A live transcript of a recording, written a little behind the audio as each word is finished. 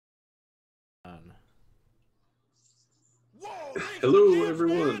Hello,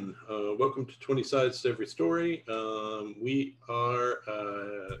 everyone. Welcome to 20 Sides to Every Story. We are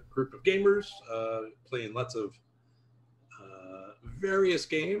a group of gamers playing lots of various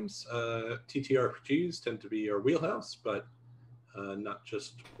games. TTRPGs tend to be our wheelhouse, but not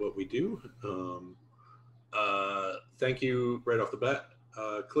just what we do. Thank you right off the bat,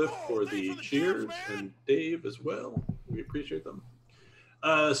 Cliff, for the cheers, and Dave as well. We appreciate them.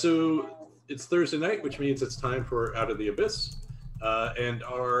 So it's Thursday night, which means it's time for Out of the Abyss. And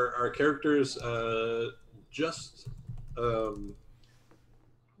our characters just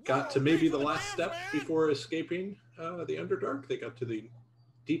got to maybe the last step before escaping the Underdark. They got to the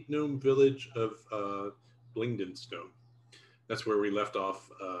deep gnome village of Blingdenstone. That's where we left off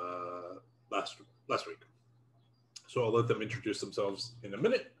last week. So I'll let them introduce themselves in a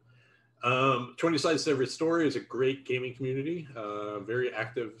minute. 20 Sides to Every Story is a great gaming community, very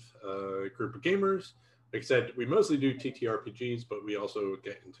active group of gamers. Like I said, we mostly do TTRPGs, but we also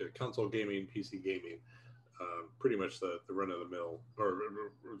get into console gaming, PC gaming, pretty much the run of the mill, or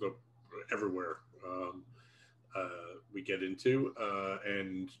the everywhere we get into.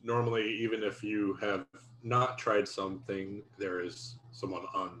 And normally, even if you have not tried something, there is someone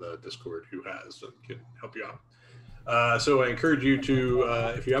on the Discord who has and can help you out. So I encourage you to,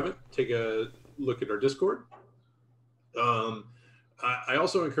 if you haven't, take a look at our Discord. I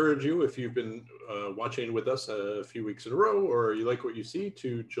also encourage you, if you've been watching with us a few weeks in a row, or you like what you see,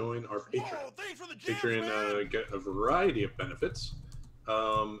 to join our Patreon. Patreon get a variety of benefits,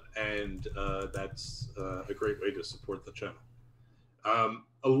 and that's a great way to support the channel.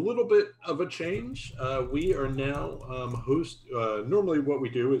 A little bit of a change. We are now normally what we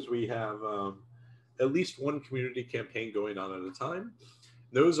do is we have at least one community campaign going on at a time.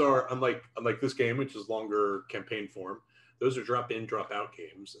 Those are, unlike this game, which is longer campaign form, those are drop in, drop out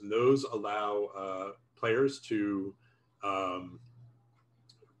games, and those allow players to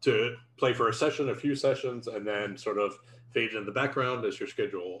play for a session, a few sessions, and then sort of fade in the background as your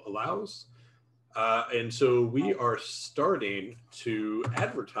schedule allows. And so we are starting to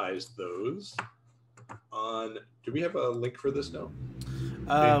advertise those on. Do we have a link for this now?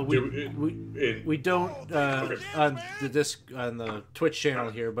 We don't Okay. on the Twitch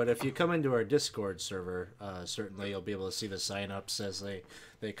channel here, but if you come into our Discord server, certainly you'll be able to see the signups as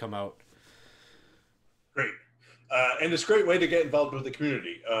they come out. Great. And it's a great way to get involved with the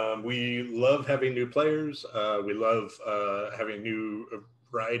community. We love having new players. We love having a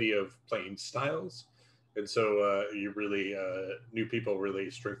variety of playing styles. And so new people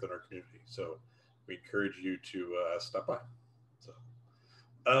really strengthen our community. So we encourage you to stop by.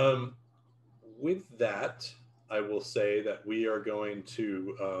 So with that, I will say that we are going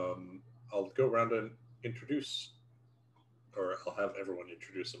to, I'll go around and introduce, or I'll have everyone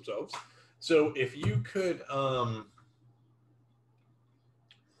introduce themselves. So if you could,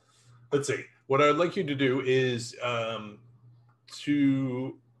 let's see, what I'd like you to do is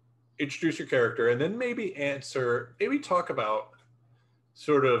to introduce your character and then maybe talk about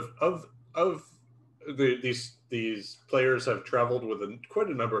sort of these players have traveled with quite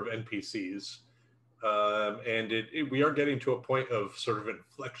a number of NPCs. And we are getting to a point of sort of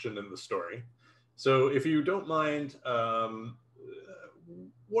inflection in the story. So if you don't mind,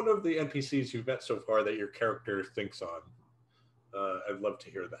 one of the NPCs you've met so far that your character thinks on, I'd love to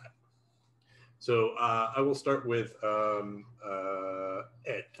hear that. So I will start with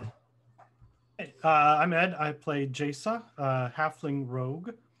Ed. I'm Ed. I play Jaisa, halfling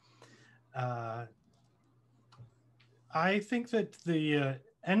rogue. I think that the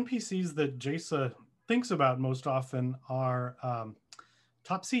NPCs that Jaisa thinks about most often are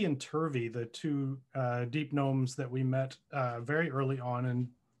Topsy and Turvy, the two deep gnomes that we met very early on and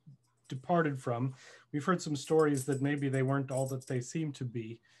departed from. We've heard some stories that maybe they weren't all that they seemed to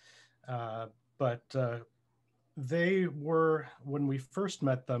be, but they were, when we first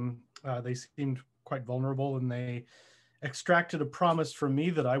met them, they seemed quite vulnerable, and they extracted a promise from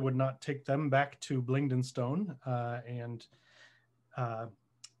me that I would not take them back to Blingdenstone.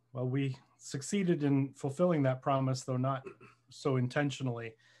 Well, we succeeded in fulfilling that promise, though not so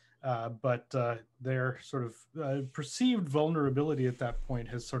intentionally. But their sort of perceived vulnerability at that point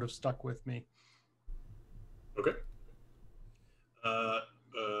has sort of stuck with me. Okay.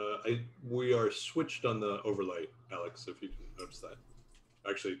 We are switched on the overlay, Alex, if you can notice that.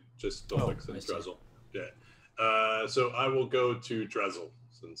 Actually, just Dolphix and Drezel. Yeah. So I will go to Drezel,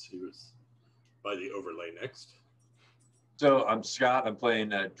 since he was by the overlay next. So I'm Scott. I'm playing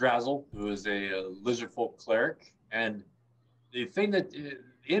Drazel, who is a lizardfolk cleric. And the thing that the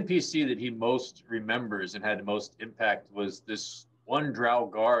NPC that he most remembers and had the most impact was this one drow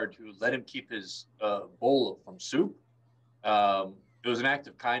guard who let him keep his bowl from soup. It was an act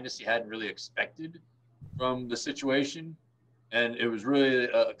of kindness he hadn't really expected from the situation. And it was really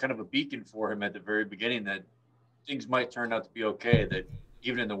kind of a beacon for him at the very beginning that things might turn out to be okay, that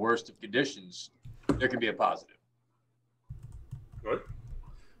even in the worst of conditions, there can be a positive. All right.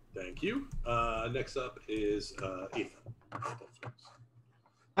 Thank you. Next up is Ethan.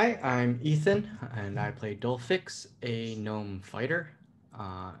 Hi, I'm Ethan, and I play Dolphix, a gnome fighter.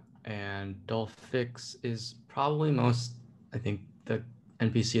 And Dolphix is probably I think the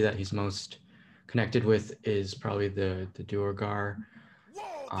NPC that he's most connected with is probably the Duergar.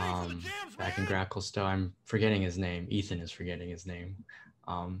 Back in Gracklstow, I'm forgetting his name. Ethan is forgetting his name.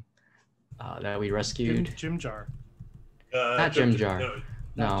 That we rescued. Jimjar. Not Jimjar. No.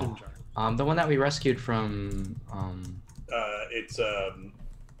 No. Jimjar. The one that we rescued from. It's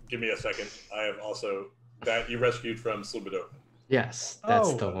give me a second. I have also that you rescued from Slubadov. Yes,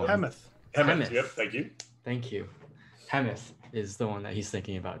 that's the one. Hemeth. Yep. Thank you. Thank you. Hemeth is the one that he's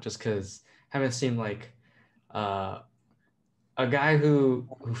thinking about, just because Hemeth seemed like a guy who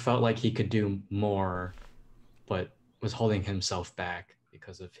felt like he could do more, but was holding himself back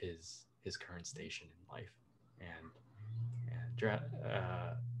because of his current station in life. And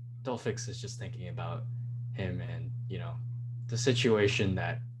Dolphix is just thinking about him and, you know, the situation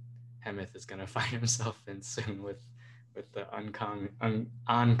that Hemeth is going to find himself in soon with the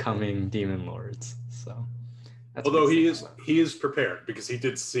oncoming demon lords. So, although he is prepared because he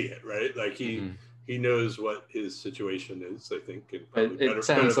did see it, right? Like he knows what his situation is, I think. And it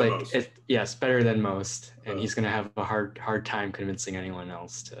sounds like better than most, and he's going to have a hard time convincing anyone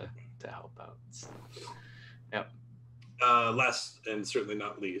else to help out. So, yep. Last and certainly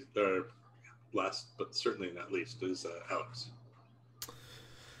not least, last but certainly not least, is Alex.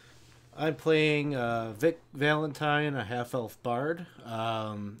 I'm playing Vic Valentine, a half-elf bard,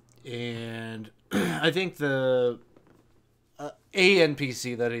 and I think the a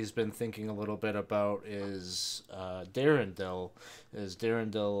NPC that he's been thinking a little bit about is Darendil.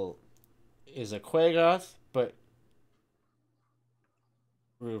 Darendil is a Quaggoth, but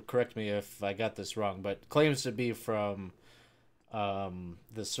correct me if I got this wrong, but claims to be from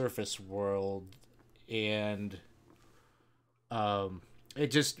the surface world, and it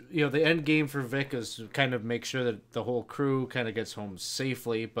just, you know, the end game for Vic is to kind of make sure that the whole crew kind of gets home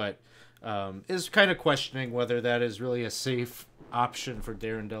safely, but is kind of questioning whether that is really a safe option for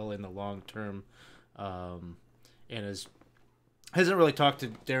Darendil in the long term, and hasn't really talked to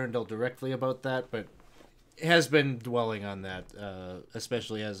Darendil directly about that, but has been dwelling on that,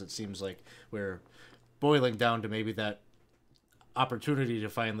 especially as it seems like we're boiling down to maybe that opportunity to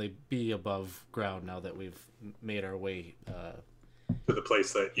finally be above ground now that we've made our way to the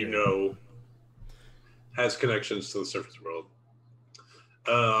place that you know has connections to the surface world.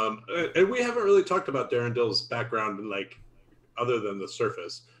 And we haven't really talked about Darendil's background in, like, other than the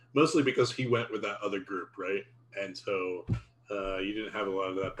surface, mostly because he went with that other group, right? And so you didn't have a lot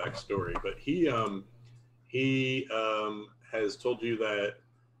of that backstory, but he has told you that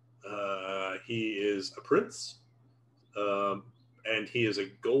he is a prince, and he is a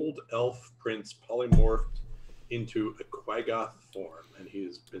gold elf prince polymorphed into a Quaggoth form, and he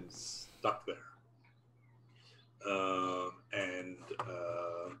has been stuck there.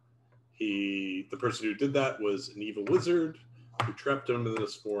 The person who did that was an evil wizard who trapped him in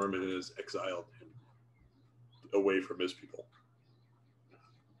this form and has exiled him away from his people.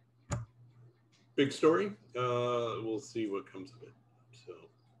 Big story. We'll see what comes of it.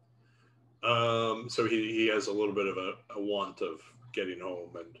 So he has a little bit of a want of getting home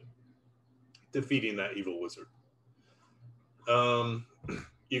and defeating that evil wizard.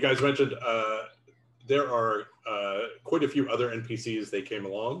 You guys mentioned there are quite a few other NPCs they came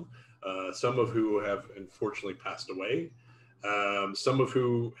along, some of who have unfortunately passed away, some of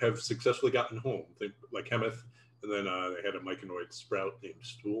who have successfully gotten home, like Hemeth, and then they had a myconoid sprout named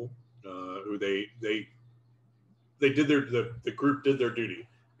Stool, who they did the group did their duty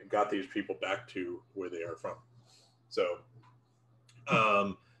and got these people back to where they are from. So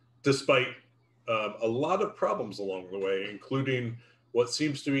despite a lot of problems along the way, including what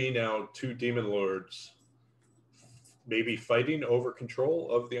seems to be now two demon lords maybe fighting over control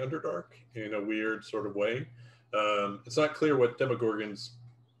of the Underdark in a weird sort of way. It's not clear what Demogorgon's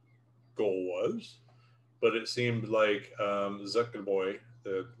goal was, but it seemed like Zuckerboy,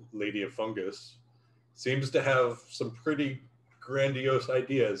 the Lady of Fungus, seems to have some pretty grandiose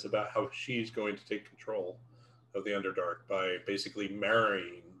ideas about how she's going to take control of the Underdark by basically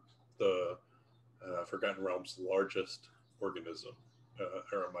marrying the Forgotten Realm's largest organism,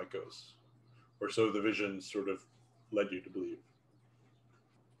 Aramikos, or so the vision sort of led you to believe.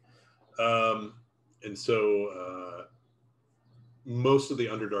 And so most of the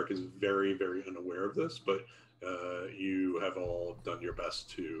Underdark is very, very unaware of this, but you have all done your best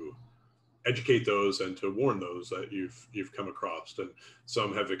to educate those and to warn those that you've come across, and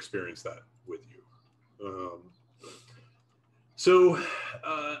some have experienced that with you. So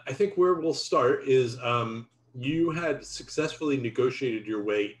I think where we'll start is you had successfully negotiated your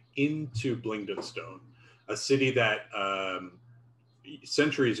way into Blingdenstone, a city that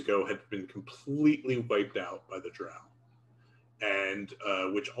centuries ago had been completely wiped out by the Drow, and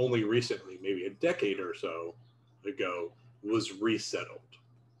which only recently, maybe a decade or so ago, was resettled.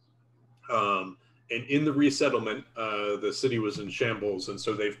 And in the resettlement, the city was in shambles, and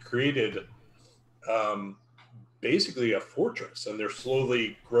so they've created basically a fortress, and they're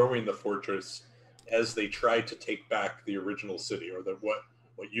slowly growing the fortress as they try to take back the original city, or what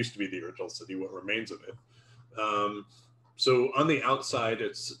used to be the original city, what remains of it. So on the outside,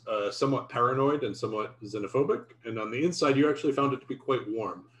 it's somewhat paranoid and somewhat xenophobic, and on the inside, you actually found it to be quite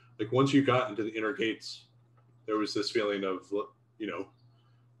warm. Like once you got into the inner gates, there was this feeling of,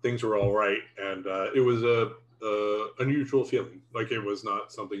 things were all right, and it was a unusual feeling. Like it was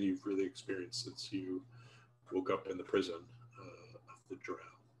not something you've really experienced since you woke up in the prison of the Drow.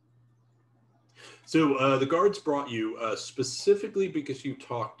 So the guards brought you specifically because you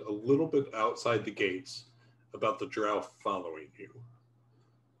talked a little bit outside the gates about the Drow following you.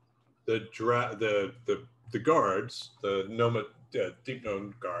 The guards, the deep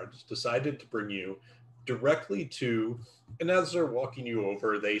gnome guards, decided to bring you directly to, and as they're walking you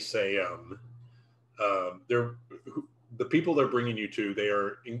over, they say, the people they're bringing you to, they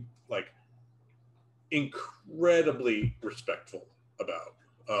are incredibly respectful about.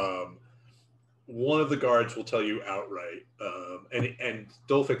 One of the guards will tell you outright, and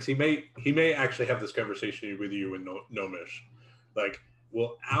Dolphix, he may actually have this conversation with you in Gnomish,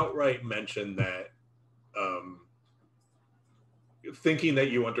 will outright mention that, thinking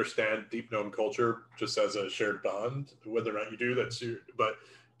that you understand Deep Gnome culture just as a shared bond, whether or not you do, but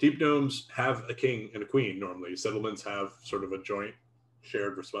Deep Gnomes have a king and a queen normally. Settlements have sort of a joint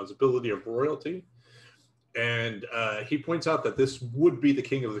shared responsibility of royalty. And he points out that this would be the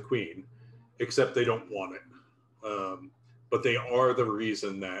king of the queen, except they don't want it. But they are the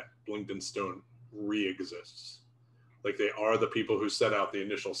reason that Blingdenstone re-exists. Like they are the people who set out the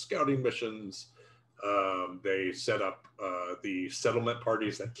initial scouting missions. They set up the settlement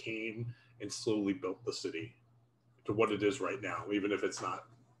parties that came and slowly built the city to what it is right now, even if it's not.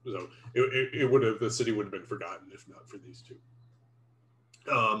 So the city would have been forgotten if not for these two.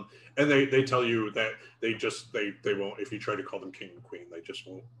 And they tell you that they won't, if you try to call them king and queen, they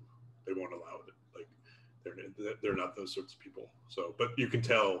won't allow it. Like they're not those sorts of people. So, but you can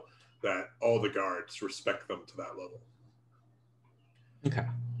tell that all the guards respect them to that level. Okay.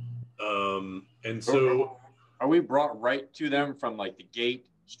 And so, are we brought right to them from like the gate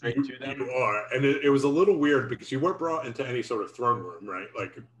straight to them? You are, and it was a little weird because you weren't brought into any sort of throne room, right?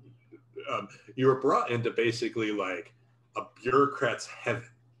 Like, you were brought into basically like a bureaucrat's heaven,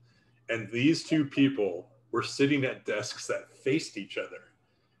 and these two people were sitting at desks that faced each other,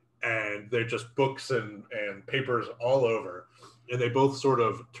 and they're just books and papers all over, and they both sort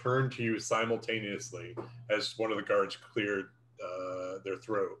of turned to you simultaneously as one of the guards cleared their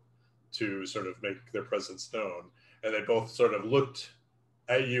throat to sort of make their presence known, and they both sort of looked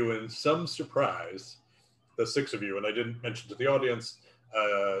at you in some surprise, the six of you. And I didn't mention to the audience,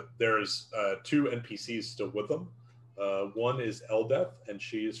 there's two NPCs still with them. One is Eldeth, and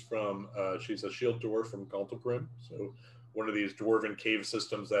she's a shield dwarf from Gauntlgrim, so one of these dwarven cave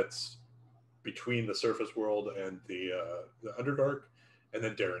systems that's between the surface world and the Underdark, and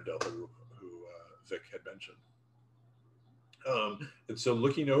then Darendel, who Vic had mentioned. And so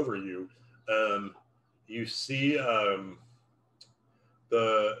looking over you, you see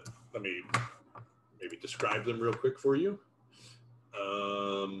let me maybe describe them real quick for you.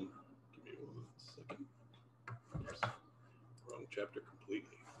 Give me 1 second. Wrong chapter completely.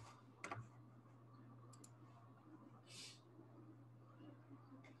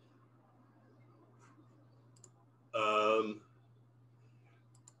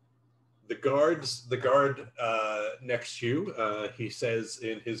 The guard next to you, he says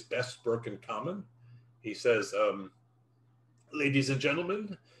in his best broken common, he says, ladies and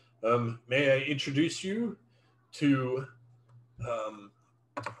gentlemen, may I introduce you to,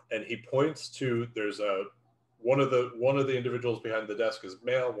 and he points to, there's one of the individuals behind the desk is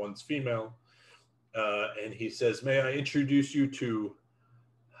male, one's female, and he says, may I introduce you to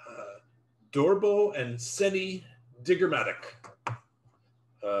Dorbo and Seni Diggermatic,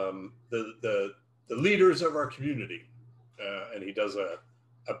 the leaders of our community. And he does a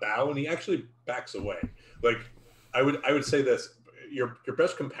bow, and he actually backs away. Like I would say this, your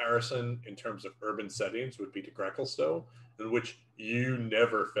best comparison in terms of urban settings would be to Grekelstow, in which you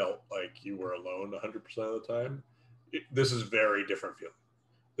never felt like you were alone 100% of the time. This is very different feeling.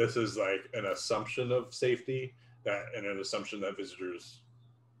 This is like an assumption of safety and an assumption that visitors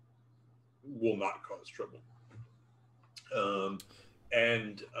will not cause trouble.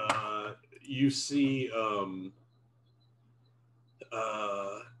 And you see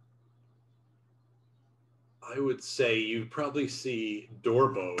I would say you probably see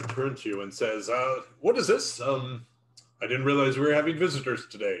Dorbo turn to you and says, what is this? I didn't realize we were having visitors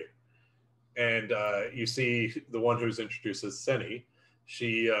today. And you see the one who's introduced as Senny.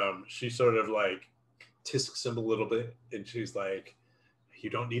 She sort of like tisks him a little bit, and she's like, you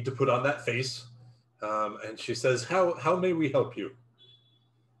don't need to put on that face. And she says, how may we help you?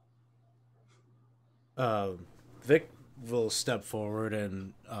 Vic will step forward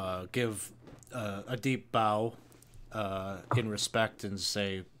and give a deep bow in respect and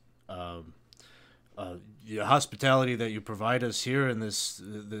say, the hospitality that you provide us here and this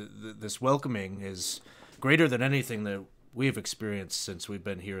welcoming is greater than anything that we've experienced since we've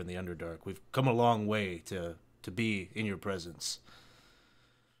been here in the Underdark. We've come a long way to be in your presence.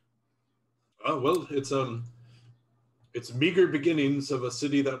 Oh, well, it's meager beginnings of a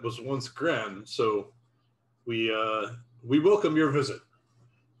city that was once grand, so we welcome your visit.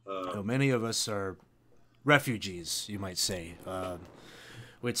 Many of us are refugees, you might say.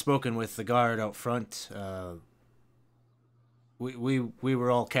 We'd spoken with the guard out front. We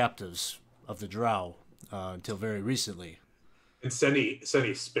were all captives of the Drow until very recently. And Senny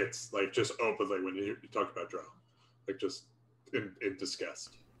spits, like, just openly when you talk about Drow. Like, just in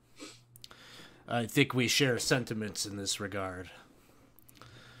disgust. I think we share sentiments in this regard.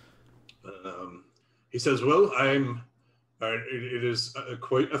 He says, well, it is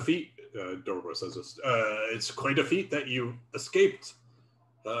quite a feat, Dorbo says this. It's quite a feat that you escaped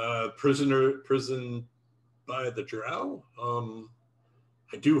prison by the Drow.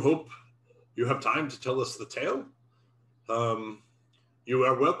 I do hope you have time to tell us the tale. You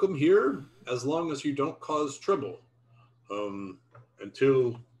are welcome here as long as you don't cause trouble.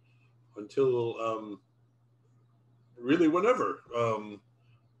 Until really whenever.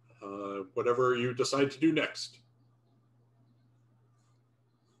 Whatever you decide to do next.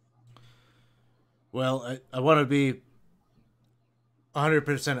 Well, I want to be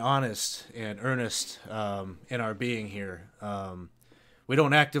 100% honest and earnest in our being here. We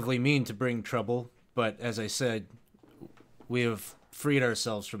don't actively mean to bring trouble, but as I said, we have freed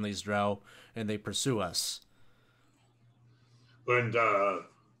ourselves from these Drow, and they pursue us. And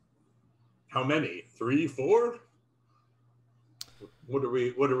how many? 3, 4? What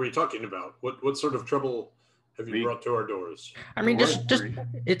are we talking about? What sort of trouble have you brought to our doors? I mean, just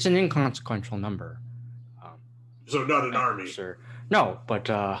it's an inconsequential number. So not an army. Sir. No, but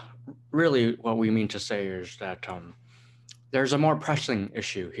really what we mean to say is that there's a more pressing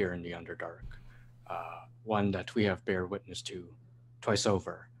issue here in the Underdark, one that we have bear witness to twice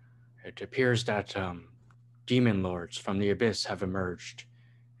over. It appears that demon lords from the Abyss have emerged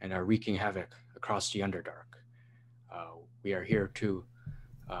and are wreaking havoc across the Underdark. We are here to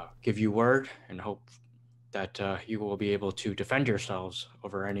give you word and hope that you will be able to defend yourselves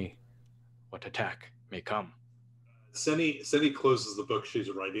over what attack may come. Senny closes the book she's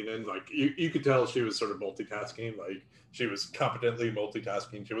writing in. Like you could tell she was sort of multitasking. Like she was competently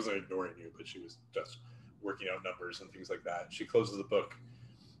multitasking. She wasn't ignoring you, but she was just working out numbers and things like that. She closes the book,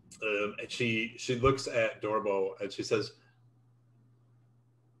 and she looks at Dorbo and she says,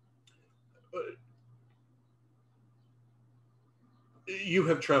 "You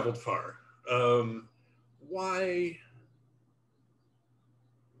have traveled far. Why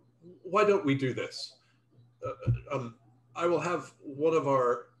don't we do this? I will have one of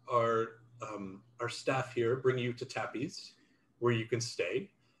our staff here bring you to Tappy's, where you can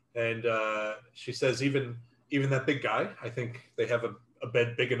stay." And she says, even that big guy, I think they have a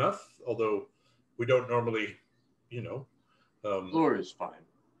bed big enough. Although we don't normally, Floor is fine.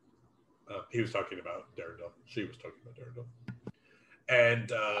 He was talking about Darendel. She was talking about Darendel.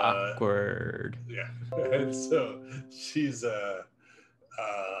 And awkward. Yeah. And so she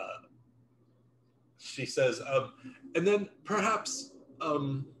says, and then perhaps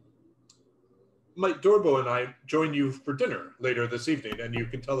might Dorbo and I join you for dinner later this evening, and you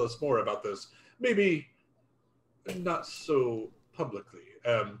can tell us more about this, maybe not so publicly.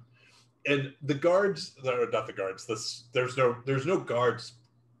 And the guards, or not the guards, there's no guards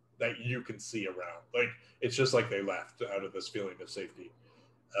that you can see around. Like, it's just like they left out of this feeling of safety.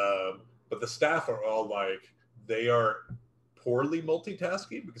 But the staff are all like, they are poorly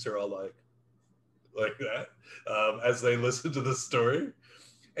multitasking because they're all like like that as they listen to the story.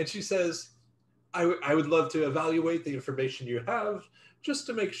 And she says, I would love to evaluate the information you have just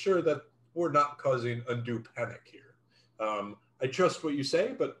to make sure that we're not causing undue panic here. I trust what you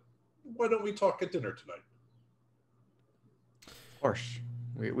say, but why don't we talk at dinner tonight? Of course,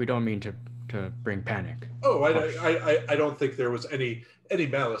 we don't mean to bring panic. Oh, I don't think there was any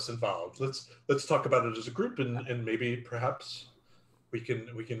malice involved. Let's talk about it as a group, and maybe perhaps we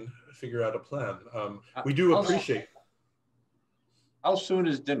can figure out a plan. We do appreciate. How soon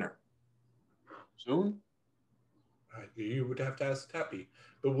is dinner? Soon? You would have to ask Tappy,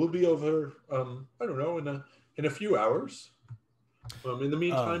 but we'll be over. I don't know, in a few hours. In the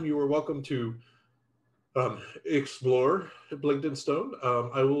meantime, you are welcome to explore Blingdenstone.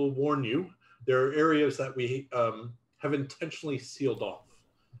 I will warn you, there are areas that we have intentionally sealed off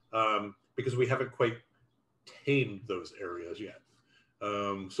because we haven't quite tamed those areas yet.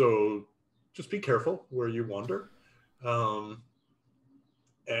 So just be careful where you wander. And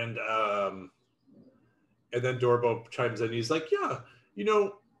then Dorbo chimes in. He's like, yeah,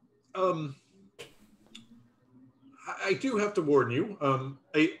 I do have to warn you.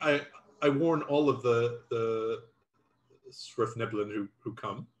 I warn all of the Srifneblin who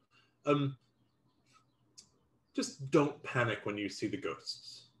come. Just don't panic when you see the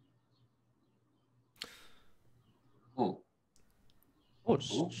ghosts.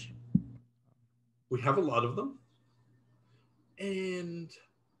 Ghosts? We have a lot of them. And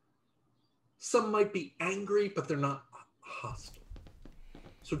some might be angry, but they're not hostile.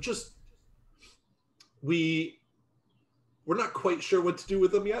 So just, we're not quite sure what to do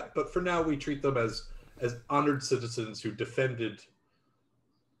with them yet, but for now we treat them as honored citizens who defended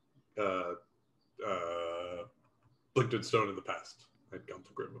Blingdenstone in the past. I'd gone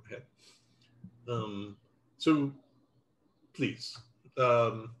to Grim ahead. So please,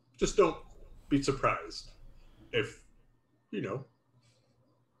 just don't be surprised if,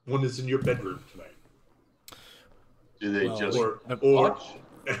 one is in your bedroom tonight. Do they or watch?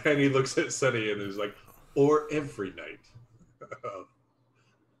 And he looks at Sunny and is like, or every night.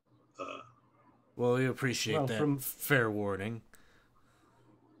 Well, we appreciate that fair warning.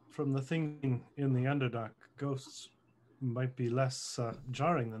 From the thing in the Underdark, ghosts might be less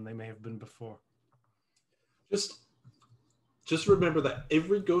jarring than they may have been before. Just remember that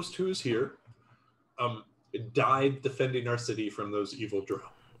every ghost who is here died defending our city from those evil drow.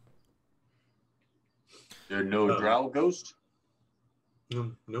 There are no drow ghosts?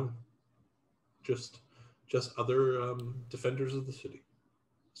 No. Just other defenders of the city.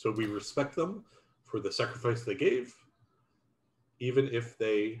 So we respect them for the sacrifice they gave, even if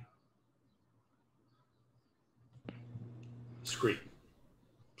they scream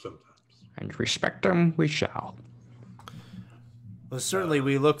sometimes. And respect them we shall. Well, certainly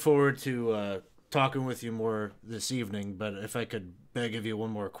we look forward to talking with you more this evening, but if I could beg of you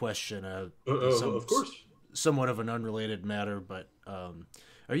one more question. Of course. Somewhat of an unrelated matter, but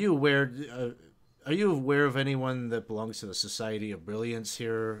are you aware of anyone that belongs to the Society of Brilliance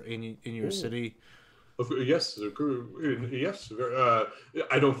here in your city? Yes, yes.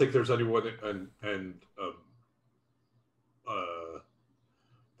 I don't think there's anyone, and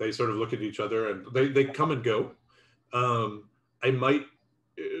they sort of look at each other, and they come and go. I might,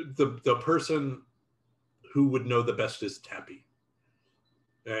 the person who would know the best is Tappy,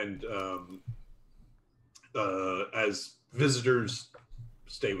 and as visitors,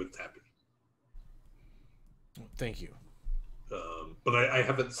 stay with Tappy. Thank you. But I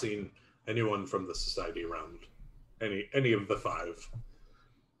haven't seen anyone from the society around any of the five.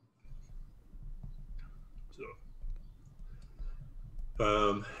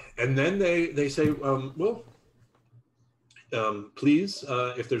 So, and then they say, well, please,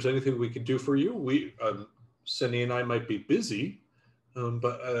 if there's anything we can do for you, Senny and I might be busy,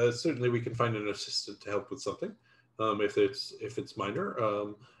 but certainly we can find an assistant to help with something, if it's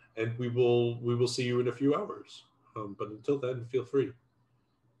minor, and we will see you in a few hours. But until then, feel free.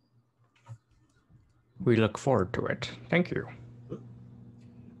 We look forward to it. Thank you.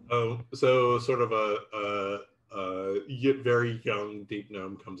 So sort of a very young deep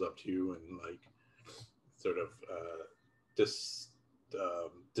gnome comes up to you and like sort of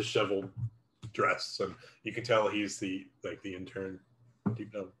disheveled dress, and you can tell he's the intern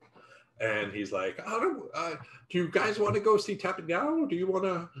deep gnome, and he's like, do you guys want to go see Tappy now? Do you want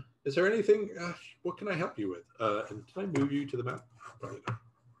to? Is there anything? What can I help you with? And can I move you to the map? Probably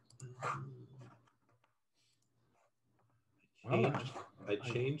not. I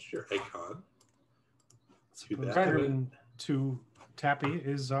changed your icon to that. To Tappy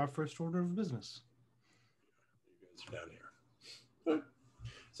is our first order of business. You guys are down here.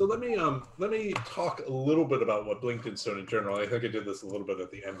 So let me talk a little bit about what Blinkton Stone in general. I think I did this a little bit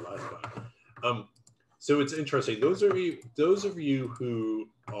at the end last time. So it's interesting. Those of you who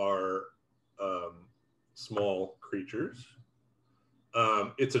are small creatures,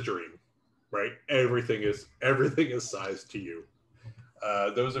 it's a dream, right? Everything is sized to you.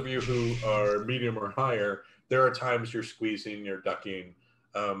 Those of you who are medium or higher, there are times you're squeezing, you're ducking,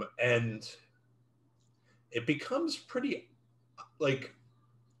 and it becomes pretty like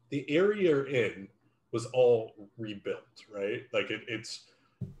the area you're in was all rebuilt, right? Like it's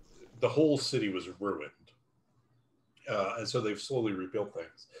the whole city was ruined, and so they've slowly rebuilt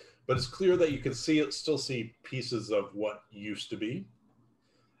things. But it's clear that you can still see pieces of what used to be,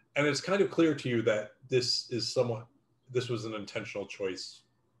 and it's kind of clear to you that this was an intentional choice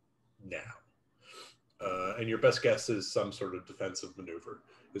now. And your best guess is some sort of defensive maneuver.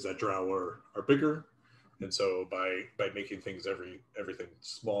 Is that drow are bigger, and so by making things everything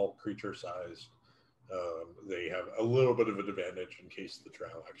small creature sized, they have a little bit of an advantage in case the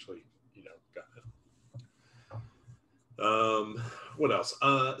drow actually got it. What else?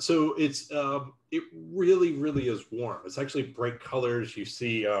 So it really is warm. It's actually bright colors. You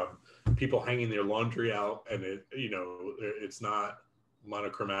see people hanging their laundry out, and it's not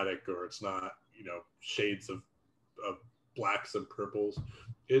monochromatic, or it's not shades of blacks and purples.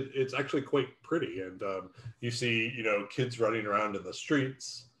 It's actually quite pretty, and you see kids running around in the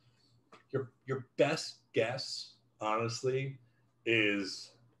streets. Your best guess, honestly,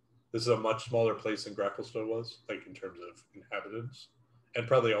 is this is a much smaller place than Gracklestone was, like in terms of inhabitants, and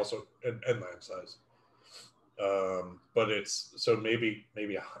probably also and land size. But it's so maybe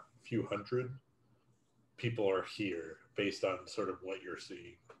a few hundred people are here based on sort of what you're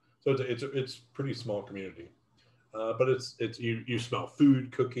seeing. So it's pretty small community, but it's you smell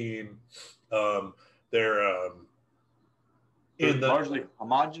food cooking. They're largely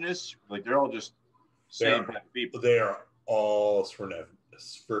homogenous, like they're all just same type of people. They are all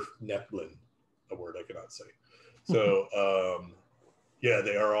Svirfneblin, a word I cannot say. So yeah,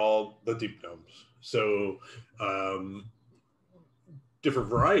 they are all the deep gnomes. So different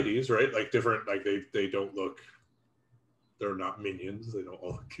varieties, right? Like different, like they don't look. They're not minions. They don't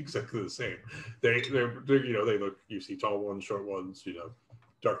all look exactly the same. They're they look. You see tall ones, short ones.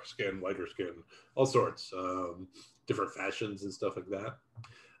 Darker skin, lighter skin, all sorts. Different fashions and stuff like that.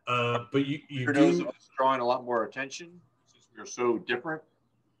 But you do drawing a lot more attention since we're so different.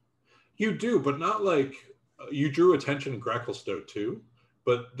 You do, but not like you drew attention in Gracklestone too.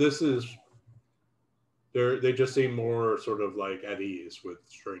 But this is they just seem more sort of like at ease with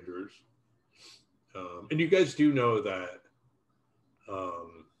strangers. And you guys do know that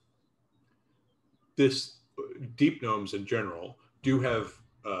this deep gnomes in general do have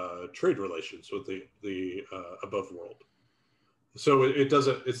trade relations with the above world. So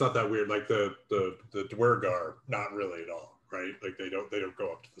it's not that weird. Like the Duergar, not really at all, right? Like they don't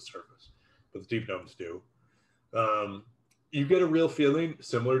go up to the surface, but the deep gnomes do. You get a real feeling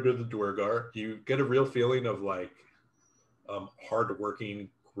similar to the Duergar. You get a real feeling of like hardworking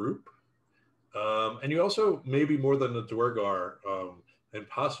group. And you also, maybe more than the Duergar, and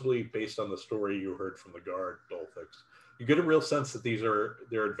possibly based on the story you heard from the guard, Dolphix, you get a real sense that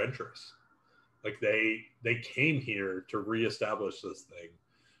they're adventurous. Like they came here to reestablish this thing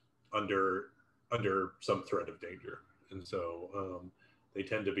under some threat of danger. And so they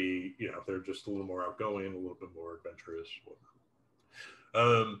tend to be, they're just a little more outgoing, a little bit more adventurous.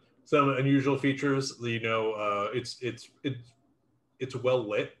 Some unusual features, it's well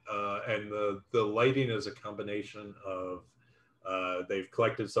lit, and the lighting is a combination of they've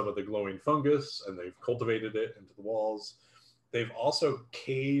collected some of the glowing fungus and they've cultivated it into the walls. They've also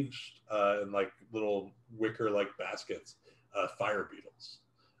caged in like little wicker-like baskets fire beetles,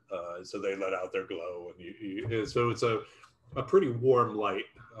 so they let out their glow, and so it's a pretty warm light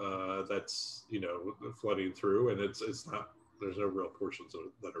that's flooding through, and it's not, there's no real portions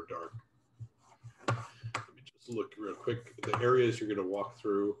that are dark. Just look real quick at the areas you're going to walk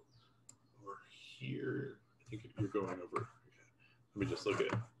through. Or here, I think you're going over. Let me just look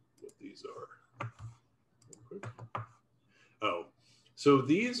at what these are real quick. Oh, so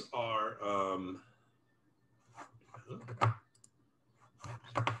these are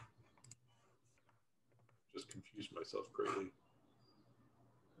just confused myself greatly.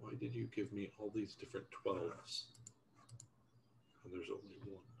 Why did you give me all these different 12s? And there's only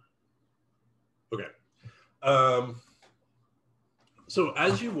one. Okay. So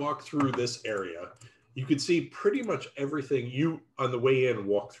as you walk through this area, you can see pretty much everything. You, on the way in,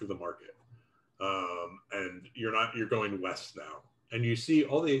 walk through the market. And you're going west now. And you see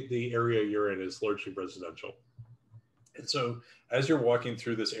all the area you're in is largely residential. And so as you're walking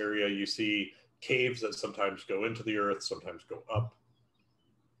through this area, you see caves that sometimes go into the earth, sometimes go up.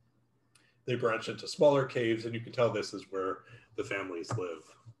 They branch into smaller caves, and you can tell this is where the families live.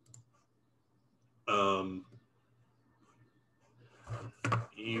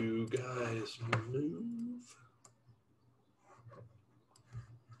 You guys move.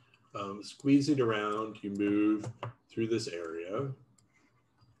 Squeeze it around. You move through this area.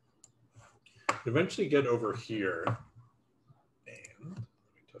 Eventually get over here. And let me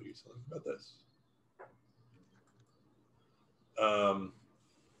tell you something about this.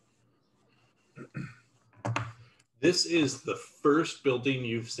 This is the first building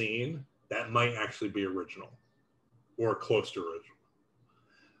you've seen that might actually be original or close to original.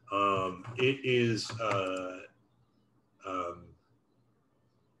 It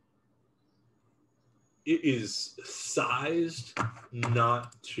is sized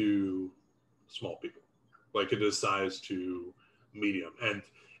not to small people, like it is sized to medium, and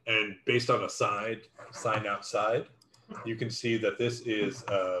based on a sign outside, you can see that this is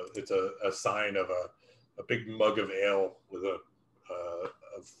it's a sign of a big mug of ale with a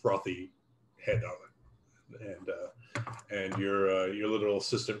frothy head on it, and your little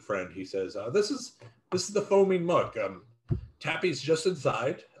assistant friend, he says, this is the foaming mug. Tappy's just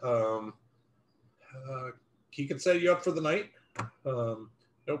inside. He can set you up for the night.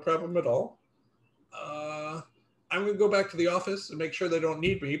 No problem at all. I'm gonna go back to the office and make sure they don't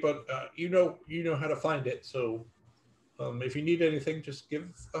need me, but you know how to find it. So if you need anything, just give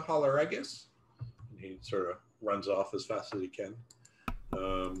a holler, I guess. And he sort of runs off as fast as he can.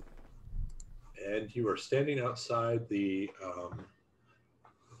 And you are standing outside the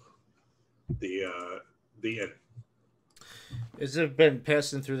inn. Has it been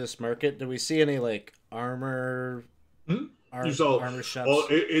passing through this market? Do we see any like armor? Armor shops? Well,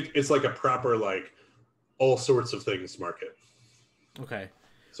 it's like a proper like all sorts of things market. Okay.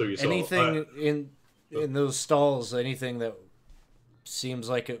 So you saw anything in those stalls? Anything that seems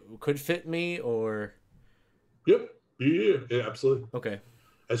like it could fit me, or? Yep. Yeah, absolutely. Okay.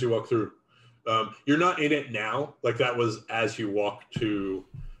 As you walk through, you're not in it now. Like that was as you walk to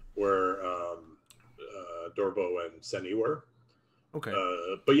where Dorbo and Seni were. Okay.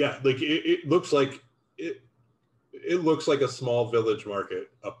 But yeah, like it looks like it looks like a small village market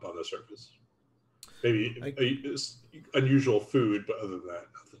up on the surface. Maybe unusual food, but other than that,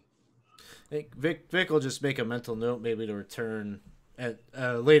 nothing. I think Vic will just make a mental note, maybe to return at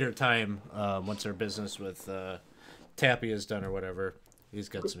a later time once our business with Tappy is done or whatever. He's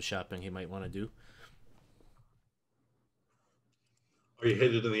got some shopping he might want to do. Are you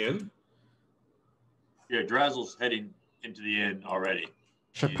headed to the inn? Yeah, Drazel's heading into the inn already.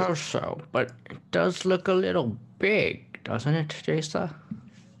 Suppose so, but it does look a little big, doesn't it, Jasa?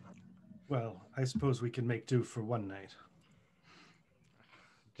 Well, I suppose we can make do for one night.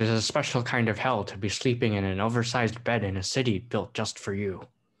 It is a special kind of hell to be sleeping in an oversized bed in a city built just for you.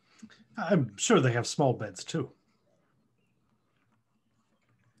 I'm sure they have small beds, too.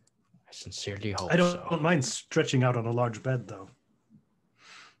 I sincerely hope I so. don't mind stretching out on a large bed, though.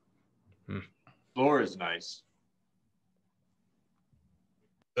 Floor is nice.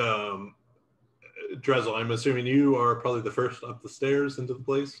 Drezel, I'm assuming you are probably the first up the stairs into the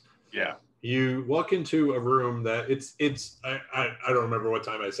place. Yeah. You walk into a room that I don't remember what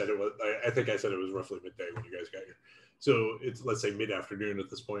time I said it was. I think I said it was roughly midday when you guys got here. So it's, let's say, mid-afternoon at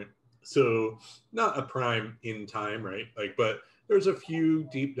this point. So not a prime in time, right? Like, but there's a few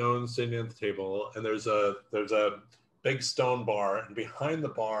deep gnomes sitting at the table, and there's a big stone bar, and behind the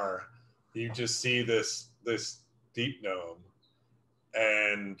bar, you just see this deep gnome,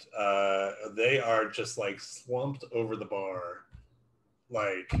 and they are just like slumped over the bar,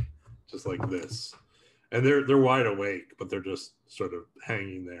 like just like this, and they're wide awake, but they're just sort of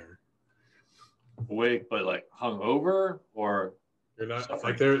hanging there. Awake, but like hung over, or you're not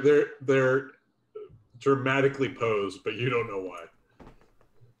suffering? Like they're dramatically posed, but you don't know why.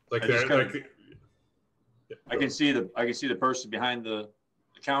 Like they're like. I can see the person behind the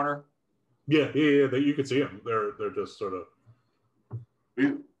counter. Yeah. You can see them. They're just sort of.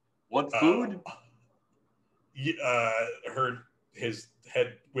 You want food? His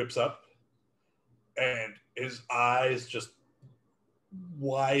head whips up, and his eyes just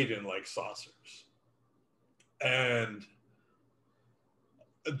widen like saucers, and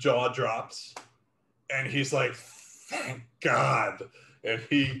a jaw drops, and he's like, "Thank God!" And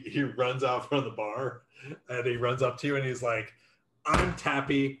he runs out from the bar, and he runs up to you, and he's like, "I'm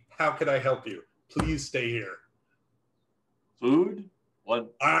Tappy. How can I help you? Please stay here." Food?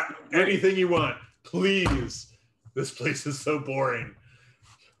 What? Anything you want, please. This place is so boring.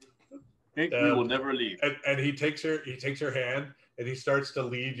 think we will never leave. And he takes her hand and he starts to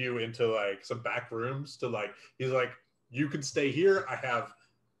lead you into like some back rooms to like, he's like, you can stay here. I have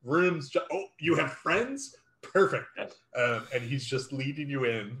rooms. Oh, you have friends? Perfect. Yes. And he's just leading you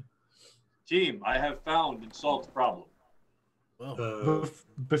in. Team, I have found and solved the problem.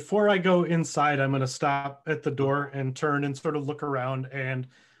 Before I go inside, I'm going to stop at the door and turn and sort of look around. And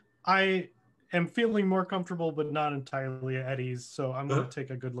I am feeling more comfortable, but not entirely at ease. So I'm going to take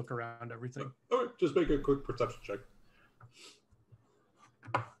a good look around everything. All right, just make a quick perception check.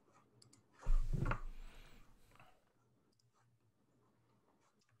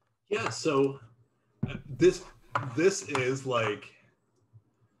 Yeah, so this is like,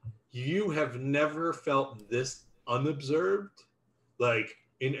 you have never felt this unobserved, like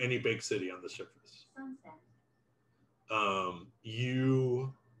in any big city on the surface.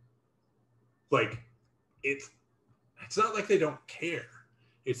 You like it's not like they don't care.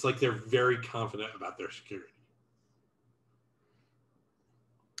 It's like they're very confident about their security.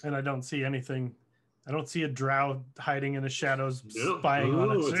 And I don't see anything. I don't see a drow hiding in the shadows spying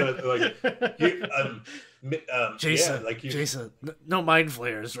on us. Jason, yeah, like Jason, no mind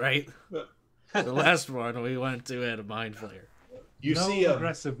flayers, right? The last one we went to had a mind flayer. You see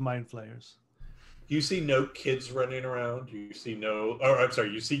aggressive mind flayers. You see no kids running around. You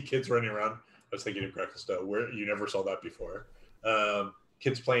see kids running around. I was thinking of Grecosto, where you never saw that before.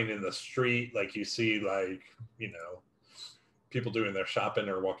 Kids playing in the street, like you see, like, you know, people doing their shopping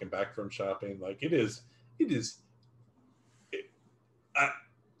or walking back from shopping. Like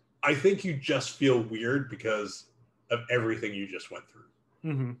I think you just feel weird because of everything you just went through.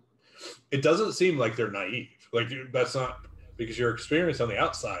 Mm-hmm. It doesn't seem like they're naive. Like, that's not, because your experience on the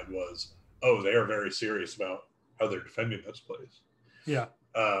outside was, oh, they are very serious about how they're defending this place. Yeah.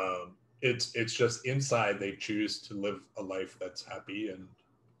 It's just inside they choose to live a life that's happy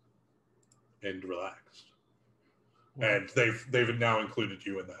and relaxed. Wow. And they've now included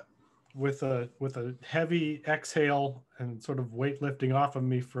you in that. With a heavy exhale and sort of weight lifting off of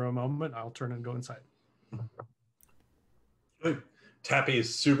me for a moment, I'll turn and go inside. Good. Tappy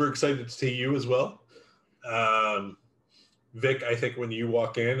is super excited to see you as well. Vic, I think when you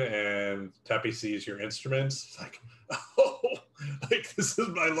walk in and Tappy sees your instruments, it's like, oh, like this is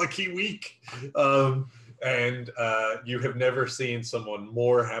my lucky week. And you have never seen someone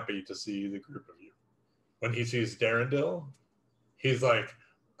more happy to see the group of you. When he sees Darendil, he's like,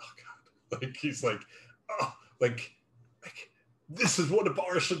 oh God. Like, he's like, oh, like this is what a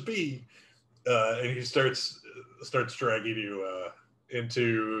bar should be. And he starts dragging you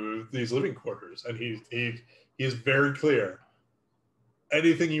into these living quarters. And he is very clear.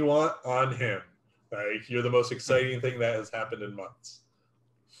 Anything you want on him. Like, you're the most exciting thing that has happened in months.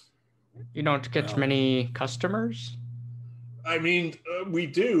 You don't get many customers? I mean, we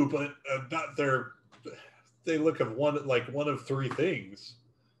do, but not they look of one of three things.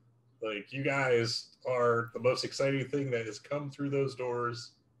 Like, you guys are the most exciting thing that has come through those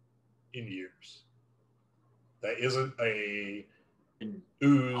doors in years. That isn't a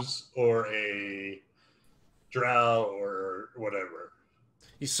ooze or a drow or whatever.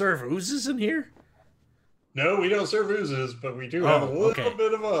 You serve oozes in here? No, we don't serve oozes, but we do have a little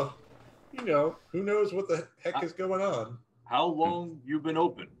bit of a, you know, who knows what the heck is going on. How long you been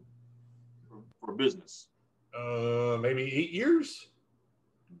open for business? Maybe 8 years.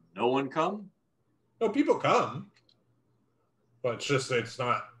 No one come? No, people come. But it's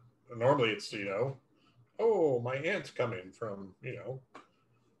not, normally it's, you know, oh, my aunt's coming from, you know,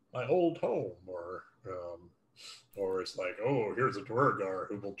 my old home, or it's like, oh, here's a Duergar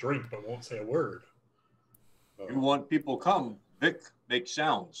who will drink but won't say a word. You want people come, Vic makes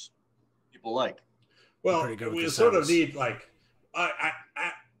sounds people like. Well, we sort of need, like,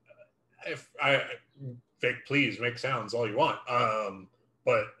 Vic, please make sounds all you want.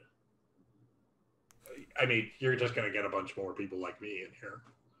 But I mean, you're just gonna get a bunch more people like me in here,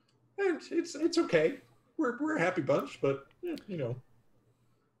 and it's okay. We're a happy bunch, but you know.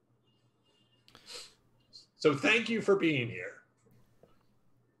 So thank you for being here.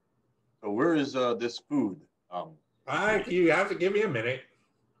 So where is this food? You have to give me a minute.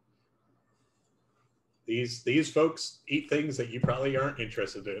 These folks eat things that you probably aren't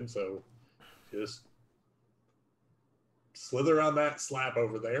interested in, so just slither on that slab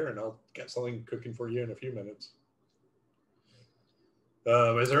over there, and I'll get something cooking for you in a few minutes.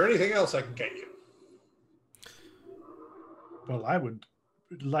 Is there anything else I can get you? Well, I would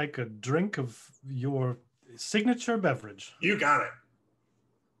like a drink of your signature beverage. You got it.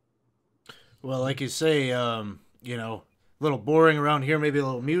 Well, like you say, you know, little boring around here. Maybe a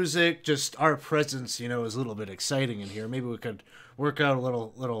little music. Just our presence, you know, is a little bit exciting in here. Maybe we could work out a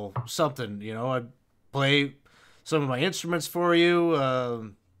little something. You know, I'd play some of my instruments for you.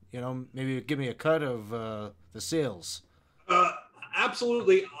 You know, maybe give me a cut of the sales.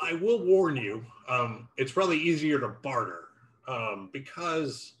 Absolutely. I will warn you. It's probably easier to barter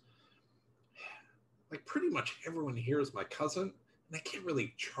because, like, pretty much everyone here is my cousin, and I can't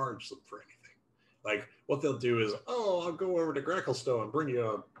really charge them for anything. Like, what they'll do is, oh, I'll go over to Gracklestone and bring you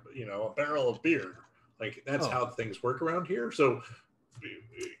a barrel of beer. Like, that's how things work around here. So,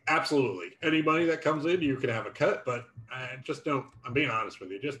 absolutely, any money that comes in, you can have a cut. But I just don't. I'm being honest with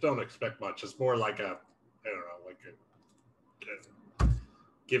you. Just don't expect much. It's more like I don't know, like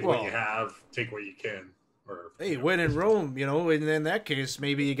give what you have, take what you can. Or hey, when in Rome, you know, and in that case,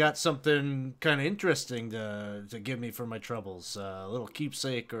 maybe you got something kind of interesting to give me for my troubles, a little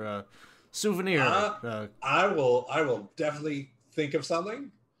keepsake or a souvenir. I will definitely think of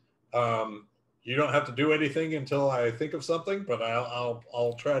something. You don't have to do anything until I think of something, but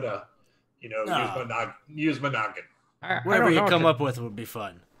I'll try to, use my noggin. Whatever you come up with would be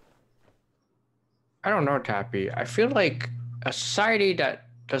fun. I don't know, Tappy. I feel like a society that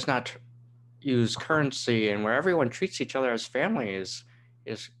does not use currency and where everyone treats each other as family is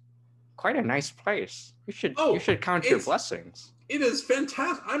quite a nice place. You should count your blessings. It is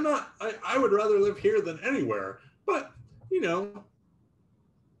fantastic. I would rather live here than anywhere, but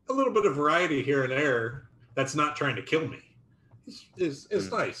a little bit of variety here and there that's not trying to kill me is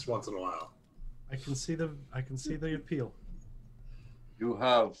nice once in a while. I can see the appeal. You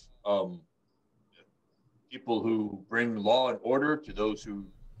have people who bring law and order to those who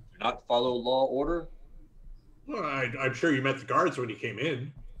do not follow law order. Well, I'm sure you met the guards when you came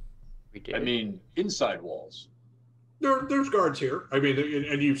in. We did. I mean, inside walls. There's guards here. I mean,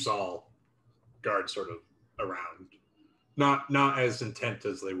 and you saw guards sort of around, not as intent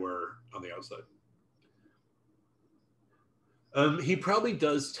as they were on the outside. He probably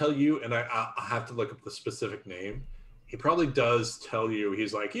does tell you, and I'll have to look up the specific name. He probably does tell you.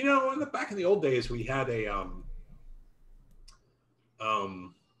 He's like, back in the old days, we had a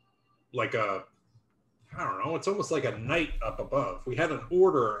like a, I don't know, it's almost like a knight up above. We had an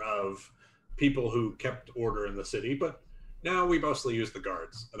order of people who kept order in the city, but now we mostly use the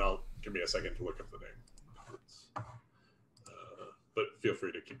guards. And give me a second to look up the name. But feel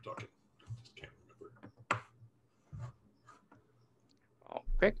free to keep talking. I just can't remember. Oh,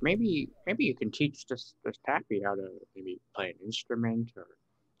 Vic, maybe you can teach this Tappy how to maybe play an instrument or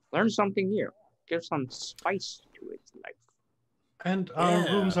learn something new. Give some spice to its life. And our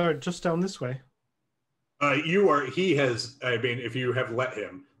rooms are just down this way. He has, I mean, if you have let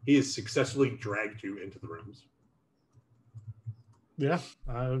him, he has successfully dragged you into the rooms. Yeah.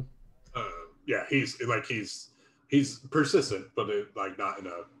 Yeah, he's persistent, but not in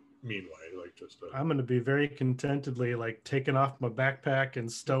a mean way. Like I'm going to be very contentedly taking off my backpack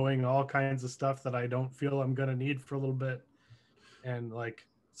and stowing all kinds of stuff that I don't feel I'm going to need for a little bit, and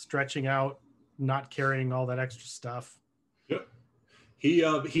stretching out, not carrying all that extra stuff. Yep.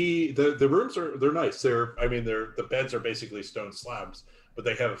 The rooms they're nice. The beds are basically stone slabs, but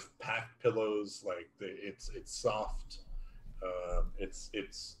they have packed pillows. It's soft.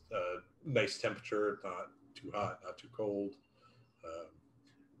 It's nice temperature, not too hot, not too cold.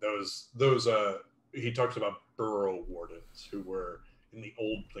 He talks about burrow wardens who were in the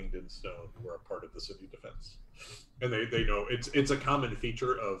old Plingdon Stone, who were a part of the city defense, and they know it's a common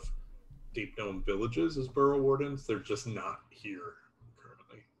feature of Deep Gnome villages is burrow wardens. They're just not here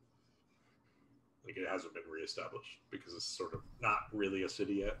currently. It hasn't been reestablished because it's sort of not really a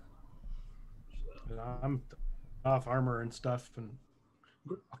city yet. So. I'm off armor and stuff, and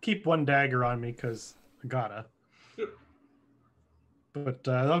I'll keep one dagger on me because I gotta. Yep. But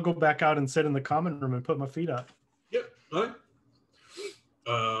I'll go back out and sit in the common room and put my feet up. Yep. All right.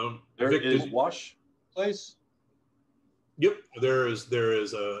 There is wash place. Yep, there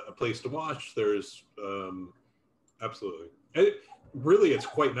is a place to wash. There's absolutely. Really, it's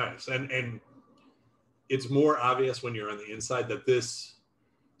quite nice, and it's more obvious when you're on the inside that this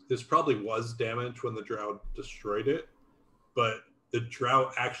probably was damaged when the drought destroyed it, but the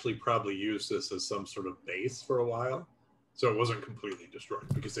drought actually probably used this as some sort of base for a while, so it wasn't completely destroyed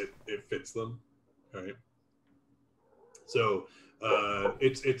because it fits them, right? So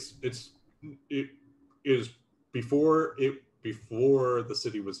it is. Before the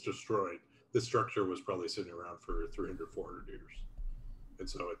city was destroyed, this structure was probably sitting around for 300, 400 years. And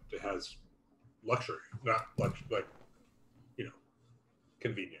so it has luxury, not luxury,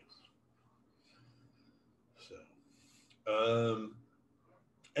 convenience. So,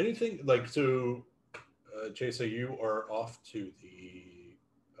 anything Jason, you are off to the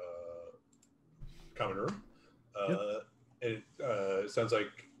common room. It sounds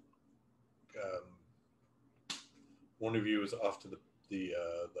like one of you is off to the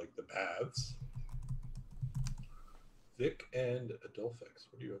paths. Vic and Adolphix,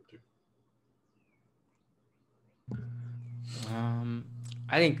 what are you up to?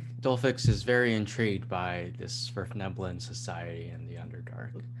 I think Dolphix is very intrigued by this Svirfneblin society in the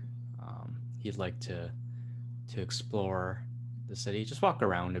Underdark. He'd like to explore the city, just walk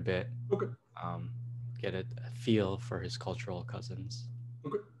around a bit. Okay. Get a feel for his cultural cousins.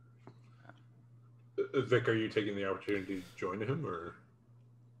 Okay. Vic, are you taking the opportunity to join him, or?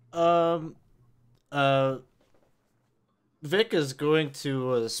 Vic is going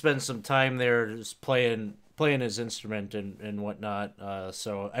to spend some time there just playing his instrument and whatnot.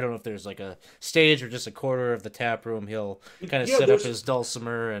 So I don't know if there's like a stage or just a corner of the tap room. He'll kind of set up his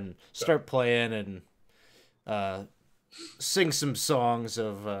dulcimer and start playing and sing some songs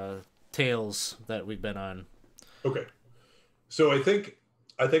of tales that we've been on. Okay. So I think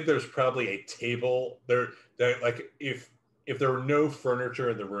there's probably a table there that, like, if there were no furniture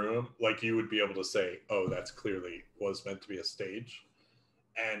in the room, like, you would be able to say, oh, that's clearly was meant to be a stage.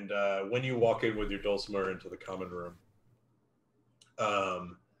 And when you walk in with your dulcimer into the common room,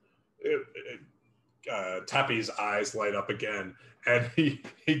 Tappy's eyes light up again, and he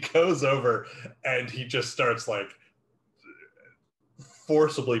goes over and he just starts like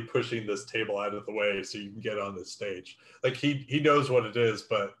forcibly pushing this table out of the way so you can get on this stage. Like, he knows what it is,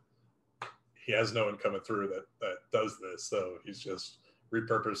 but he has no one coming through that does this, so he's just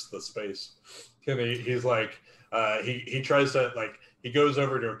repurposed the space. And he's like, he tries to, like, he goes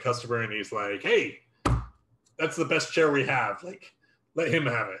over to a customer and he's like, hey, that's the best chair we have, like, let him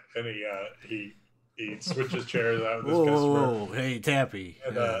have it. And he switches chairs out with this customer. Whoa, hey, Tappy.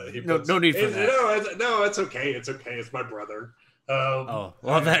 And, no need for that. No, it's okay. It's okay. It's my brother.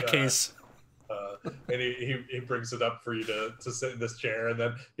 In that case. And he brings it up for you to sit in this chair, and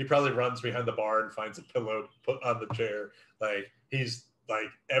then he probably runs behind the bar and finds a pillow to put on the chair. Like, he's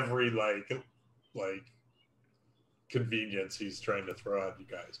like every like convenience he's trying to throw at you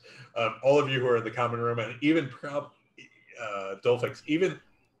guys. All of you who are in the common room, and even Dolphix, even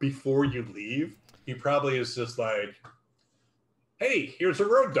before you leave, he probably is just like, hey, here's a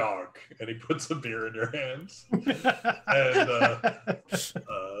road dog, and he puts a beer in your hands. And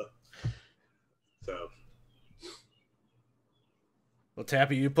so, well,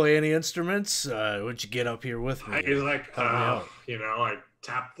 Tappy, you play any instruments? Would you get up here with me? He's like, I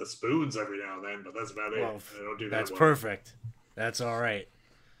tap the spoons every now and then, but that's about it. I don't do that. That's perfect. That's all right.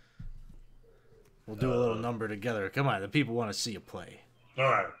 We'll do a little number together. Come on, the people want to see you play. All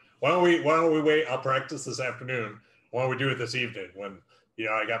right. Why don't we wait? I'll practice this afternoon. Why don't we do it this evening when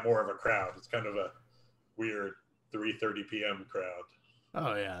I got more of a crowd? It's kind of a weird 3:30 p.m. crowd.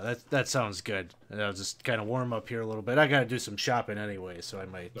 Oh yeah, that sounds good. And I'll just kind of warm up here a little bit. I gotta do some shopping anyway, so I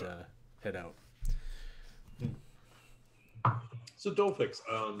might head out. So Dolphix,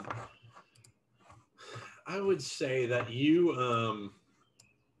 I would say that you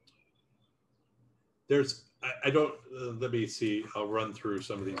there's I don't let me see. I'll run through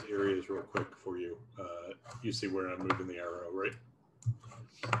some of these areas real quick for you. You see where I'm moving the arrow, right?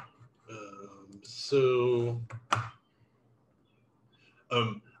 I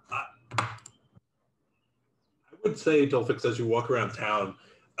would say, Dolphix, as you walk around town,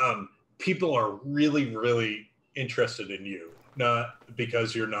 people are really, really interested in you. Not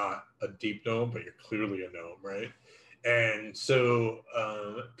because you're not a deep gnome, but you're clearly a gnome, right? And so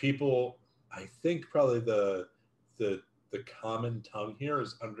people, I think probably the common tongue here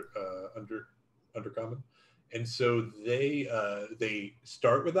is undercommon, and so they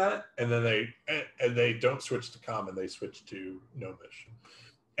start with that, and then they don't switch to common, they switch to gnomish,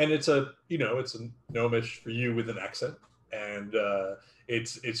 and it's a gnomish for you with an accent, and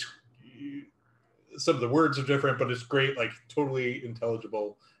it's some of the words are different, but it's great, like totally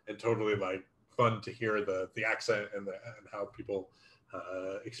intelligible and totally like fun to hear the accent and how people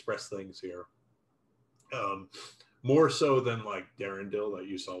express things here. More so than like Darendil that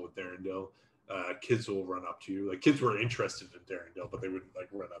you saw with Darendil. Kids will run up to you. Like, kids were interested in Darendil, but they wouldn't like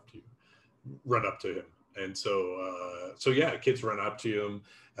run up to him. And so kids run up to him.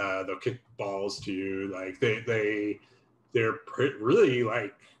 They'll kick balls to you. Like they're really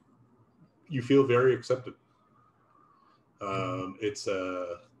like, you feel very accepted. It's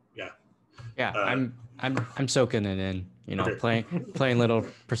I'm soaking it in, okay. playing little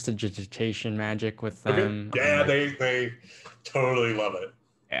prestidigitation magic with them. Okay. Yeah, they totally love it.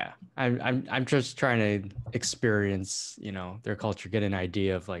 Yeah, I'm just trying to experience, their culture, get an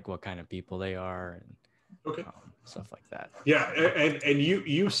idea of like what kind of people they are, and Okay. Stuff like that. Yeah, and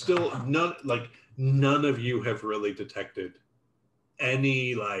you still none of you have really detected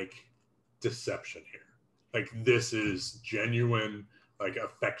any like deception here. Like this is genuine like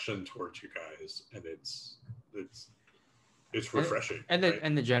affection towards you guys, and it's refreshing.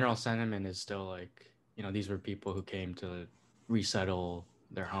 And the general sentiment is still like, you know, these were people who came to resettle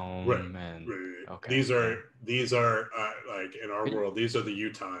their home, and okay. These are like in our world, these are the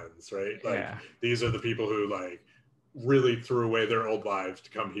Utahns, right? Like these are the people who like really threw away their old lives to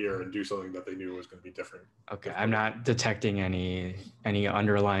come here and do something that they knew was going to be different. Okay, I'm not detecting any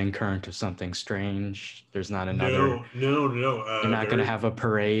underlying current of something strange. There's not another. No. You're not going to have a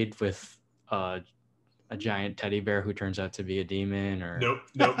parade with a giant teddy bear who turns out to be a demon, or no.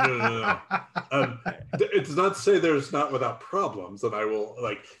 It's not to say there's not without problems, and I will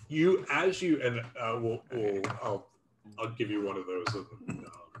like you as you and I'll give you one of those.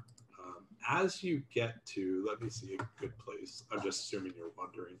 As you get to, let me see a good place. I'm just assuming you're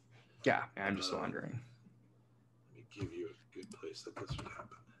wondering. Yeah, I'm just wondering. Let me give you a good place that this would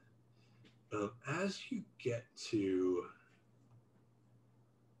happen. As you get to,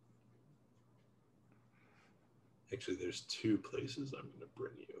 actually, there's two places I'm going to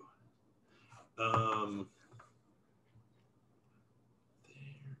bring you.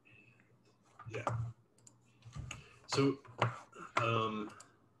 There. Yeah. So, I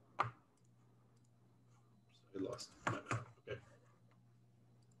lost my map. Okay.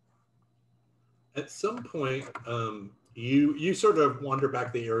 At some point, you sort of wander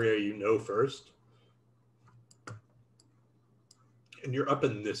back the area you know first, and you're up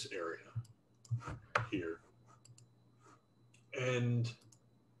in this area here, and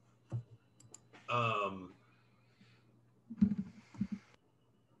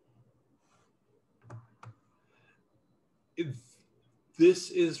this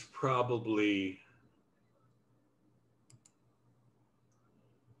is probably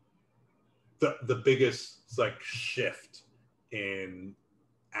the biggest like shift in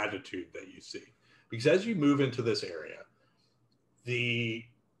attitude that you see, because as you move into this area, the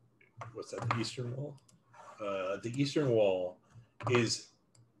eastern wall? The eastern wall is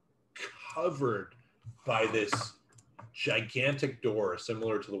covered by this gigantic door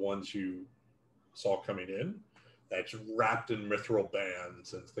similar to the ones you saw coming in, that's wrapped in mithril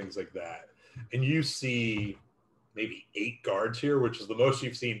bands and things like that. And you see maybe 8 guards here, which is the most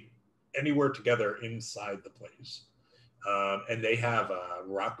you've seen anywhere together inside the place. And they have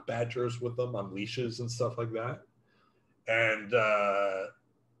rock badgers with them on leashes and stuff like that. And a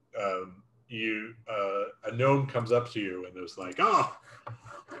gnome comes up to you and is like,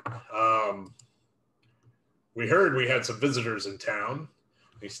 we heard we had some visitors in town.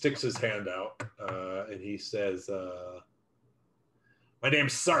 He sticks his hand out and he says, my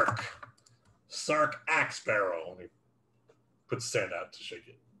name's Sark Axebarrel. And he puts his hand out to shake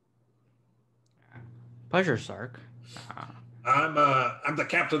it. Pleasure, Sark. I'm the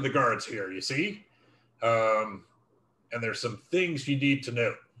captain of the guards here, you see? And there's some things you need to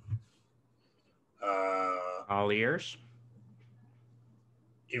know. All ears.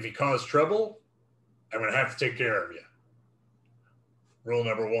 If you cause trouble, I'm going to have to take care of you. Rule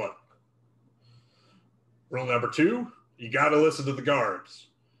number 1. Rule number 2, you got to listen to the guards.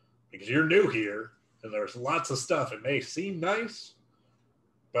 Because you're new here, and there's lots of stuff. It may seem nice,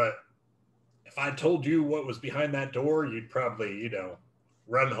 but if I told you what was behind that door, you'd probably,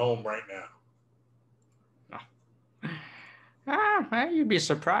 run home right now. You'd be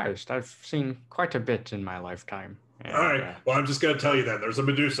surprised. I've seen quite a bit in my lifetime. And, all right. Well, I'm just going to tell you then. There's a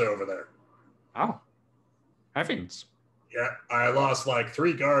Medusa over there. Oh. Heavens. Yeah, I lost like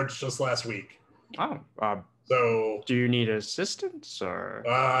 3 guards just last week. Oh. So. Do you need assistance or?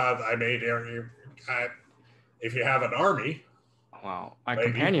 If you have an army. Well, my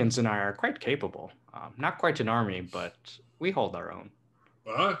companions and I are quite capable. Not quite an army, but we hold our own.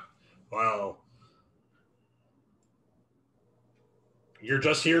 Well, you're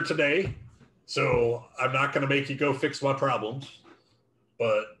just here today, so I'm not going to make you go fix my problems.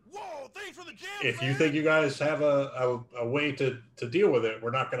 But if you think you guys have a way to deal with it,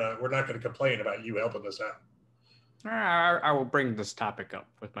 we're not gonna complain about you helping us out. I will bring this topic up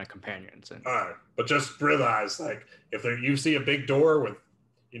with my companions. All right, but just realize, like, if you see a big door with,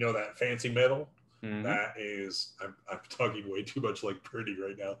 that fancy metal, that is, I'm talking way too much like Purdy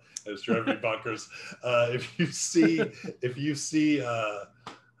right now. It's driving me bonkers. If you see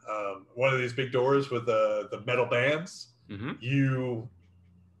one of these big doors with the metal bands,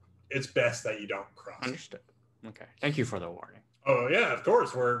 it's best that you don't cross. Understood. Okay. Thank you for the warning. Oh yeah, of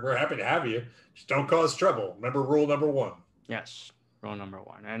course. We're happy to have you. Just don't cause trouble. Remember rule number 1. Yes, rule number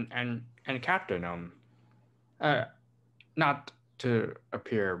 1. And Captain, not to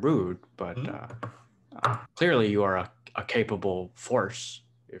appear rude, but Mm-hmm. clearly you are a capable force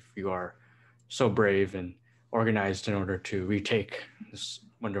if you are so brave and organized in order to retake this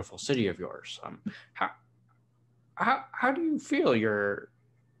wonderful city of yours. How do you feel your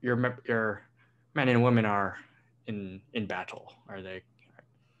men and women are in battle? Are they?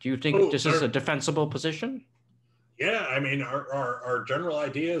 Do you think this is a defensible position? Yeah, I mean, our general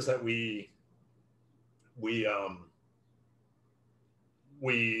idea is that we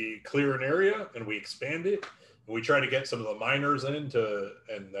clear an area and we expand it. And we try to get some of the miners in and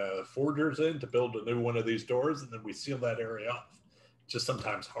forgers in to build a new one of these doors, and then we seal that area off. It's just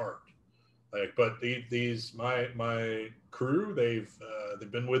sometimes hard. Like, but these my crew,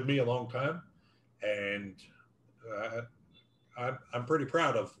 they've been with me a long time, and I'm pretty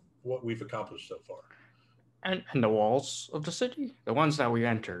proud of what we've accomplished so far. And the walls of the city, the ones that we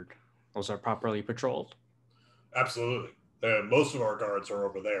entered, those are properly patrolled? Absolutely. Most of our guards are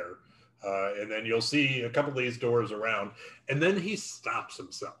over there. And then you'll see a couple of these doors around. And then he stops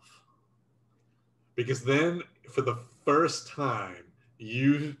himself. Because then, for the first time,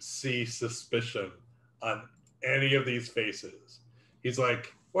 you see suspicion on any of these faces. He's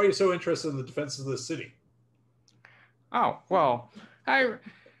like, why are you so interested in the defense of the city? Oh, well, I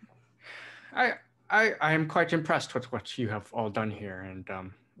am quite impressed with what you have all done here. And,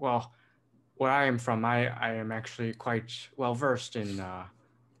 well, where I am from, I am actually quite well versed in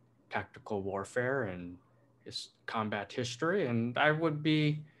tactical warfare and combat history, and I would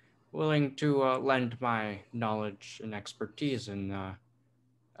be willing to lend my knowledge and expertise in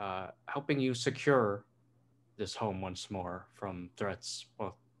helping you secure this home once more from threats,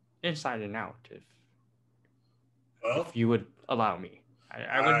 well, inside and out, if you would allow me.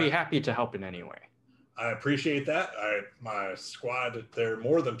 I would be happy to help in any way. I appreciate that. My squad, they're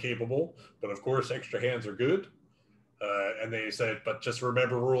more than capable, but of course, extra hands are good. And they said, but just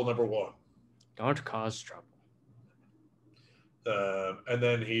remember rule number 1. Don't cause trouble. And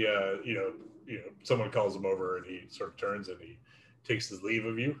then he, someone calls him over and he sort of turns and he takes his leave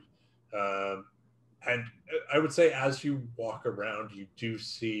of you. And I would say as you walk around, you do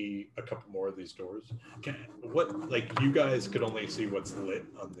see a couple more of these doors. You guys could only see what's lit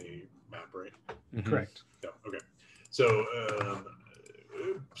on the map, right? Mm-hmm. Correct. Yeah. Okay. So,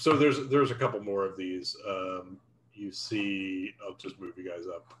 so there's a couple more of these. You see, I'll just move you guys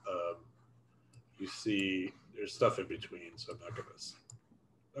up. You see, there's stuff in between, so I'm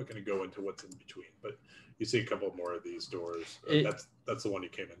not gonna go into what's in between. But you see a couple more of these doors. That's the one you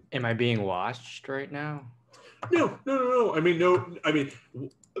came in. Am I being watched right now? No. I mean,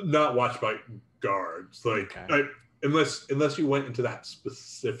 not watched by guards. Like, okay. Unless you went into that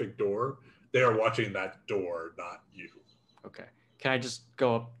specific door, they are watching that door, not you. Okay. Can I just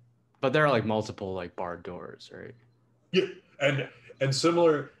go up? But there are like multiple like barred doors, right? Yeah, and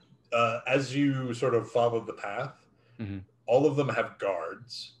similar as you sort of follow the path, mm-hmm. all of them have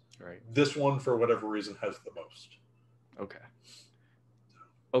guards. Right. This one, for whatever reason, has the most. Okay.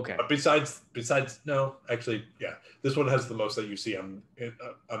 Besides, no, actually, yeah, this one has the most that you see on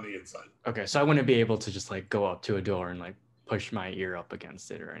the inside. Okay, so I wouldn't be able to just like go up to a door and like push my ear up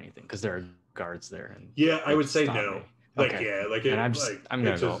against it or anything because there are guards there. And yeah, I would say no. Me. Like okay. yeah, like and I'm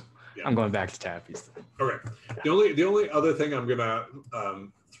gonna go. Yeah. I'm going back to Taffy's. Okay. Yeah. The only other thing I'm gonna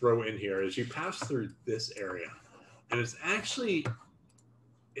throw in here is you pass through this area, and it's actually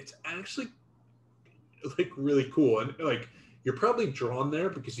like really cool, and like you're probably drawn there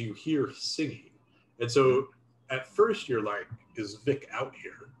because you hear singing, and so at first you're like, is Vic out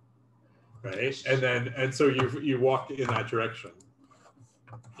here, right? And so you walk in that direction,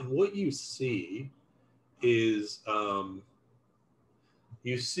 and what you see is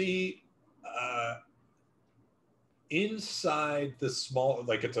you see inside the small,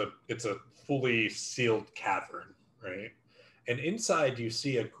 like it's a fully sealed cavern, right? And inside you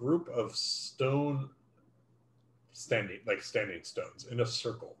see a group of standing stones in a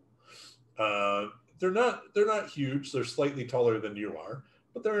circle. They're not huge. They're slightly taller than you are,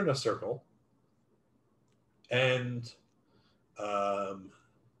 but they're in a circle. And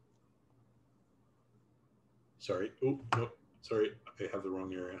sorry. Oh, no. Sorry. I have the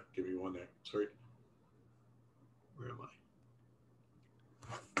wrong area. Give me one there. Sorry. Where am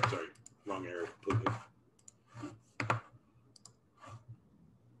I? Sorry. Wrong area completely.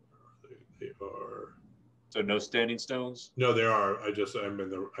 They are. So no standing stones? No, there are. I'm in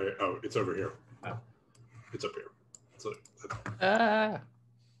the. It's over here. Oh. It's up here. So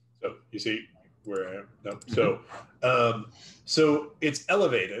you see where I am? No. So it's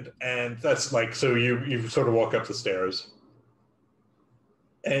elevated, and that's like, so you sort of walk up the stairs,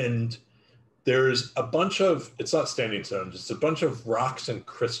 and there's a bunch of, it's not standing stones, it's a bunch of rocks and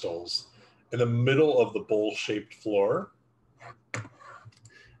crystals in the middle of the bowl-shaped floor.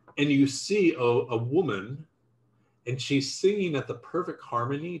 And you see a woman, and she's singing at the perfect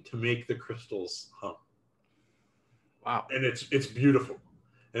harmony to make the crystals hum. Wow. And it's beautiful.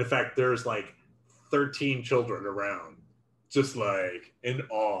 And in fact, there's like 13 children around, just like in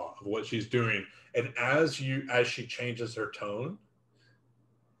awe of what she's doing. And as she changes her tone,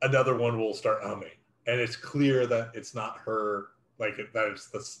 another one will start humming. And it's clear that it's not her, like that it's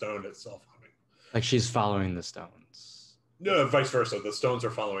the stone itself humming. Like she's following the stones. No, vice versa. The stones are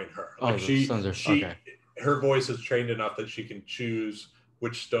following her. Oh, Like the stones are okay. Her voice is trained enough that she can choose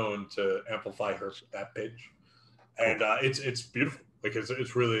which stone to amplify that pitch. And it's beautiful. Like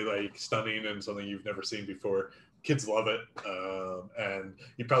it's really like stunning and something you've never seen before. Kids love it. And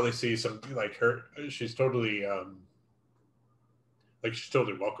you probably see some like her. She's totally she's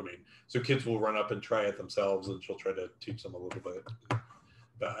totally welcoming. So kids will run up and try it themselves, and she'll try to teach them a little bit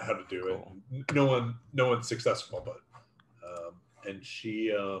about how to do it. No one's successful, but and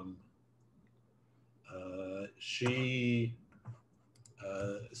she sees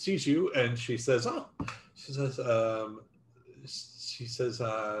you, and she says,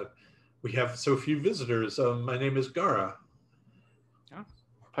 we have so few visitors. My name is Gara. Oh,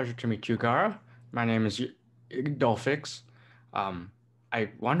 pleasure to meet you, Gara. My name is Dolphix. I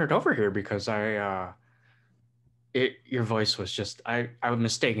wandered over here because your voice was just, I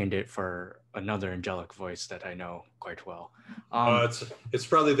mistaken it for another angelic voice that I know quite well. It's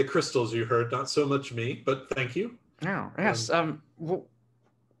probably the crystals you heard, not so much me, but thank you. Oh, yes.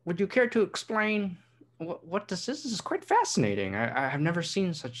 Would you care to explain what this is? This is quite fascinating. I have never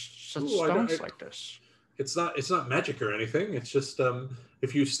seen such stones like this. It's not magic or anything. It's just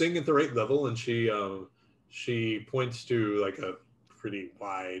if you sing at the right level, and she points to like a pretty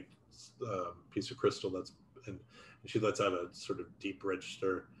wide piece of crystal and she lets out a sort of deep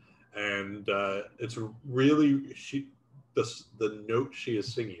register, and it's really the note she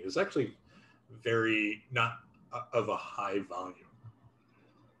is singing is actually very not of a high volume,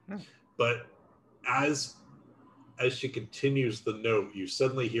 but as she continues the note, you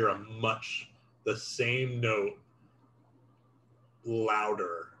suddenly hear the same note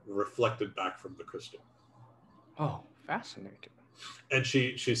louder reflected back from the crystal. Oh, fascinating. And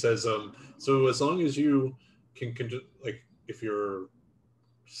she says, so as long as you can like if you're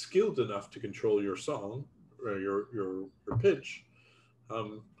skilled enough to control your song or your pitch,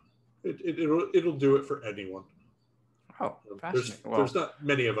 it'll do it for anyone. Oh, fascinating. There's not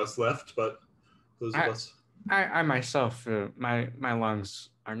many of us left, but those of us. I myself, my lungs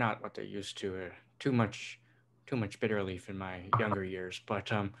are not what they used to. Too much bitter leaf in my younger years.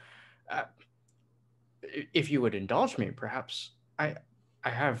 But if you would indulge me, perhaps I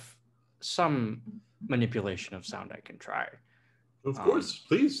have some manipulation of sound I can try. Of course,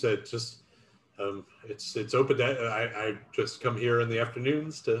 please. It's open. I just come here in the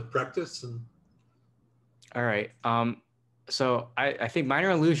afternoons to practice. And all right. So I think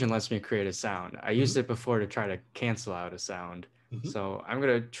minor illusion lets me create a sound. I used it before to try to cancel out a sound. Mm-hmm. So I'm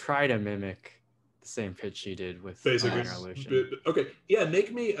gonna try to mimic the same pitch you did with minor illusion. Okay. Yeah.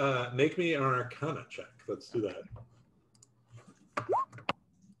 Make me an Arcana check. Let's do that.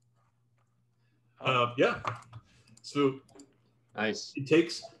 Yeah. So nice. It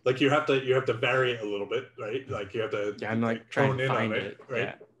takes like you have to vary it a little bit, right? Like you have to. Yeah, I'm like trying to find it, right?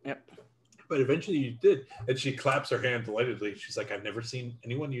 Yeah. Yep. But eventually you did, and she claps her hand delightedly. She's like, "I've never seen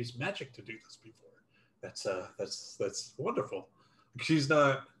anyone use magic to do this before. That's wonderful." She's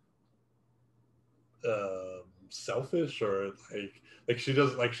not selfish or like she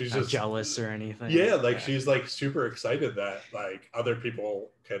doesn't like she's not just jealous or anything. Yeah, like she's like super excited that like other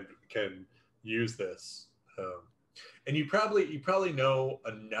people can use this. And you probably know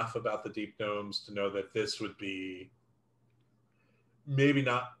enough about the Deep Gnomes to know that this would be maybe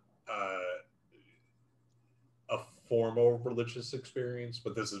not a formal religious experience,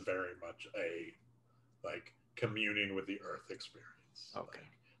 but this is very much a like communing with the earth experience. Okay. Like,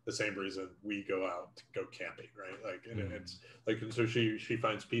 the same reason we go out to go camping, right? Like, and it's like, and so she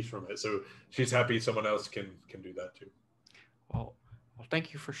finds peace from it. So she's happy someone else can do that too. Well,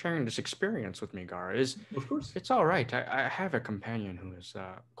 thank you for sharing this experience with me, Gar. Of course, it's all right. I have a companion who is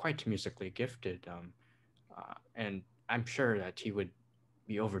quite musically gifted, and I'm sure that he would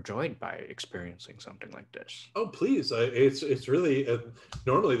be overjoyed by experiencing something like this. Oh, please! It's really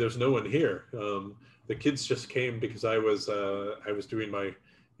normally there's no one here. The kids just came because I was doing my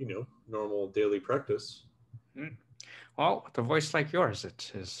normal daily practice. Well, with a voice like yours,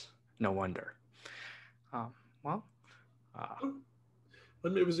 it is no wonder.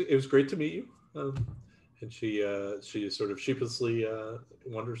 It was great to meet you. And she sort of sheepishly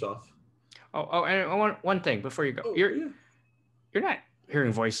wanders off. Oh, and one thing before you go. Oh, you're yeah. you're not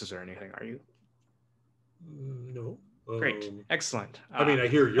hearing voices or anything, are you? No. Great. Excellent. I mean, I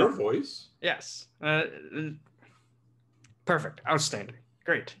hear your voice. Yes. Perfect. Outstanding.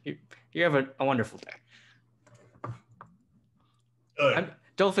 Great. You have a wonderful day.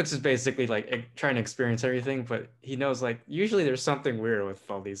 Dolphix is basically like trying to experience everything, but he knows like usually there's something weird with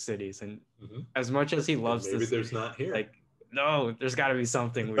all these cities, and as much as he loves maybe there's not here. like no, there's got to be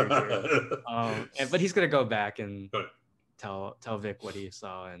something weird here. But he's gonna go back and tell Vic what he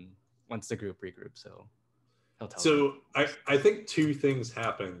saw, and once the group regroups, he'll tell. So I think two things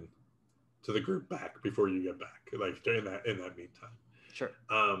happen to the group back before you get back, like in that meantime. Sure.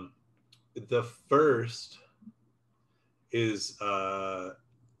 The first is that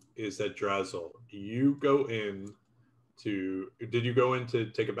Drazzle, you go in to. Did you go in to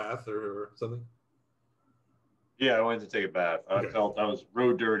take a bath or something? Yeah, I went to take a bath. Okay. I felt I was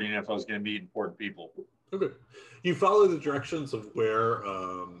road dirty enough. I was going to meet important people. Okay. You follow the directions of where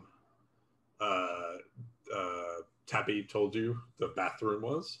Tappy told you the bathroom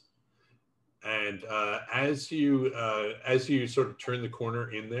was, and as you sort of turn the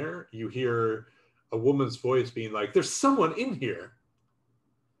corner in there, you hear a woman's voice being like, "There's someone in here."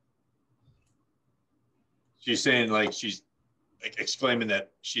 She's saying like she's like exclaiming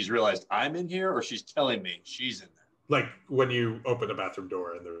that she's realized I'm in here, or she's telling me she's in there. Like when you open a bathroom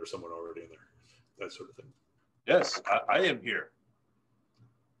door and there's someone already in there, that sort of thing. Yes, I am here.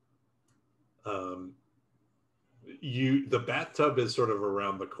 The bathtub is sort of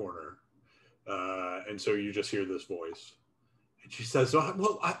around the corner, and so you just hear this voice, and she says,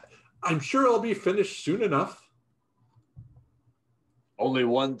 "Well, I'm sure I'll be finished soon enough." Only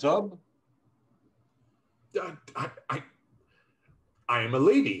one tub? I am a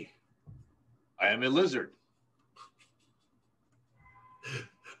lady. I am a lizard.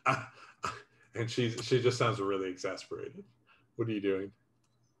 And she just sounds really exasperated. What are you doing?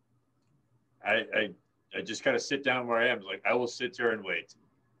 I just kind of sit down where I am. Like, I will sit here and wait.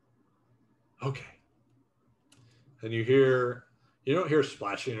 Okay. And you don't hear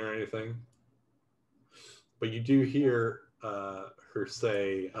splashing or anything, but you do hear her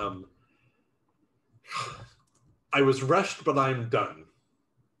say, "I was rushed, but I'm done."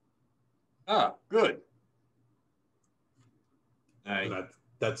 Ah, good. And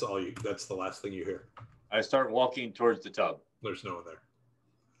that's all you. That's the last thing you hear. I start walking towards the tub. There's no one there.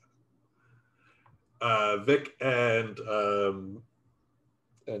 Vic and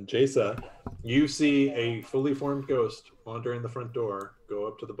Jasa, you see a fully formed ghost wandering the front door, go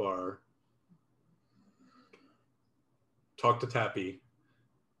up to the bar, talk to Tappy,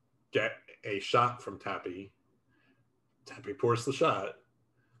 get a shot from Tappy. Tappy pours the shot.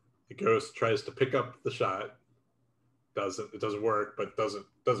 The ghost tries to pick up the shot. It doesn't work, but doesn't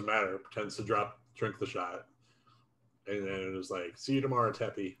matter. Pretends to drink the shot, and then it was like, "See you tomorrow,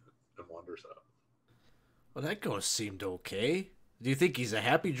 Tappy," and wanders out. Well, that ghost seemed okay. Do you think he's a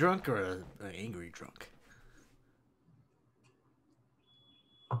happy drunk or an angry drunk?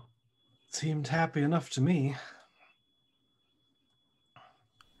 Seemed happy enough to me.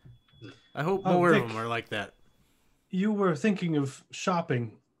 I hope more Vic, of them are like that. You were thinking of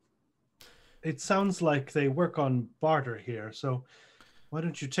shopping. It sounds like they work on barter here, so why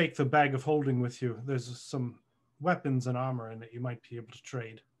don't you take the bag of holding with you? There's some weapons and armor in it you might be able to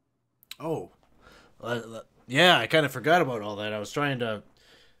trade. Oh, yeah, I kind of forgot about all that. I was trying to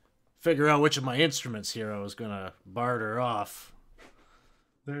figure out which of my instruments here I was going to barter off.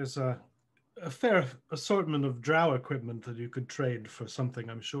 There's a fair assortment of drow equipment that you could trade for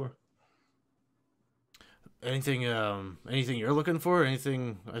something, I'm sure. Anything you're looking for?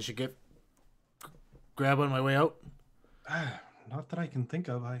 Anything I should grab on my way out? Not that I can think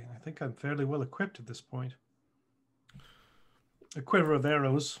of. I think I'm fairly well equipped at this point. A quiver of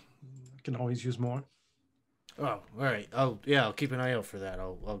arrows. I can always use more. Oh, all right. I'll keep an eye out for that.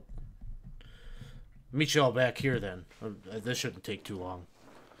 I'll meet you all back here then. This shouldn't take too long.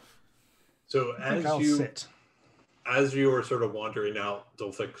 So as you are sort of wandering out,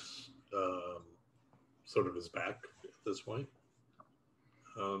 Dolphix sort of is back at this point.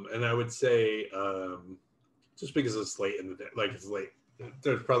 And I would say, just because it's late in the day, like it's late,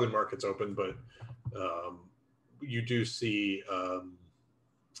 there's probably markets open, but you do see, I'm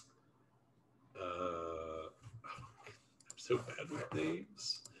so bad with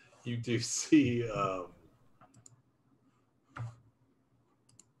names. You do see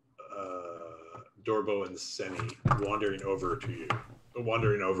Dorbo and Senny wandering over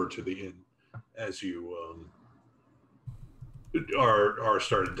to the inn as you are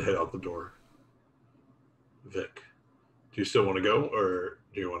starting to head out the door. Vic, do you still want to go, or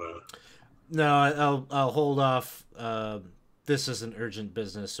do you want to? No, I'll hold off. This isn't urgent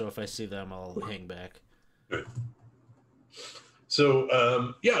business, so if I see them, I'll hang back. Right.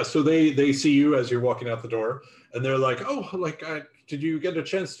 So yeah, so they see you as you're walking out the door, and they're like, "Oh, like, did you get a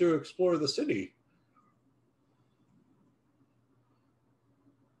chance to explore the city?"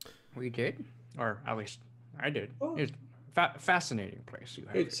 We did, or at least I did. Oh. It's fascinating place you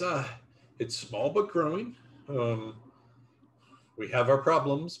have. It's small but growing. We have our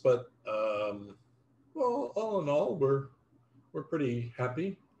problems, but well, all in all, we're pretty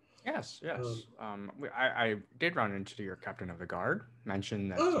happy. Yes. I did run into your captain of the guard.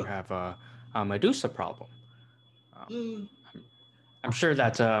 Mentioned that you have a Medusa problem. I'm sure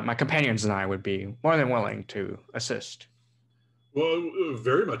that my companions and I would be more than willing to assist. Well,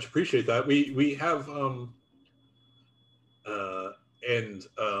 very much appreciate that. We have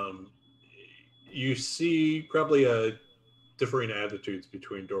you see probably differing attitudes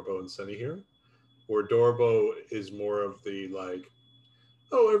between Dorbo and Sunny here, where Dorbo is more of the like,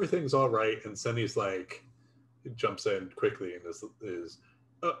 oh, everything's all right, and Sunny's like jumps in quickly and is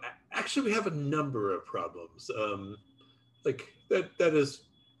actually we have a number of problems. Like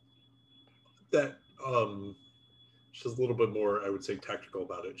she's a little bit more, I would say, tactical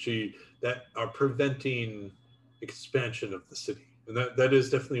about it. That are preventing expansion of the city, and that is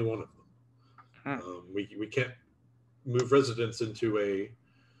definitely one of them. We can't move residents into a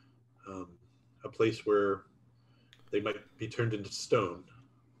place where they might be turned into stone.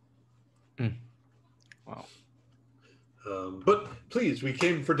 Wow. But please, we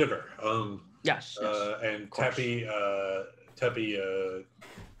came for dinner. Yes. And Tappy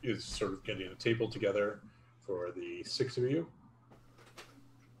is sort of getting a table together for the 6 of you.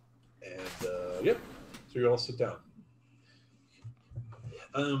 And yep, so you all sit down.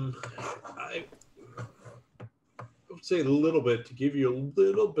 I would say a little bit to give you a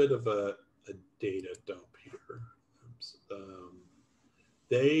little bit of a data dump here.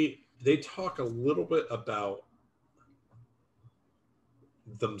 They talk a little bit about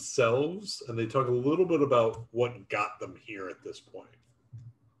themselves, and they talk a little bit about what got them here at this point.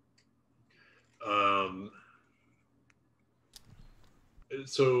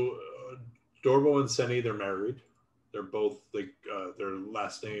 So Dorbo and Senny, they're married. They're both like their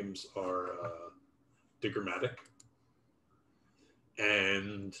last names are Diggermatic,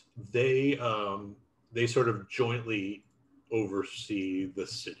 and they sort of jointly oversee the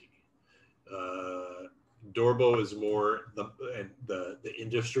city. Dorbo is more the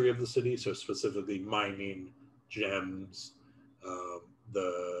industry of the city, so specifically mining, gems,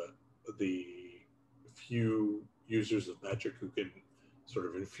 the few users of magic who can sort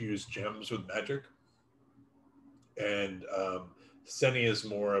of infuse gems with magic. And Senny is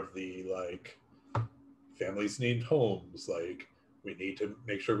more of the like, families need homes, like we need to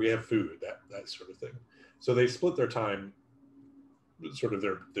make sure we have food, that sort of thing. So they split their time, sort of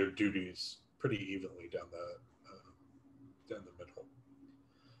their duties pretty evenly down the middle.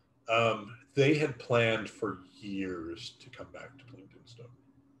 They had planned for years to come back to Plingtonstone,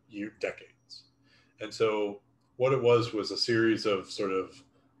 decades. And so what it was a series of sort of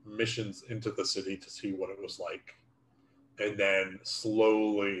missions into the city to see what it was like, and then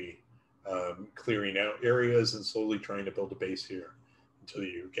slowly clearing out areas and slowly trying to build a base here until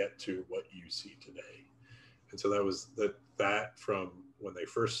you get to what you see today. And so that was that from when they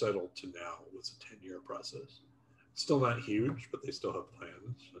first settled to now was a 10-year process. Still not huge, but they still have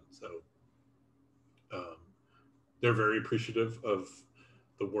plans. And so they're very appreciative of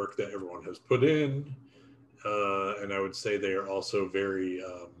the work that everyone has put in. And I would say they are also very,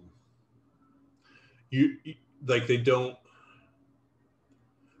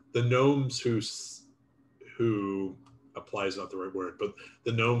 the gnomes who apply is not the right word, but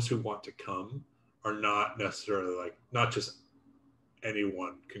the gnomes who want to come are not necessarily like, not just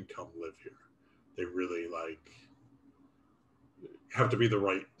anyone can come live here. They really have to be the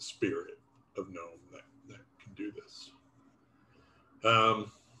right spirit of gnome that can do this.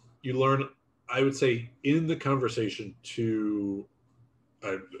 You learn, I would say, in the conversation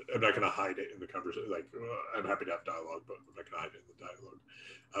I'm not going to hide it in the conversation. Like, I'm happy to have dialogue, but I'm not going to hide it in the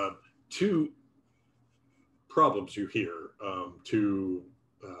dialogue. Two problems you hear.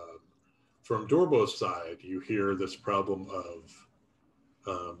 From Dorbo's side, you hear this problem of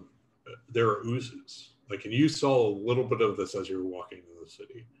there are oozes. Like, and you saw a little bit of this as you were walking in the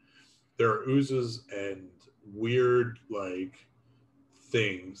city. There are oozes and weird, like,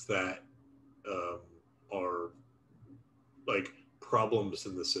 things that are like problems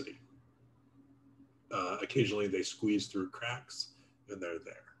in the city. occasionally they squeeze through cracks and they're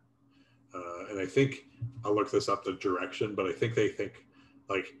there. And I think I'll look this up the direction, but I think they think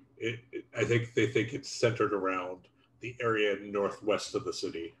like I think they think it's centered around the area northwest of the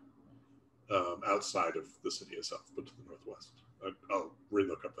city, outside of the city itself, but to the northwest. I'll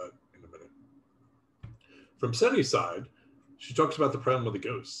relook up that in a minute. From Seti's side, she talks about the problem with the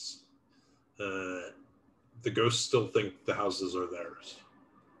ghosts. The ghosts still think the houses are theirs.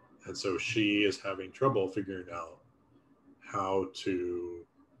 And so she is having trouble figuring out how to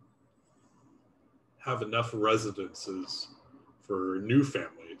have enough residences for new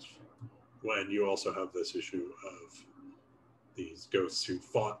families when you also have this issue of these ghosts who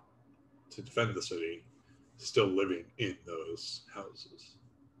fought to defend the city still living in those houses.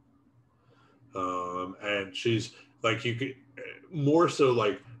 And she's like, you could more so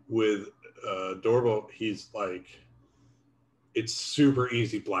like with Dorval, he's like, it's super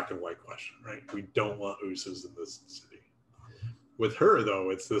easy black and white question, right? We don't want ooses in this city. With her though,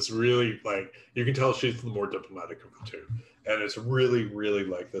 it's this really like, you can tell she's the more diplomatic of the two. And it's really, really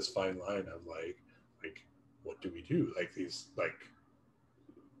like this fine line of like, what do we do? Like these, like,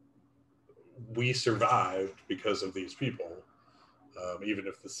 we survived because of these people, even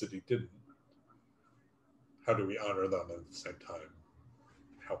if the city didn't. How do we honor them and at the same time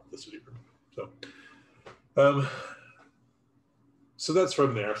help the city? So that's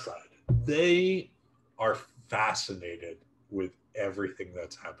from their side. They are fascinated with everything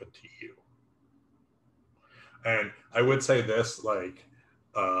that's happened to you. And I would say this, like,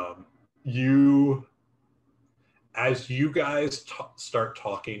 as you guys start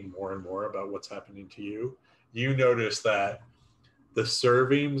talking more and more about what's happening to you, you notice that the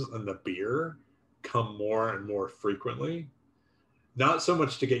servings and the beer come more and more frequently. Not so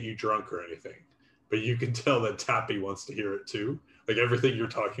much to get you drunk or anything, but you can tell that Tappy wants to hear it too. Like everything you're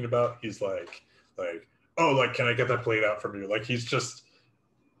talking about, he's like, oh, like, can I get that plate out from you? Like he's just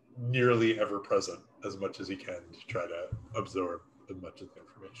nearly ever present as much as he can to try to absorb as much of the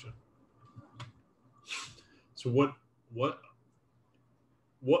information. So what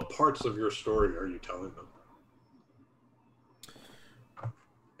parts of your story are you telling them?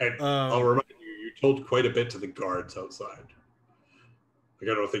 And I'll remind you, you told quite a bit to the guards outside.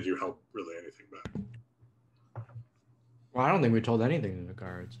 Like I don't think you helped really anything back. Well, I don't think we told anything to the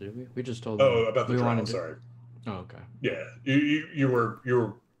guards, did we? We just told Oh, them about the trial, sorry. Oh, okay. Yeah, you were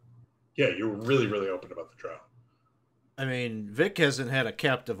really, really open about the trial. I mean, Vic hasn't had a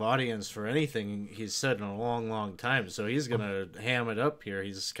captive audience for anything he's said in a long, long time, so he's gonna ham it up here.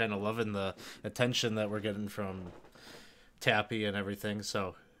 He's kind of loving the attention that we're getting from Tappy and everything,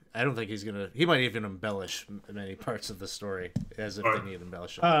 so I don't think he's gonna. He might even embellish many parts of the story as if they need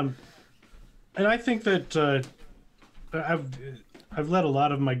embellishing. And I think that I've let a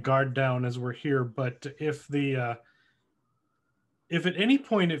lot of my guard down as we're here, but if at any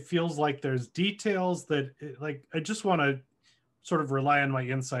point it feels like there's details that like I just want to sort of rely on my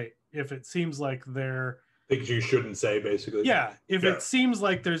insight. If it seems like they're things you shouldn't say, basically. Yeah. If it seems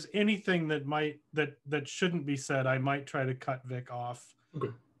like there's anything that that shouldn't be said, I might try to cut Vic off. Okay.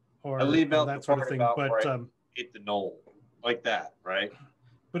 Or I leave out that the sort of part thing. about But where I hit the knoll like that, right?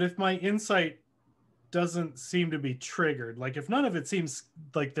 But if my insight doesn't seem to be triggered, like if none of it seems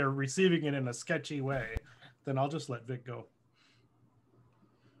like they're receiving it in a sketchy way, then I'll just let Vic go.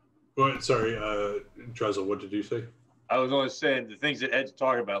 Well, sorry, Drezel, what did you say? I was always saying the things that Ed's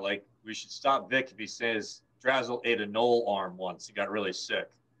talking about, like we should stop Vic if he says Drazzle ate a knoll arm once. He got really sick.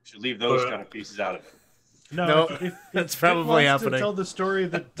 We should leave those kind of pieces out of it. No, that's probably happening. To tell the story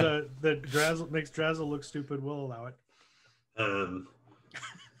that that Drazzle makes Drazzle look stupid, we'll allow it.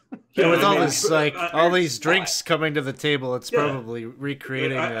 Yeah, with all this, like all these drinks coming to the table, it's probably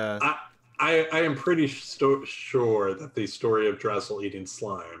recreating. I am pretty sure that the story of Drazzle eating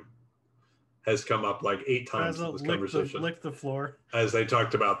slime has come up like 8 times in this conversation. Lick the floor. As they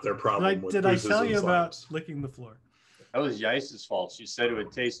talked about their problem with Did I tell you about licking the floor? That was Yice's fault. She said it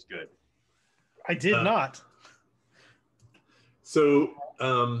would taste good. I did not. So,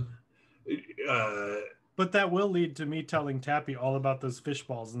 but that will lead to me telling Tappy all about those fish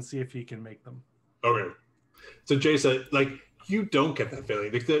balls and see if he can make them. Okay. So, Jason, like, you don't get that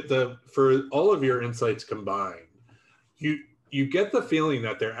feeling. For all of your insights combined, you get the feeling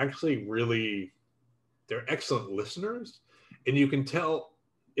that they're actually they're excellent listeners, and you can tell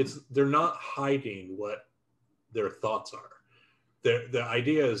they're not hiding what their thoughts are. The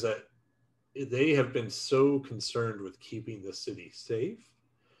idea is that they have been so concerned with keeping the city safe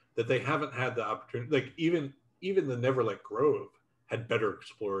that they haven't had the opportunity. Like even the Neverlet Grove had better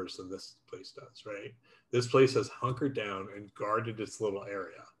explorers than this place does, right? This place has hunkered down and guarded its little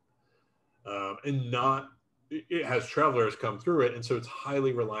area. and not it has travelers come through it, and so it's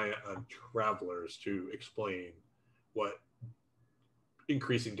highly reliant on travelers to explain what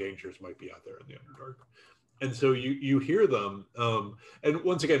increasing dangers might be out there in the Underdark. And so you hear them, and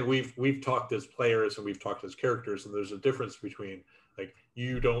once again we've talked as players and we've talked as characters, and there's a difference between like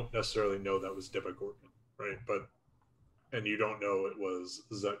you don't necessarily know that was Demogorgon, right? And you don't know it was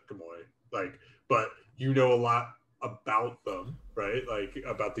Zetgamoy, like, but you know a lot about them, right? Like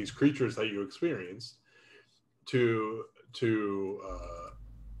about these creatures that you experienced to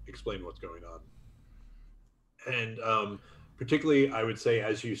explain what's going on. And particularly, I would say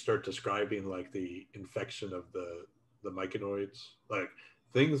as you start describing like the infection of the myconoids, like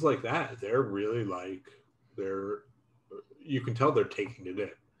things like that, they're really like you can tell they're taking it in,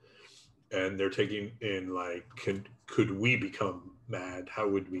 and they're taking in like could we become mad? How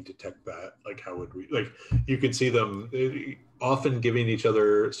would we detect that? Like how would we, like you can see them often giving each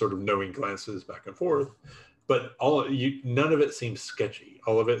other sort of knowing glances back and forth, but none of it seems sketchy.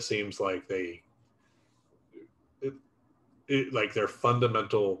 All of it seems like like their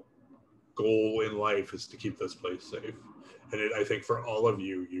fundamental goal in life is to keep this place safe. And I think for all of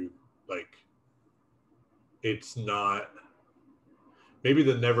you like, it's not maybe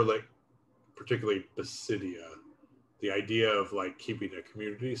the Neverlick, particularly Basidia, the idea of like keeping a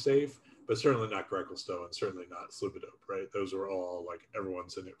community safe, but certainly not Greckelstone, certainly not Slibidope, right? Those are all like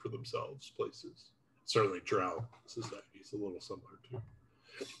everyone's in it for themselves places. Certainly Drow society is a little similar too.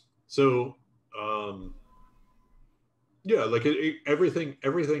 So yeah, like everything,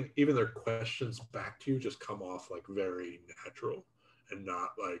 even their questions back to you just come off like very natural and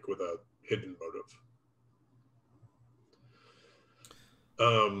not like with a hidden motive.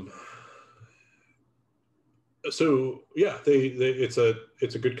 So yeah, it's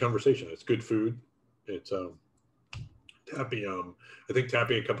a good conversation. It's good food. It's Tappy. I think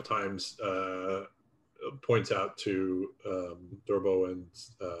Tappy a couple times points out to Dorbo and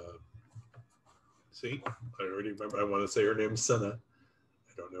see, I already remember. I want to say her name's Senna.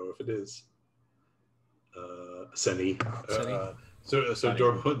 I don't know if it is Senny. So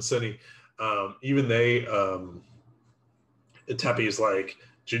Dorbo and Senny, even they. Tappy's like,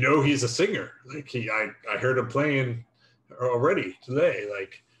 do you know he's a singer? Like I heard him playing already today.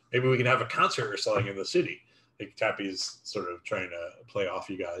 Like maybe we can have a concert or something in the city. Like Tappy's sort of trying to play off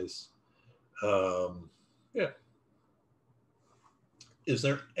you guys. Yeah. Is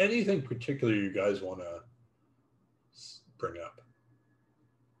there anything particular you guys want to bring up?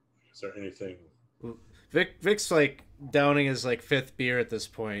 Is there anything? Vic's like downing his like fifth beer at this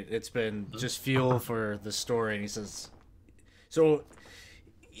point. It's been just fuel for the story, and he says, so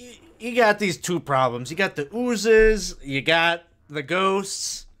you got these two problems. You got the oozes, you got the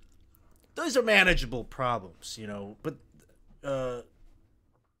ghosts. Those are manageable problems, you know. But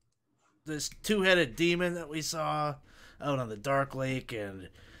this two-headed demon that we saw out on the Dark Lake, and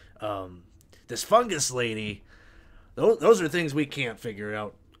this fungus lady, those are things we can't figure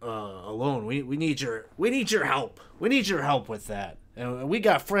out alone. We need your help. We need your help with that. And we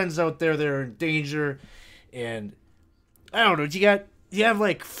got friends out there that are in danger, and I don't know. Do you have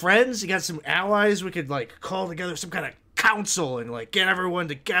like friends? You got some allies we could like call together, some kind of council, and like get everyone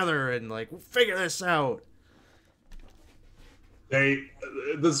together and like figure this out. This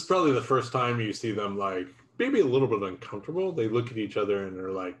is probably the first time you see them like maybe a little bit uncomfortable. They look at each other and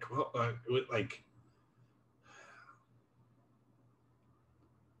they're like, well, like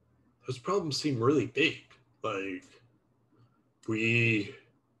those problems seem really big. Like we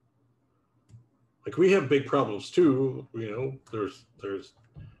have big problems too. You know, there's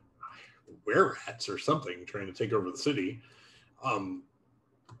were-rats or something trying to take over the city.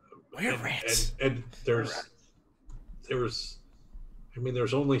 Were-rats. And there's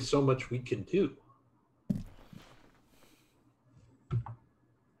only so much we can do.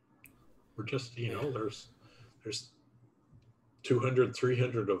 We're just, you know, there's 200,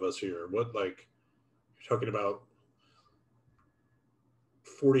 300 of us here. What, like, you're talking about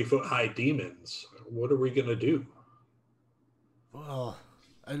 40-foot high demons. What are we gonna do? Well,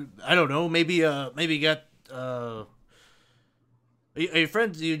 I don't know. Maybe you got are your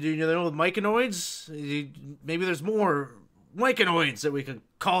friends? Do you know the myconoids? Maybe there's more myconoids that we could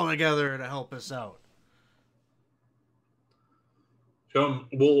call together to help us out.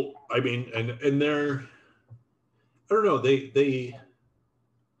 Well, I mean, and they're, I don't know. They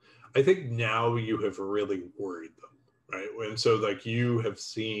I think now you have really worried them, right? And so like you have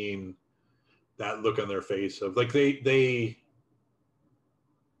seen that look on their face of like they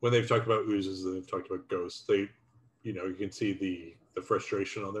when they've talked about oozes and they've talked about ghosts, they, you know, you can see the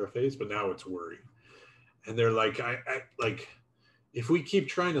frustration on their face, but now it's worry. And they're like, I like, if we keep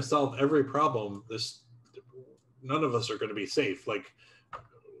trying to solve every problem, none of us are going to be safe. Like,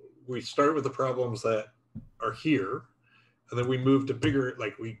 we start with the problems that are here, and then we move to bigger,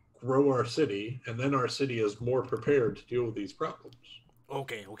 like we grow our city, and then our city is more prepared to deal with these problems.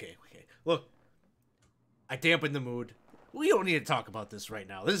 Okay. Look, I dampened the mood. We don't need to talk about this right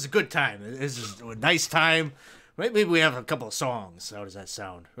now. This is a good time. This is a nice time. Maybe we have a couple of songs. How does that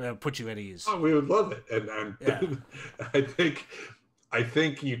sound? We'll put you at ease. Oh, we would love it. And Yeah. I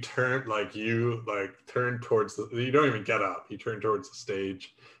think you turn towards you don't even get up. You turn towards the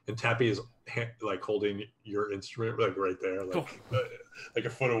stage, and Tappy is like holding your instrument like right there, like a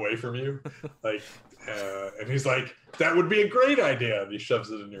foot away from you, like, and he's like, "That would be a great idea." And he shoves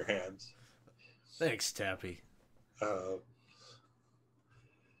it in your hands. Thanks, Tappy.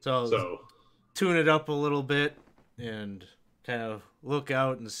 So tune it up a little bit and kind of look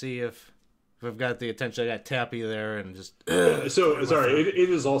out and see if I've got the attention. I got Tappy there and just. So sorry, it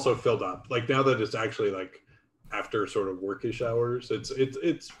is also filled up. Like, now that it's actually like after sort of workish hours,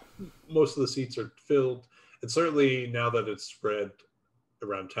 it's most of the seats are filled. And certainly now that it's spread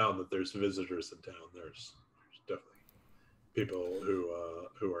around town that there's visitors in town, there's definitely people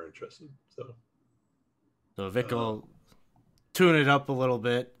who are interested. So Vic will tune it up a little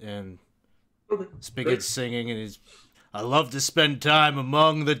bit, and Spigot's singing, and I love to spend time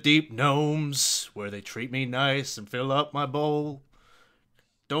among the deep gnomes, where they treat me nice and fill up my bowl.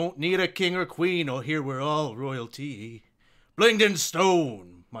 Don't need a king or queen, or here we're all royalty. Blingden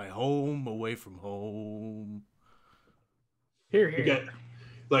Stone, my home away from home. Here. You get,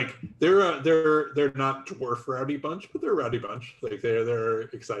 like, they're not dwarf rowdy bunch, but they're a rowdy bunch. Like, they're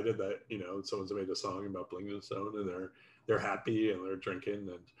excited that, you know, someone's made a song about Blingden Stone, and they're happy and they're drinking,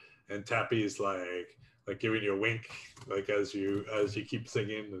 and Tappy's like giving you a wink, like as you keep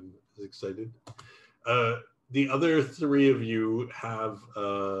singing, and is excited. The other three of you have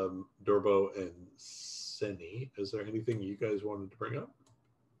Dorbo and Seni. Is there anything you guys wanted to bring up?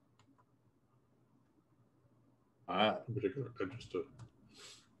 In particular,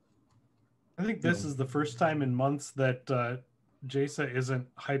 I think this is the first time in months that Jaisa isn't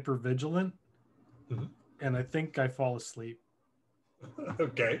hyper vigilant, and I think I fall asleep.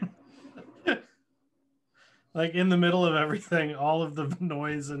 Okay. Like, in the middle of everything, all of the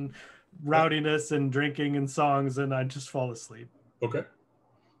noise and rowdiness and drinking and songs, and I just fall asleep. Okay.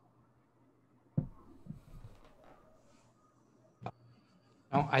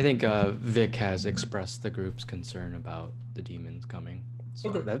 No, I think Vic has expressed the group's concern about the demons coming. So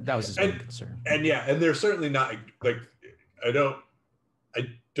Okay. that was his main concern. And yeah, and they're certainly not like, I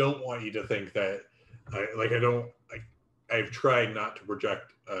don't want you to think that I've tried not to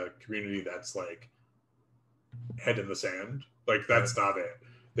project a community that's like head in the sand. Like, that's not it.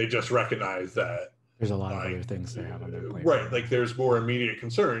 They just recognize that There's a lot of other things they have on their plate. right. Like, there's more immediate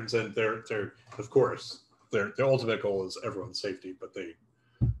concerns, and they're of course their ultimate goal is everyone's safety, but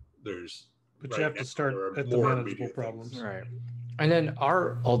there's But you have to start there are at the more manageable immediate problems. things. Right. And then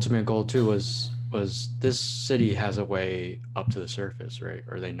our ultimate goal too was this city has a way up to the surface, right?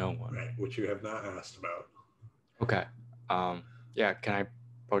 Or they know one. Right, which you have not asked about. Okay. Yeah, can I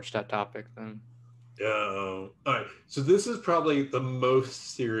approach that topic then? All right. So this is probably the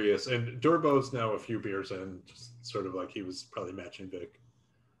most serious, and Dorbo's now a few beers in, just sort of like he was probably matching Vic.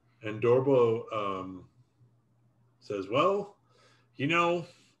 And Dorbo says, "Well, you know,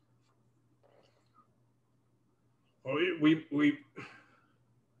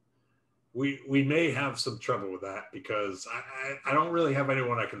 we may have some trouble with that, because I don't really have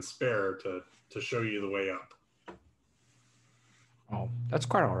anyone I can spare to show you the way up." Oh, that's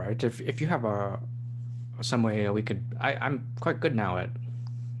quite all right. If you have some way we could, I'm quite good now at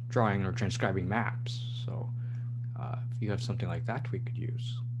drawing or transcribing maps. So if you have something like that we could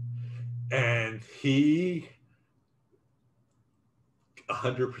use. And he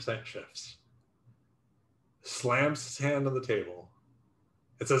 100% shifts, slams his hand on the table,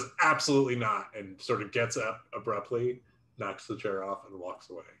 and says, "Absolutely not," and sort of gets up abruptly, knocks the chair off, and walks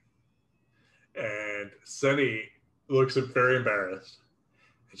away. And Seni looks very embarrassed.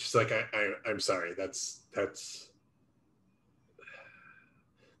 And she's like, I'm sorry, that's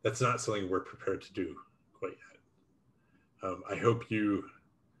not something we're prepared to do quite yet. I hope you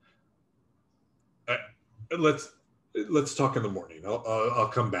let's talk in the morning. I'll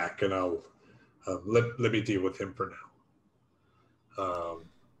come back, and I'll let me deal with him for now.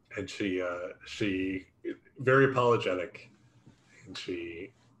 And she very apologetic, and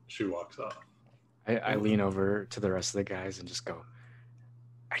she walks off. I lean over to the rest of the guys and just go,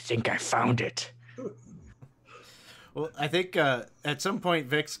 I think I found it. Well, I think at some point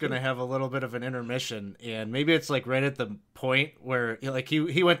Vic's gonna have a little bit of an intermission, and maybe it's like right at the point where like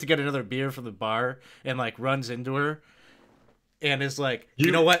he went to get another beer from the bar and like runs into her, and is like,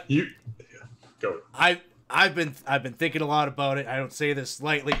 you know what? Go. I've been thinking a lot about it. I don't say this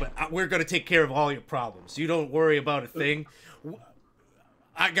lightly, but we're gonna take care of all your problems. You don't worry about a thing.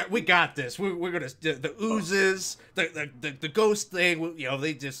 We got this. We're gonna the oozes, the ghost thing. You know,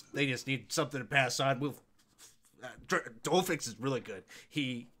 they just need something to pass on. Dolphix is really good.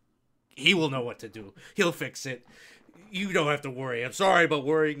 He will know what to do. He'll fix it. You don't have to worry. I'm sorry about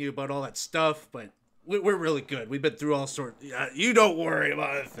worrying you about all that stuff, but we're really good. We've been through all sorts. You don't worry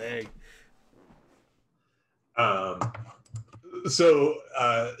about a thing. So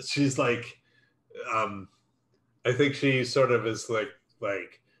she's like, I think she sort of is like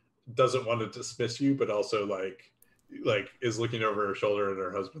doesn't want to dismiss you, but also like is looking over her shoulder at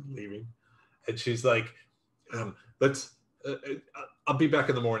her husband leaving, and she's like, let's I'll be back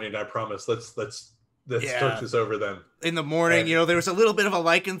in the morning, I promise. Let's start this over then. In the morning, you know, there was a little bit of a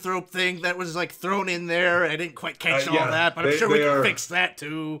lycanthrope thing that was like thrown in there. I didn't quite catch all that, but I'm sure we can fix that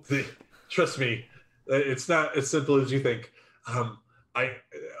too. Trust me, it's not as simple as you think.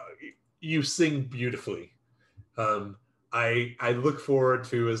 You sing beautifully. I look forward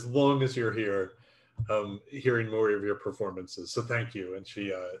to, as long as you're here, hearing more of your performances. So thank you. And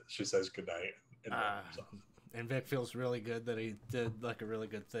she says goodnight. And Vic feels really good that he did like a really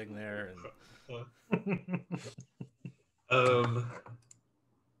good thing there. And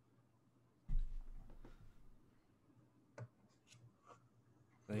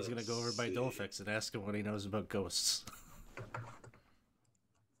he's gonna go over by Dolphix and ask him what he knows about ghosts.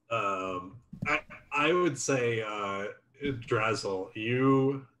 I would say, Drazel,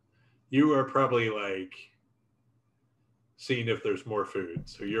 you are probably like seeing if there's more food.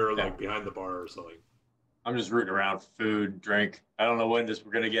 So you're like behind the bar or something. I'm just rooting around for food, drink. I don't know when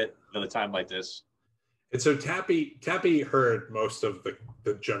we're gonna get another time like this. And so Tappy heard most of the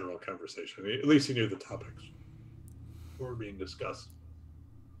general conversation. At least he knew the topics were being discussed.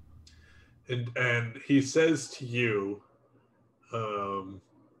 And he says to you,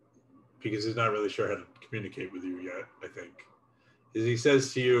 because he's not really sure how to communicate with you yet, I think, is he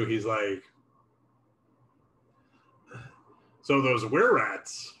says to you, he's like, so those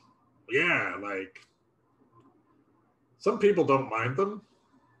were-rats, yeah, like, some people don't mind them.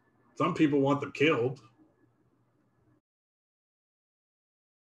 Some people want them killed.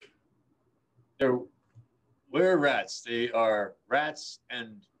 They're were-rats. They are rats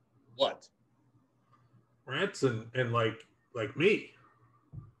and what? Rats and like me.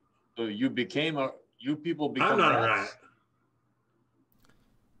 So you people become I'm not rats? a rat.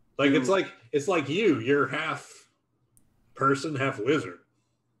 Like it's like you. You're half person, half lizard.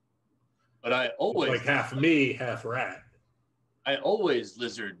 But I always like half me, half rat. I always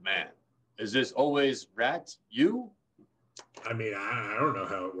lizard man. Is this always rat? You? I mean, I don't know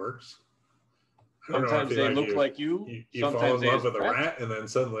how it works. Sometimes they look like you. You fall in love with a rat, and then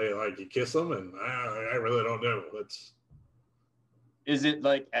suddenly, like, you kiss them, and I really don't know. Is it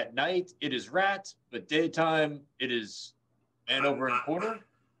like at night it is rat, but daytime it is man over in corner?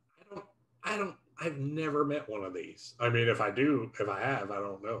 I've never met one of these. I mean, if I have, I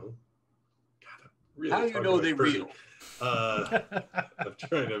don't know. God, really how do you know they real? I'm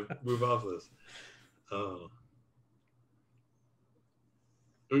trying to move off this.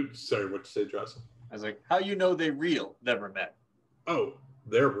 Sorry, what did you say, Dressel? I was like, how you know they real? Never met. Oh,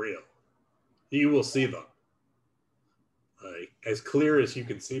 they're real. You will see them. As clear as you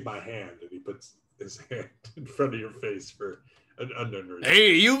can see my hand, and he puts his hand in front of your face for an unknown reason.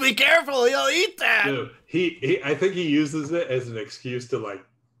 Hey, you be careful, you'll eat that. No, I think he uses it as an excuse to like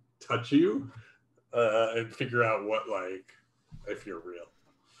touch you and figure out what, like, if you're real.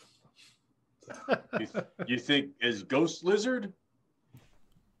 You think is ghost lizard?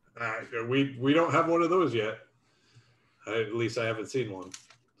 We don't have one of those yet. At least I haven't seen one.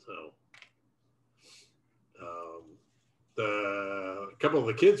 So a couple of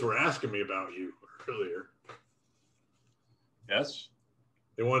the kids were asking me about you earlier. Yes.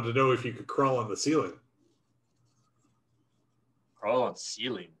 They wanted to know if you could crawl on the ceiling. Crawl on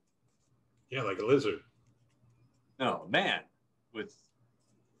ceiling? Yeah, like a lizard. No, man with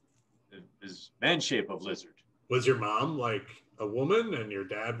his man shape of lizard. Was your mom like a woman and your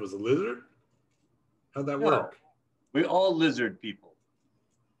dad was a lizard? How'd that work? We all lizard people.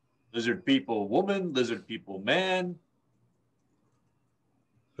 Lizard people woman, lizard people man.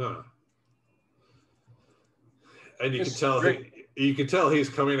 Huh. And you can tell he's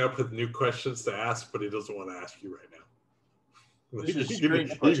coming up with new questions to ask, but he doesn't want to ask you right now. You can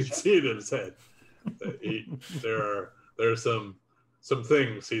see it in his head. There are some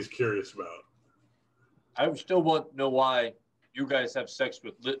things he's curious about. I still want to know why you guys have sex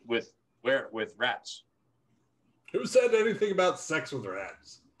with rats. Who said anything about sex with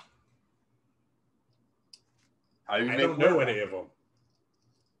rats? How do you I make don't know were-rats? any of them.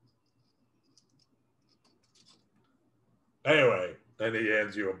 Anyway, then he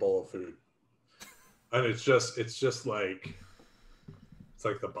hands you a bowl of food, and it's just like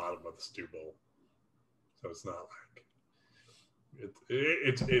the bottom of the stew bowl. So it's not like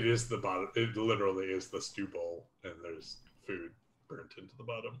it is the bottom. It literally is the stew bowl, and there's food burnt into the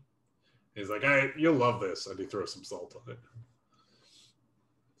bottom. He's like, you'll love this, and he throws some salt on it.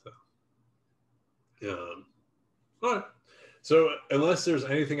 So, all right. So unless there's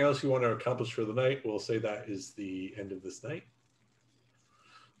anything else you want to accomplish for the night, we'll say that is the end of this night.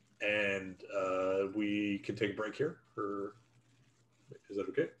 And we can take a break here for, is that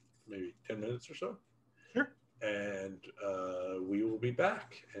okay? Maybe 10 minutes or so? Sure. And we will be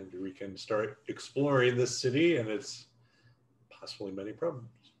back, and we can start exploring this city and its possibly many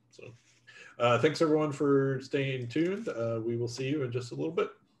problems. So thanks everyone for staying tuned. We will see you in just a little bit.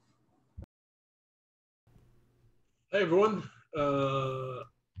 Hey everyone,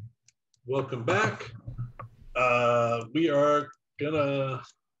 welcome back. We are gonna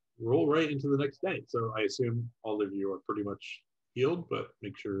roll right into the next day. So I assume all of you are pretty much healed, but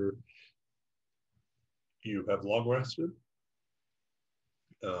make sure you have long rested.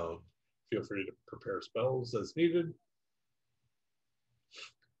 Feel free to prepare spells as needed.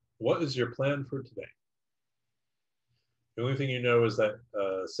 What is your plan for today? The only thing you know is that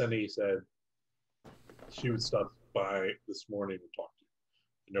Senny said she would stop by this morning and talk to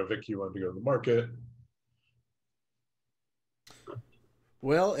you. I know Vicky wanted to go to the market.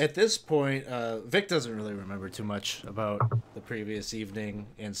 Well, at this point, Vic doesn't really remember too much about the previous evening,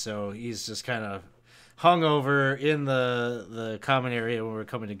 and so he's just kind of hung over in the common area when we're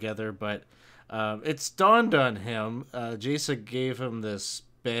coming together. But it's dawned on him. Jason gave him this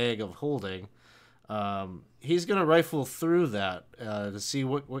bag of holding. He's gonna rifle through that to see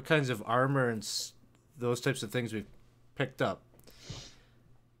what kinds of armor and those types of things we've picked up.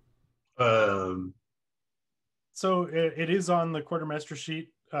 So it is on the quartermaster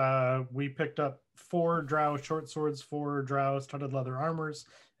sheet. We picked up 4 drow short swords, 4 drow studded leather armors,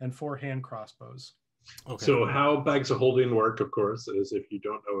 and 4 hand crossbows. Okay. So how bags of holding work, of course, is if you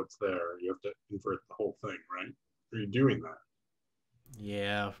don't know it's there, you have to invert the whole thing, right? Are you doing that?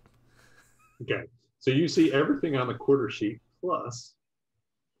 Yeah. Okay. So you see everything on the quarter sheet plus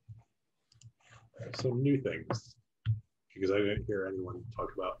some new things, because I didn't hear anyone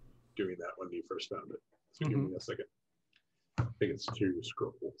talk about doing that when you first found it. So give me a second. I think it's 2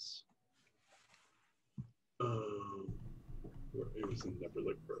 scrolls. It was in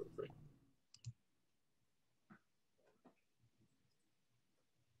Neverlick Grove,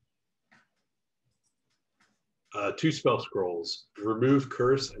 right? 2 spell scrolls. Remove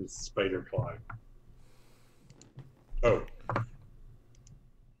curse and spider claw. Oh.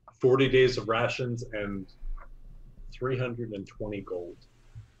 40 days of rations and 320 gold.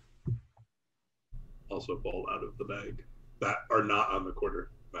 Also fall out of the bag that are not on the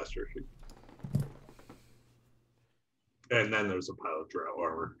quartermaster sheet. And then there's a pile of drow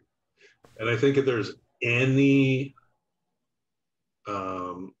armor. And I think if there's any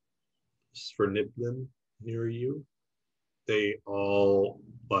for Niblin near you, they all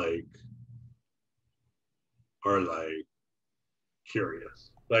are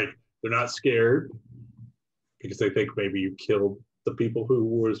curious. They're not scared because they think maybe you killed the people who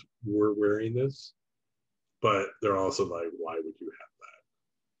were wearing this, but they're also like, why would you have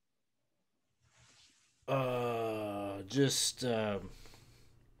that?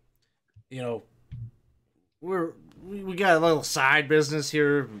 We got a little side business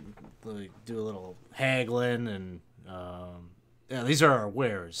here. We do a little haggling, and these are our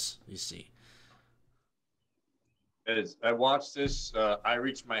wares, you see. As I watch this, I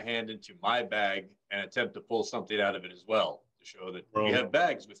reach my hand into my bag and attempt to pull something out of it as well to show that we have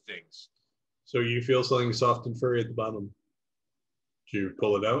bags with things. So you feel something soft and furry at the bottom. Do you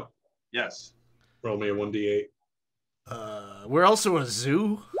pull it out? Yes. Roll me a 1d8. We're also a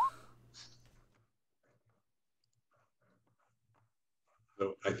zoo.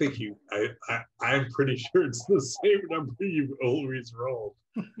 So I think I'm pretty sure it's the same number you've always rolled.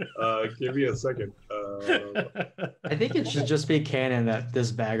 Give me a second. I think it should just be canon that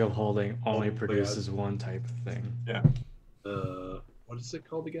this bag of holding only produces one type of thing. Yeah. What is it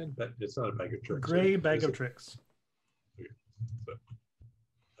called again? It's not a bag of tricks. Gray bag of tricks.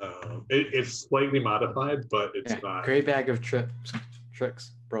 So, it's slightly modified, but it's not. Gray bag of tricks,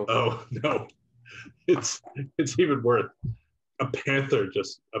 broken. Oh no, it's even worse. A panther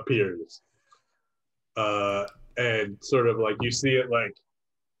just appears, and sort of like you see it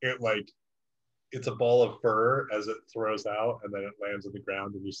it's a ball of fur as it throws out, and then it lands on the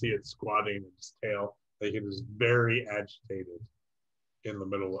ground, and you see it squatting in its tail, like it is very agitated in the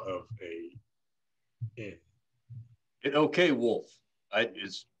middle of a inn. Okay, Wolf.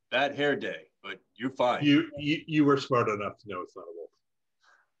 It's bad hair day, but you're fine. You were smart enough to know it's not a wolf.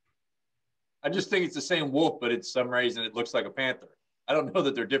 I just think it's the same wolf, but it's some reason it looks like a panther. I don't know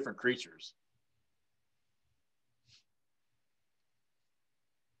that they're different creatures.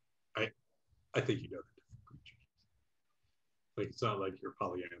 I think you know the different creatures. Like it's not like you're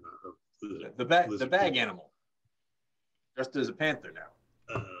Pollyanna. The bag animal, dressed as a panther now.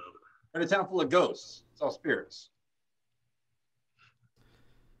 In a town full of ghosts. It's all spirits.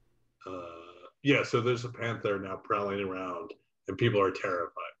 Yeah, so there's a panther now prowling around, and people are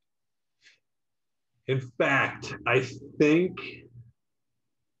terrified. In fact, I think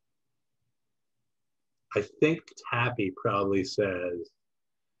Tappy probably says,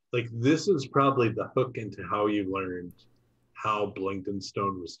 like, this is probably the hook into how you learned how Blinkton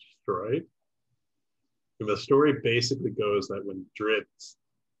Stone was destroyed. And the story basically goes that when Dritz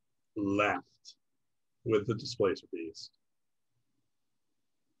left with the Displacer Beast,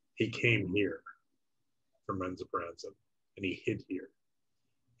 he came here from Renza Branson, and he hid here.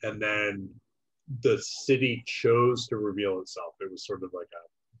 And then the city chose to reveal itself. It was sort of like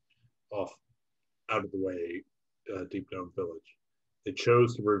a off, out of the way, Deep Dome village. They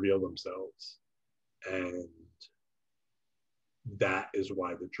chose to reveal themselves, and that is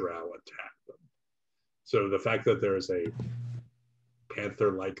why the drow attacked them. So the fact that there is a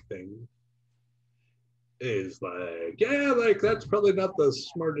panther-like thing is like, yeah, like that's probably not the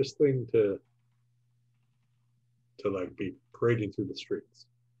smartest thing to like be parading through the streets.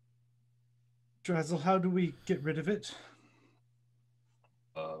 Drazzle, how do we get rid of it?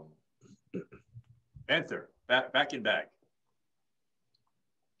 Panther, back in bag.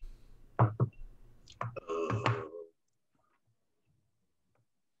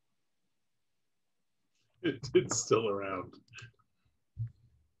 It's still around.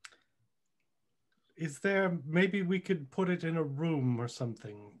 Is there, maybe we could put it in a room or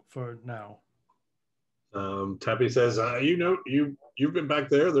something for now? Tappy says, you've been back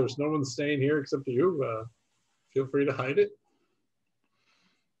there. There's no one staying here except you. Feel free to hide it.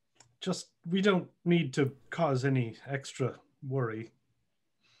 Just, we don't need to cause any extra worry.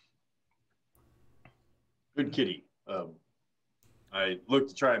 Good kitty. I look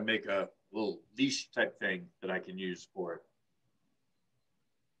to try and make a little leash type thing that I can use for it.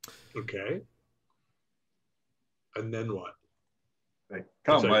 Okay. And then what?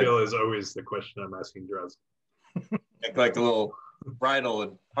 Come, which I feel is always the question I'm asking Drez. Make like a little bridle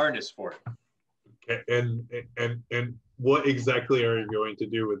and harness for it. Okay. And what exactly are you going to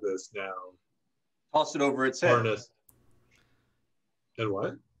do with this now? Toss it over its head. Harness. And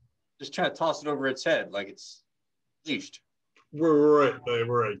what? Just try to toss it over its head like it's leashed. We're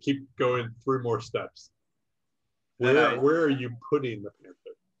right. Keep going 3 more steps. Where are you putting the panther?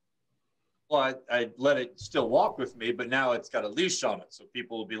 Well, I let it still walk with me, but now it's got a leash on it, so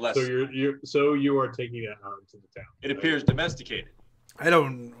people will be less. So you are taking it out into the town. It appears domesticated. I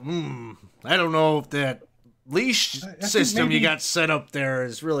don't know if that leash system you got set up there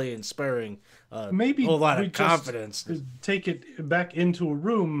is really inspiring maybe a whole lot of confidence. Take it back into a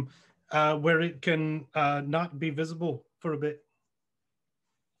room where it can not be visible for a bit.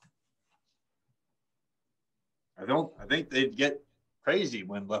 I think they'd get crazy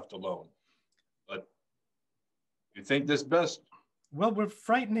when left alone. But you think this best? Well, we're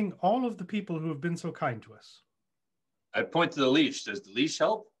frightening all of the people who have been so kind to us. I point to the leash. Does the leash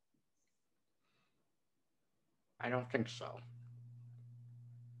help? I don't think so.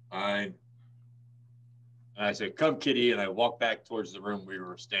 And I say, come, kitty, and I walk back towards the room we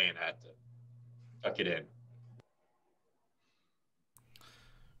were staying at to tuck it in.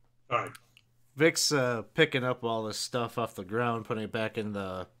 All right. Vic's picking up all this stuff off the ground, putting it back in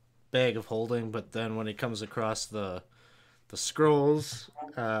the bag of holding, but then when he comes across the scrolls,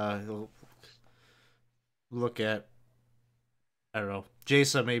 he'll look at, I don't know,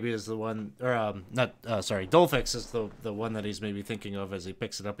 Jason maybe is the one, or Dolphix is the one that he's maybe thinking of as he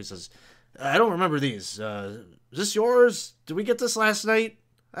picks it up. He says, I don't remember these. Is this yours? Did we get this last night?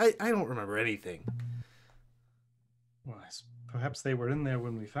 I don't remember anything. Well, perhaps they were in there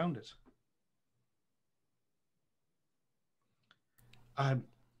when we found it.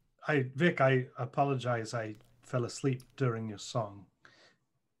 Vic, I apologize. I fell asleep during your song.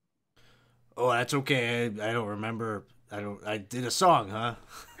 Oh, that's okay. I don't remember I did a song, huh?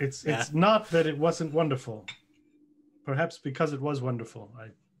 It's Yeah. it's not that it wasn't wonderful. Perhaps because it was wonderful.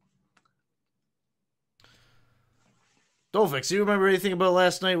 Dolphix, you remember anything about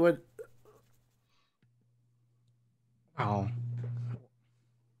last night? What? Oh,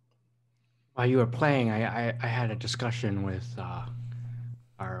 while you were playing, I had a discussion with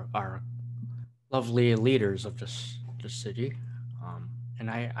our lovely leaders of this city, and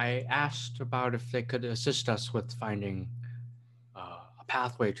I asked about if they could assist us with finding a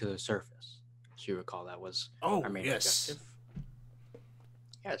pathway to the surface. As you recall, that was Oh, our main yes.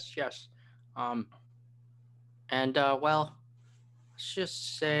 objective. Yes. And well, let's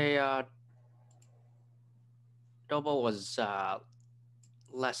just say Dobo was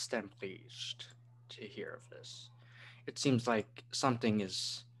less than pleased to hear of this. It seems like something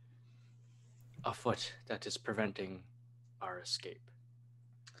is afoot that is preventing our escape.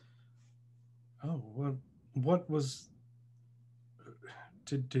 Oh, well, what was...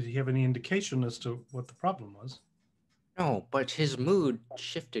 Did he have any indication as to what the problem was? No, but his mood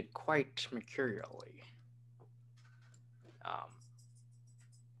shifted quite mercurially.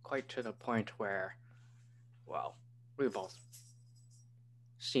 Quite to the point where, well, we've all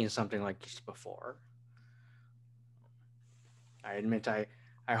seen something like this before. I admit I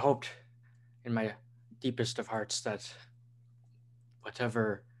hoped in my deepest of hearts that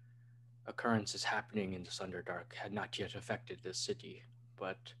whatever occurrence is happening in this Underdark had not yet affected this city,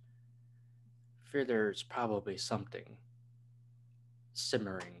 but I fear there's probably something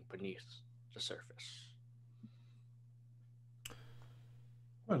simmering beneath the surface.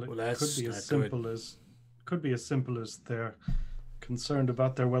 Well, it Well, that's could be not as simple as they're concerned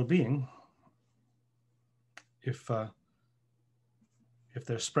about their well-being. If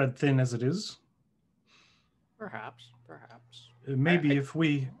they're spread thin as it is, Perhaps. maybe if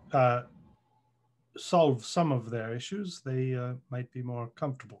we solve some of their issues, they might be more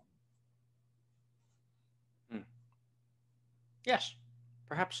comfortable. Yes,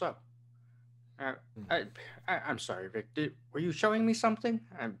 perhaps so. I'm sorry, Vic. Were you showing me something?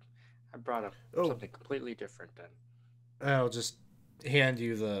 I brought up something completely different then. I'll just hand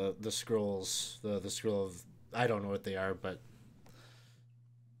you the scrolls. The scroll of, I don't know what they are, but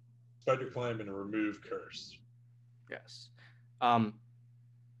Spider climb and remove curse. Yes.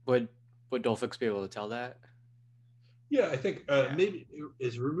 Would Dolphix be able to tell that? Yeah, I think maybe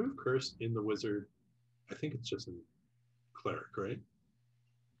is remove curse in the wizard. I think it's just in cleric, right?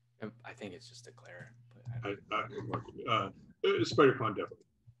 I think it's just a cleric. Spider climb definitely.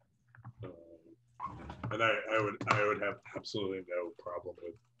 And I would have absolutely no problem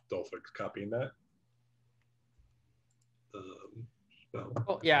with Dolphix copying that.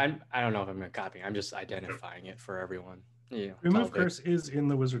 Well, yeah, I don't know if I'm going to copy. I'm just identifying it for everyone. Yeah. Remove curse is in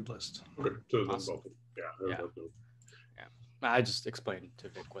the wizard list. Okay, so then Awesome. both. Yeah. I just explained to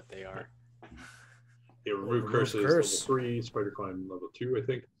Vic what they are. Yeah, remove curse is level 3, spider climb level 2, I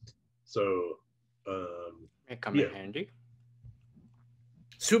think. So, May come in handy.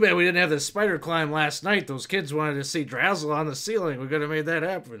 it's too bad we didn't have the spider climb last night. Those kids wanted to see Drazzle on the ceiling. We could have made that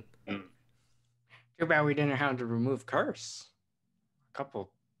happen. Too bad we didn't have to remove curse a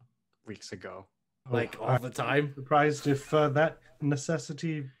couple weeks ago. Like all the time. Surprised if that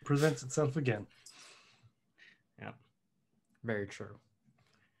necessity presents itself again. Yeah, very true.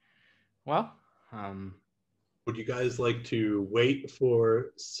 Well, would you guys like to wait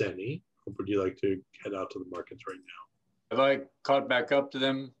for Seni, or would you like to head out to the markets right now? Have I caught back up to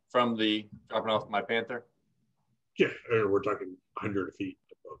them from the dropping off my panther? Yeah, we're talking 100 feet.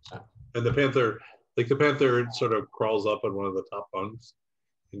 And the panther sort of crawls up on one of the top bunks,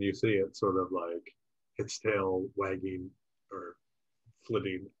 and you see it sort of like its tail wagging or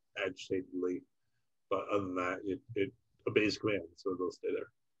flitting agitatedly. But other than that, it obeys command, so they'll stay there.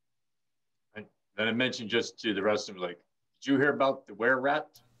 And then I mentioned just to the rest of them, like, did you hear about the were-rat?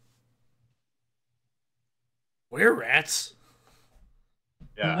 Were-rats?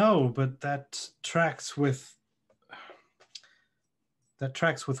 Yeah. No, but that tracks with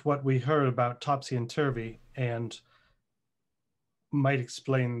what we heard about Topsy and Turvy, and might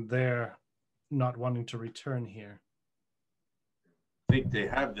explain their not wanting to return here. I think they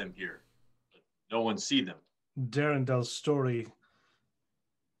have them here, but no one see them. Darrendel's story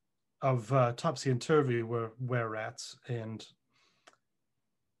of Topsy and Turvy were were-rats, and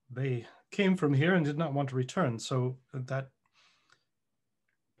they came from here and did not want to return, so that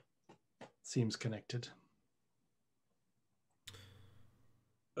seems connected.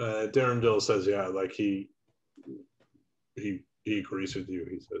 Darendil says, yeah, like he agrees with you.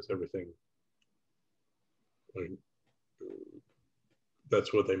 He says everything. Like,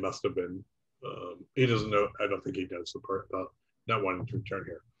 that's what they must have been He doesn't know. I don't think he knows the part about not wanting to return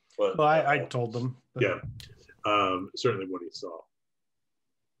here. But Well, I told them. yeah, certainly what he saw.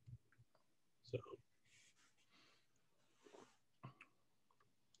 So.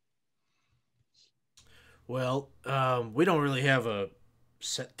 Well, we don't really have a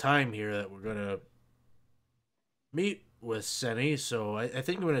set time here that we're gonna meet with Senny, so I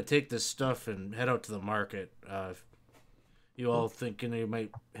think I'm gonna take this stuff and head out to the market. You all thinking you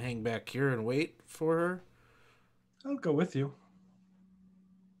might hang back here and wait for her? I'll go with you.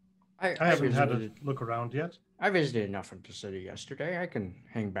 I I haven't had a visited, look around yet. I visited enough of the city yesterday. I can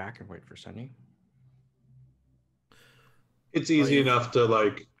hang back and wait for Sunny. It's easy enough to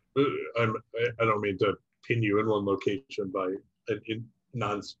like. I don't mean to pin you in one location by a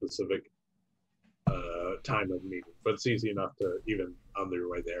non-specific time of meeting, but it's easy enough to even on their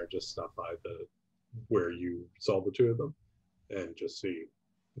way there just stop by the where you saw the two of them and just see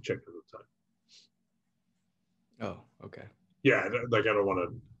check at the time. oh, okay. Yeah, like I don't want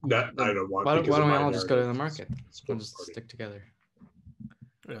to. I don't want. Why because don't of we my all just go to the narrative, market? it's We'll a just party. stick together.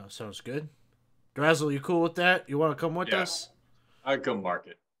 Yeah, sounds good. Drazzle, you cool with that? You want to come with Yeah. us? I come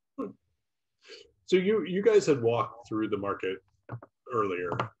market. So you guys had walked through the market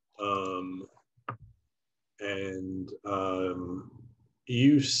earlier, and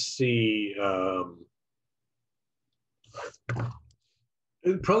you see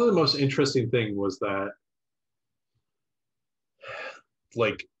and probably the most interesting thing was that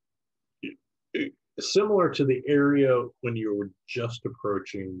like similar to the area when you were just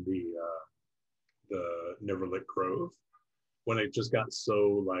approaching the Neverlit Grove, when it just got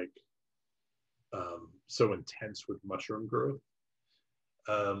so like so intense with mushroom growth.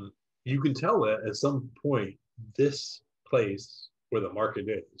 You can tell that at some point this place where the market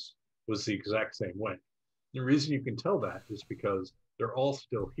is was the exact same way. The reason you can tell that is because they're all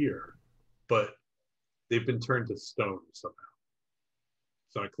still here, but they've been turned to stone somehow.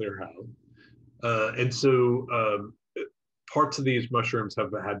 It's not clear how. And so parts of these mushrooms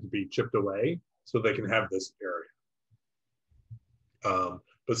have had to be chipped away so they can have this area.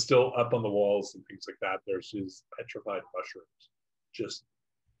 But still up on the walls and things like that, there's these petrified mushrooms just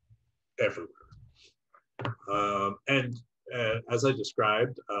everywhere. And as I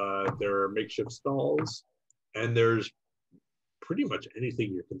described, there are makeshift stalls, and there's pretty much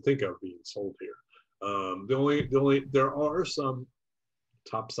anything you can think of being sold here. There are some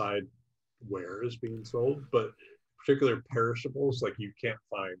topside wares being sold, but particular perishables, like you can't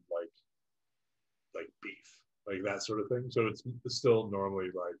find like beef, like that sort of thing. So it's still normally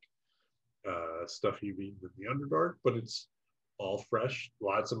like stuff you've eaten in the Underdark, but it's all fresh,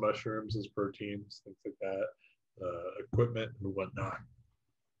 lots of mushrooms as proteins, things like that, equipment and whatnot.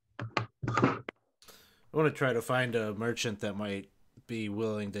 I want to try to find a merchant that might be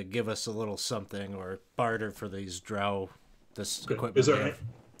willing to give us a little something or barter for these this equipment.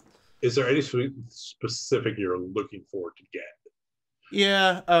 Is there any specific you're looking for to get?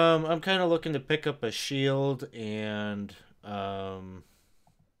 Yeah, I'm kind of looking to pick up a shield and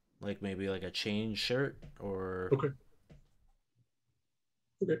like maybe like a chain shirt or. Okay.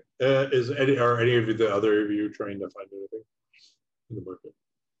 Okay. Are any of the other of you trying to find anything in the market?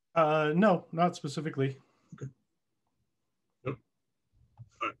 No, not specifically. Okay. Nope.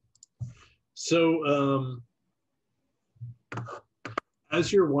 All right. So,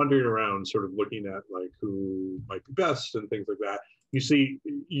 as you're wandering around, sort of looking at like who might be best and things like that,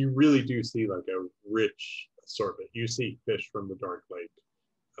 you really do see like a rich assortment. You see fish from the Dark Lake,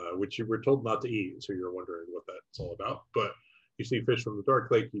 which you were told not to eat, so you're wondering what that's all about. But you see fish from the Dark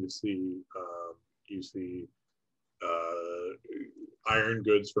Lake. You see iron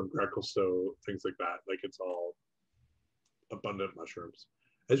goods from Grekelstowe, things like that. Like it's all abundant mushrooms.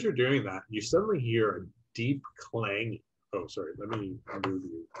 As you're doing that, you suddenly hear a deep clang. Oh, sorry. Let me move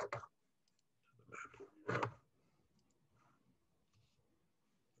you.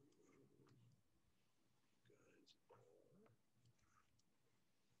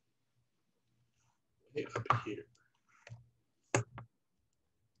 Way up here.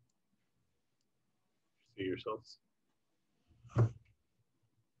 See yourselves.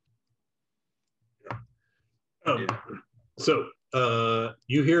 So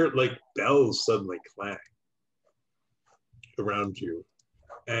you hear like bells suddenly clang around you,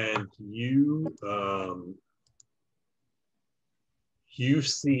 and you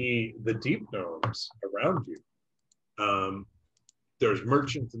see the deep gnomes around you. There's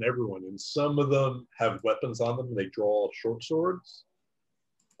merchants and everyone, and some of them have weapons on them, and they draw short swords.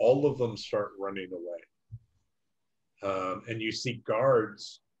 All of them start running away. And you see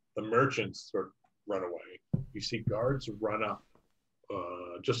guards, the merchants sort of run away. You see guards run up,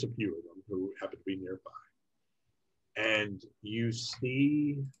 just a few of them, who happen to be nearby. And you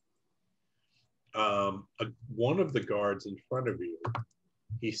see one of the guards in front of you.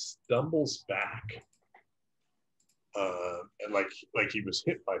 He stumbles back, and like he was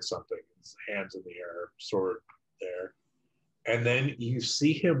hit by something. His hands in the air, sword there, and then you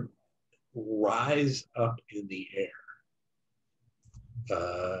see him rise up in the air,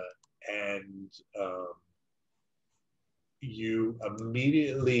 and you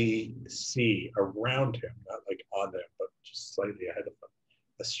immediately see around him, not like on them, but just slightly ahead of them,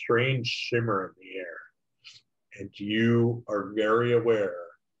 a strange shimmer in the air. And you are very aware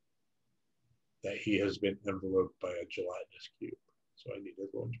that he has been enveloped by a gelatinous cube. So I need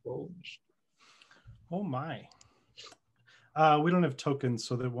everyone to roll initiative. Oh my. We don't have tokens,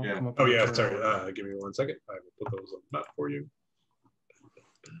 so they won't come up. Oh yeah, sorry. Give me 1 second. I will put those on the map for you.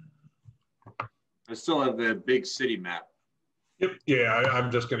 I still have the big city map. Yep. Yeah, I'm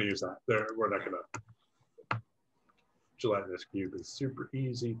just going to use that. There, we're not going to. Gelatinous cube is super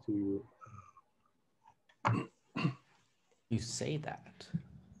easy to. You say that.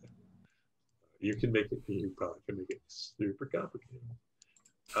 You can make it. You probably can make it super complicated.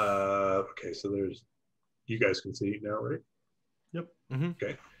 Okay, so there's. You guys can see it now, right? Yep. Mm-hmm.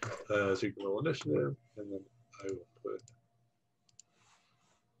 Okay. So you can roll initiative, and then I will put.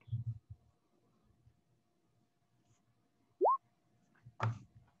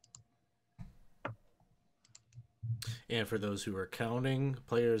 And for those who are counting,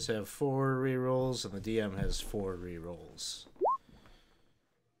 players have 4 rerolls, and the DM has 4 rerolls.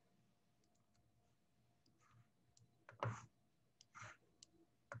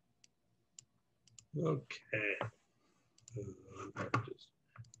 Okay. Just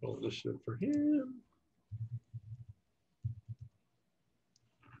roll initiative for him.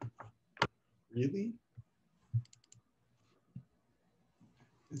 Really?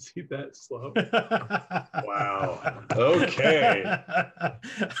 Is he that slow? Wow. Okay.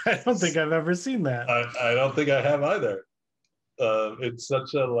 I don't think I've ever seen that. I don't think I have either. It's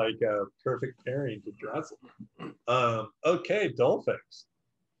such a perfect pairing to Drazel. Okay, Dolphix.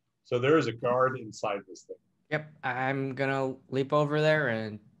 So there is a guard inside this thing. Yep, I'm gonna leap over there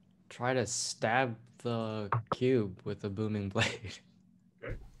and try to stab the cube with a booming blade.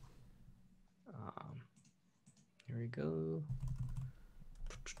 Okay. Here we go.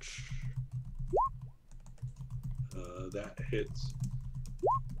 That hits.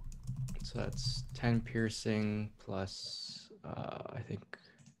 So that's 10 piercing plus, I think,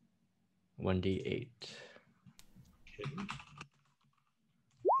 1d8. Okay.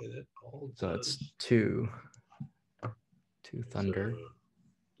 And it all So does. it's 2 thunder.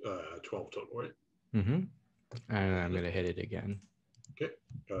 So, 12 total, right? Mm-hmm. And I'm gonna hit it again. Okay.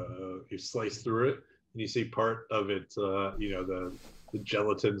 You slice through it, and you see part of it. The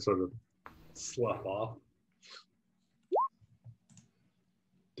gelatin sort of slough off.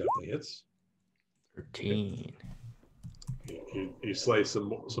 Definitely hits. 13. You slice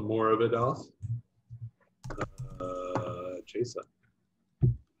some more of it off. Jason.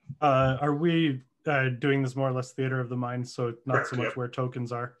 Are we doing this more or less theater of the mind, so not Correct, so much yep. where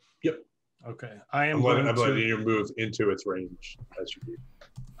tokens are? Yep. Okay. I'm letting you move into its range as you do.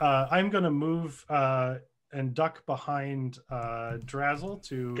 I'm going to move and duck behind Drazel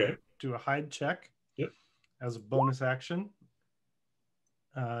to do a hide check. Yep. As a bonus action.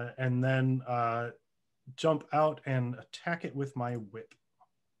 And then jump out and attack it with my whip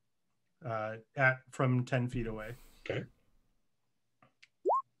from 10 feet away. Okay.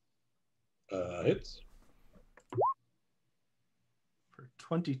 Hits. For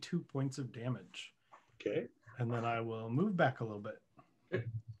 22 points of damage. Okay. And then I will move back a little bit. Okay.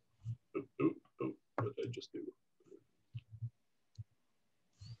 Oh, what did I just do?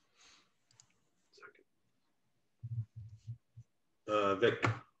 Vic.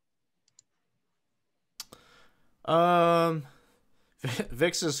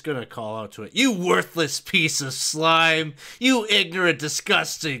 Vix is gonna call out to it. You worthless piece of slime! You ignorant,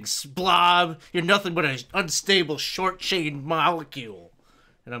 disgusting blob! You're nothing but an unstable, short-chain molecule.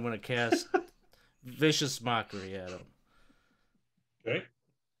 And I'm gonna cast Vicious Mockery at him. Okay.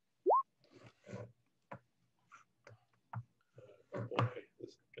 Oh boy, this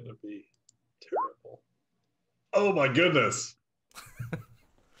is gonna be terrible. Oh my goodness!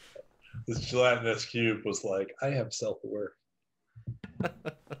 This gelatinous cube was like, I have self-worth.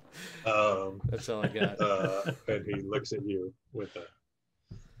 That's all I got. And he looks at you with a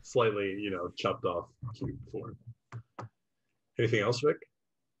slightly, chopped off cube form. Anything else, Vic?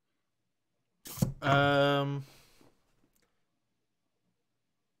 I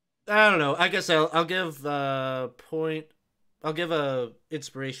don't know. I guess I'll give point I'll give a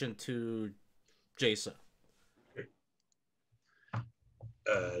inspiration to Jason.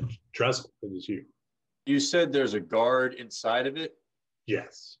 Trestle, it is you. You said there's a guard inside of it.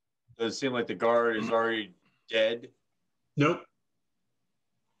 Yes. Does it seem like the guard is already dead? Nope.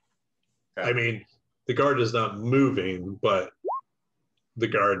 Okay. I mean, the guard is not moving, but the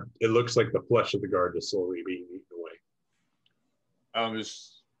guard, it looks like the flesh of the guard is slowly being eaten away. I'm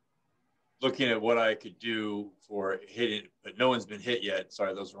just looking at what I could do for hitting, but no one's been hit yet.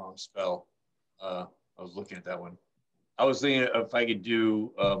 Sorry, that was the wrong spell. I was looking at that one. I was thinking if I could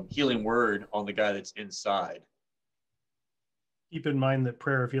do healing word on the guy that's inside. Keep in mind that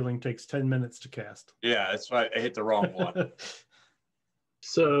Prayer of Healing takes 10 minutes to cast. Yeah, that's why I hit the wrong one.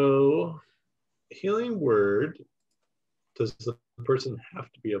 So, healing word, does the person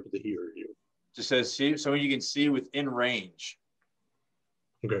have to be able to hear you? Just says see someone you can see within range.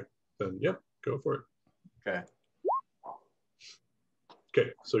 Okay, then yep, go for it. Okay.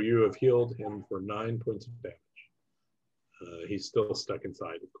 Okay, so you have healed him for 9 points of damage. He's still stuck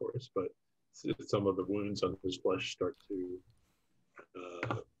inside, of course, but some of the wounds on his flesh start to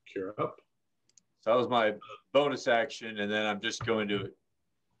cure up. So that was my bonus action, and then I'm just going to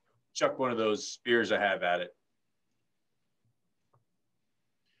chuck one of those spears I have at it.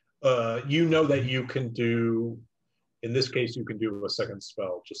 You know that you can do, in this case, you can do a second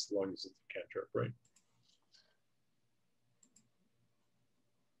spell just as long as it's a cantrip, right?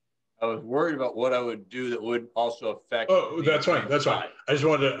 I was worried about what I would do that would also affect. Oh, that's fine. That's fine. I just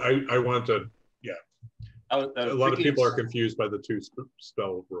wanted to, I wanted to, yeah. I was a lot of people are confused by the two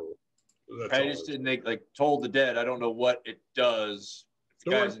spell rule. That's I just didn't think, like, Toll the Dead. I don't know what it does. If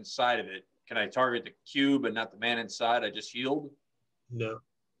the guy's inside of it, can I target the cube and not the man inside? I just healed? No.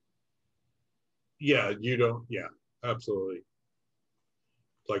 Yeah, you don't. Yeah, absolutely.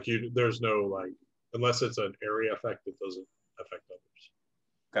 Like there's no like, unless it's an area effect, it doesn't affect others.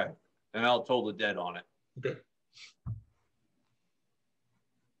 Okay. And I'll Toll the Dead on it. Okay.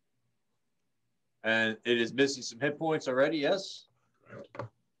 And it is missing some hit points already, yes? Right.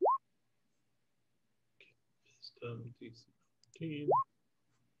 Wisdom, DC 15.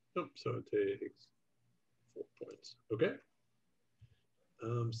 Nope, so it takes 4 points. Okay.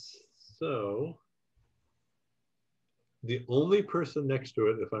 So the only person next to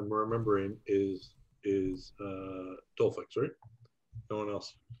it, if I'm remembering, is Dolphix, right? No one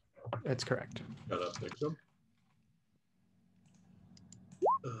else That's correct. got up next to him.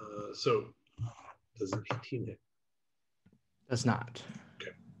 So does an 18 hit? Does not.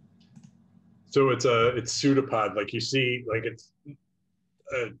 Okay. So it's pseudopod, like you see, like it's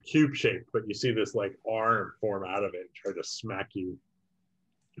a cube shape, but you see this like arm form out of it and try to smack you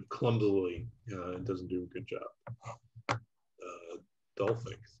clumsily. It doesn't do a good job.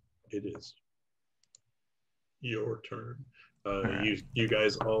 Dolphix, it is your turn. You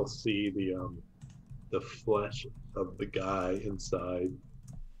guys all see the flesh of the guy inside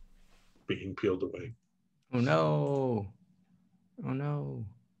being peeled away. Oh no! Oh no!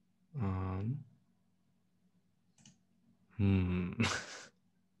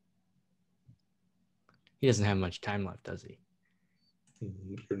 He doesn't have much time left, does he?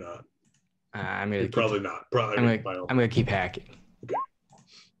 You're not. You're probably not. Probably. I'm gonna keep hacking. Okay.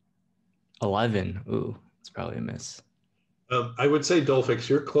 11. Ooh, it's probably a miss. I would say, Dolphix,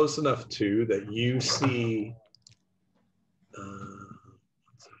 you're close enough too that you see.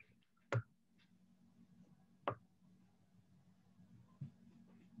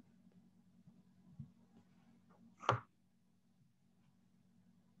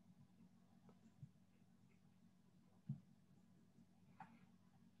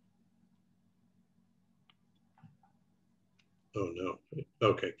 Oh no.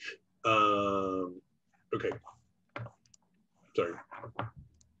 Okay. Okay. Sorry.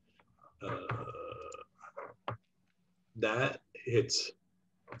 That hits.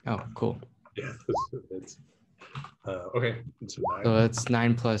 Oh, cool. Yeah. It's okay. It's a 9. So that's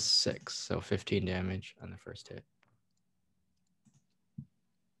 9 plus 6, so 15 damage on the first hit.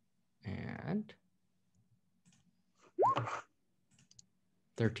 And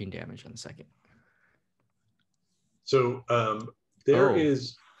 13 damage on the second. So there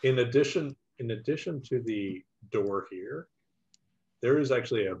is, in addition to the door here, there is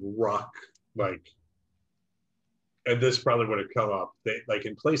actually a rock, like, and this probably would have come up. Like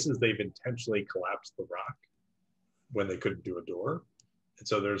in places they've intentionally collapsed the rock when they couldn't do a door, and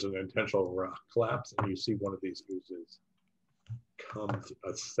so there's an intentional rock collapse, and you see one of these oozes come,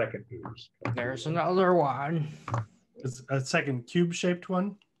 a second ooze. There's another one. It's a second cube-shaped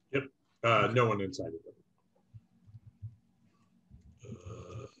one. Yep. No one inside of it.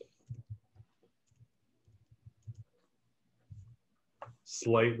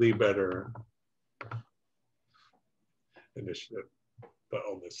 slightly better initiative, but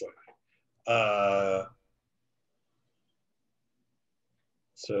only slightly.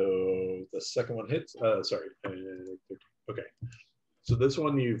 So the second one hits. Sorry. Okay. So this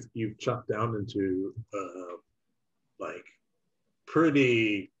one you've chopped down into like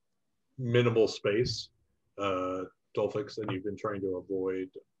pretty minimal space, Dolphix, and you've been trying to avoid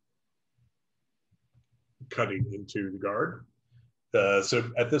cutting into the guard. So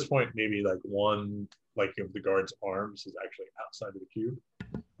at this point, maybe like one like of the guard's arms is actually outside of the cube,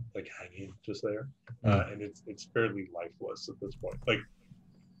 like hanging just there, and it's fairly lifeless at this point, like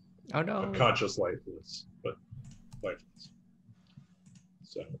Oh no. conscious lifeless, but lifeless.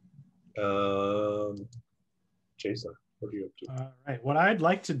 So, Jason, what are you up to? All right. What I'd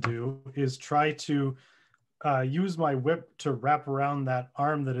like to do is try to use my whip to wrap around that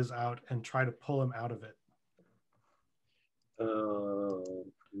arm that is out and try to pull him out of it.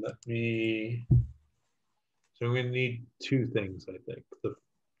 Let me. So I'm going to need two things, I think. The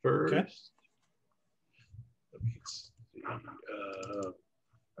first. Okay. Let me see.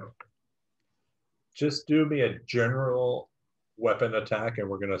 Just do me a general weapon attack, and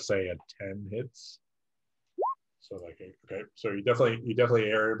we're going to say a 10 hits. So like, okay, so you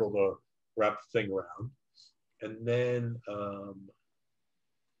definitely are able to wrap the thing around, and then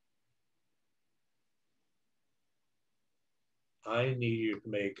I need you to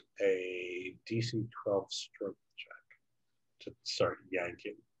make a DC 12 strength check to start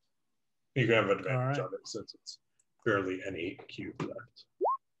yanking. You can have an advantage on it since it's barely any cube left.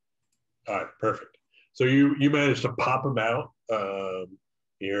 All right, perfect. So you managed to pop him out. You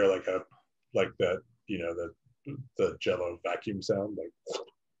hear like that, the Jello vacuum sound, like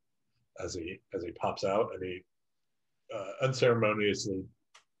as he pops out, and he unceremoniously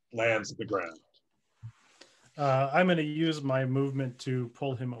lands at the ground. I'm going to use my movement to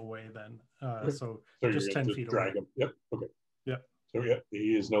pull him away then. So just 10 feet drag away. him. Yep. Okay. Yep. So yeah,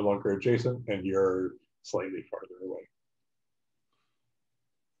 he is no longer adjacent, and you're slightly farther away.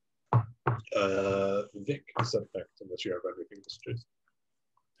 Vic is up next, unless you have everything else, Jason.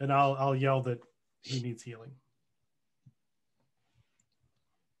 And I'll yell that he needs healing.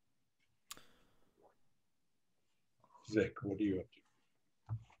 Vic, what are you up to?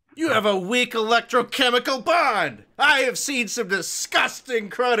 You have a weak electrochemical bond! I have seen some disgusting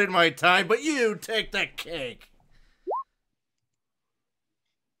crud in my time, but you take the cake!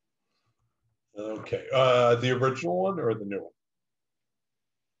 Okay. The original one or the new one?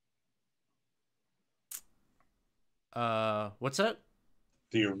 What's that?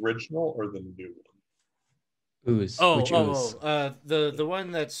 The original or the new one? Ooze. Which ooze? The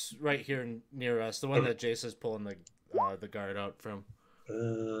one that's right here near us, the one that Jason's pulling the guard out from.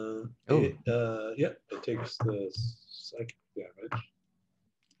 It takes the psychic damage.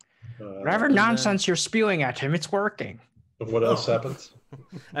 Whatever nonsense you're spewing at him, it's working. What else happens?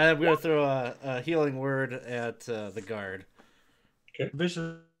 I'm going to throw a healing word at the guard. Okay.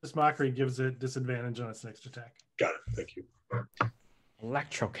 Vicious Mockery gives it disadvantage on its next attack. Got it. Thank you.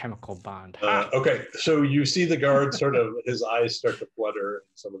 Electrochemical bond. Okay, so you see the guard sort of, his eyes start to flutter,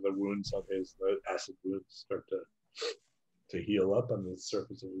 and some of the wounds on the acid wounds start to heal up on the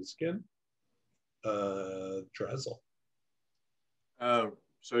surface of his skin. Drazel.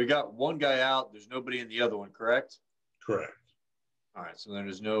 So we got one guy out. There's nobody in the other one, correct? Correct. All right, so then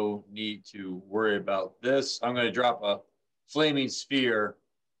there's no need to worry about this. I'm going to drop a flaming sphere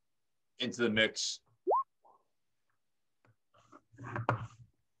into the mix.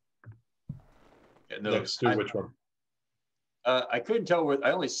 Next to which one? I couldn't tell where.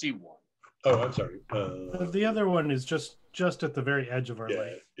 I only see one. Oh, I'm sorry. The other one is just at the very edge of our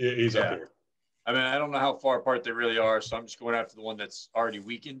lake. He's up here. I mean, I don't know how far apart they really are, so I'm just going after the one that's already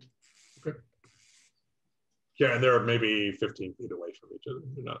weakened. Okay. Yeah, and they're maybe 15 feet away from each other.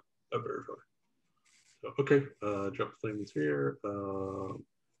 They're not very far. So, okay, drop the flaming sphere.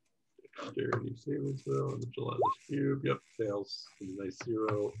 Dexterity saving throw on the gelatinous cube. Yep, fails. Nice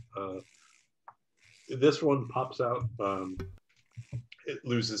 0. This one pops out. It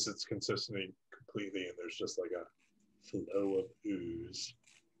loses its consistency completely, and there's just like a flow of ooze.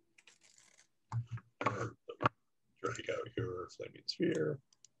 Drag out your flaming sphere.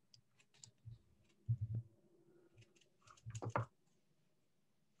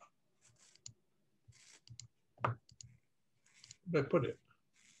 Where did I put it?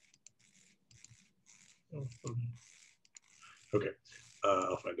 Okay,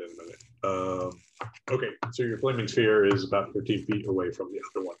 I'll find it in a minute. Okay, so your flaming sphere is about 13 feet away from the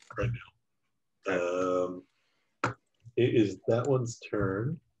other one right now. It is that one's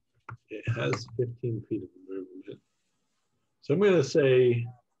turn. It has 15 feet of movement. So I'm going to say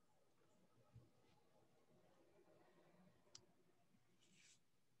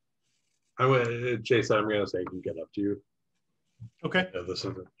Jason, I'm going to say I can get up to you. Okay. This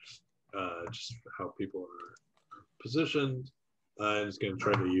isn't just how people are positioned. I'm just going to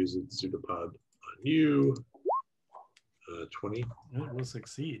try to use it pseudopod on you. 20. It will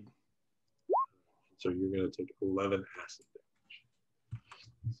succeed. So you're going to take 11 acid damage.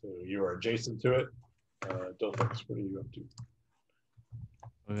 So you are adjacent to it. Dolphix, what are you up to?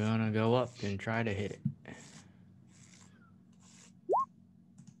 We're gonna go up and try to hit it.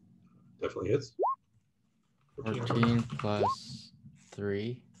 Definitely hits. 14 plus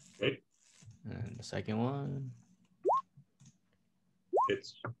 3. Okay. And the second one,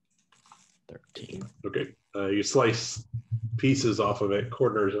 Hits. 13. Okay. You slice pieces off of it,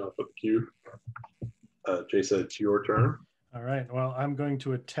 corners off of the cube. Jason, it's your turn. All right. Well, I'm going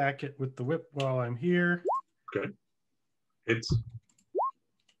to attack it with the whip while I'm here. Okay. Hits.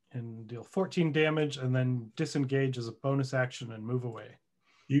 And deal 14 damage and then disengage as a bonus action and move away.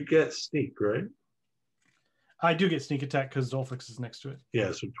 You get sneak, right? I do get sneak attack because Dolphix is next to it.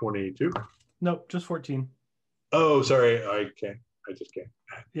 Yeah, so 22. Nope, just 14. Oh, sorry. I can't. I just can't.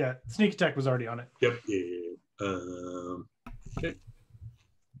 Yeah, sneak attack was already on it. Yep. Yeah. Okay.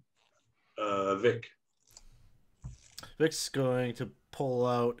 Vic. Vic's going to pull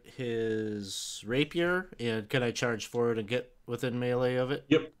out his rapier, and can I charge forward and get within melee of it?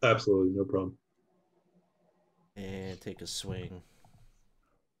 Yep, absolutely. No problem. And take a swing.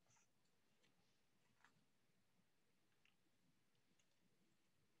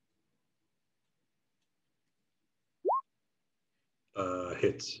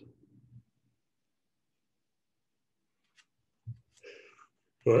 Hits.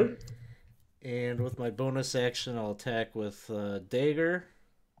 What? And with my bonus action, I'll attack with dagger.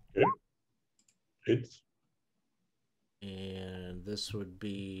 Okay. Hits. And this would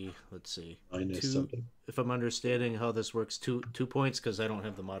be, let's see, Minus 2. something. If I'm understanding how this works, 2 points because I don't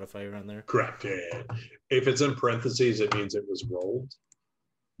have the modifier on there. Correct. Yeah. If it's in parentheses, it means it was rolled.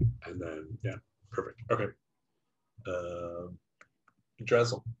 And then, yeah, perfect. Okay.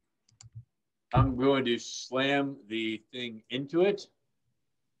 Drezel. I'm going to slam the thing into it.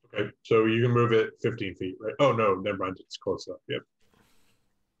 Okay, so you can move it 15 feet, right? Oh, no, never mind. It's close enough. Yep.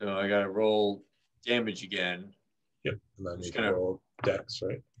 So I got to roll damage again. Yep. And then you Just can gonna- roll dex,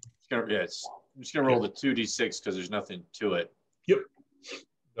 right? I'm just going to roll the 2d6 because there's nothing to it. Yep.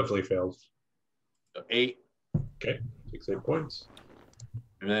 Definitely fails. So 8. Okay, 8 points.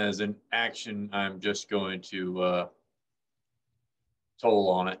 And then as an action, I'm just going to toll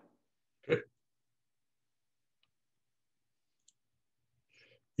on it.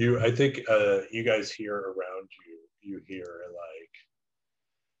 I think you guys hear around you, you hear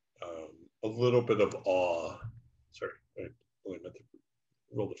like a little bit of awe. Sorry, I only meant to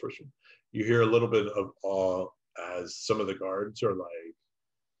roll the first one. You hear a little bit of awe as some of the guards are like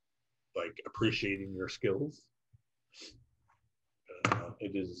appreciating your skills.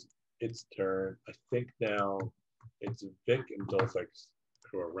 It is its turn. I think now it's Vic and Dolphix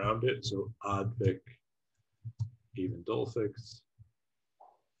who are around it. So odd Vic, even Dolphix.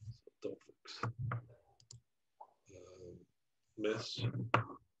 Dolphix. Miss. Yeah,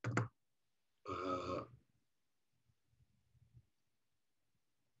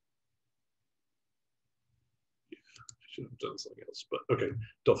 I should have done something else, but okay.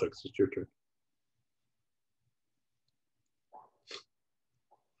 Dolphix, it's your turn.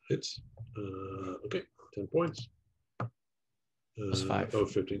 Hits. Okay, 10 points. That's 5. Oh,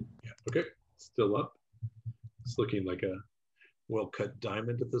 15. Yeah, okay. Still up. It's looking like a well-cut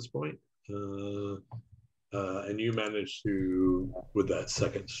diamond at this point. And you managed to, with that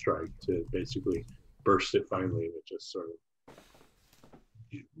second strike, to basically burst it finally, and it just sort of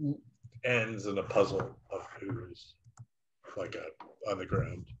ends in a puzzle of ooze, like on the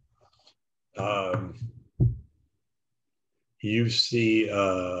ground. You see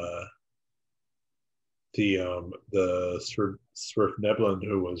the Svirfneblin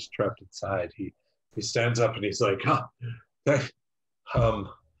who was trapped inside. He stands up and he's like,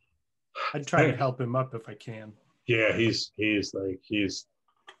 I'd try to help him up if I can. Yeah, he's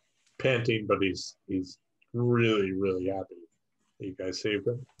panting, but he's really, really happy that you guys saved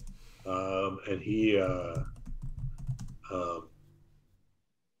him. And he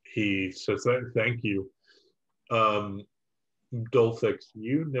says thank you. Dolphix,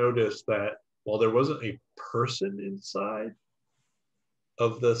 you notice that while there wasn't a person inside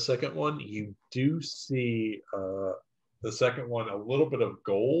of the second one, you do see the second one a little bit of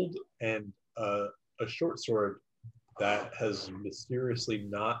gold and a short sword that has mysteriously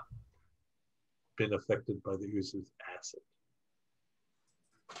not been affected by the ooze's acid.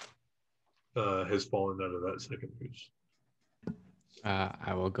 has fallen out of that second boost.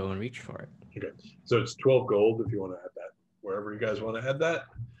 I will go and reach for it. Okay, so it's 12 gold if you want to add that wherever you guys want to add that.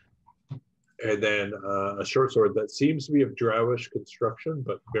 And then a short sword that seems to be of drowish construction,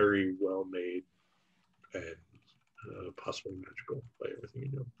 but very well made and possibly magical by everything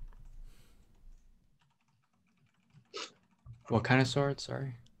you know. What kind of sword?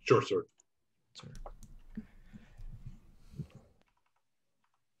 Sorry. Short sword. Sword.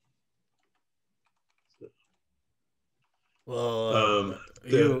 Well,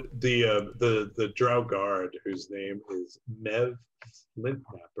 the drow guard, whose name is Mev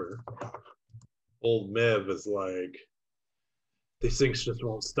Flintnapper. Old Mev is like, these things just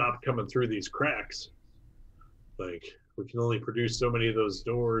won't stop coming through these cracks. Like, we can only produce so many of those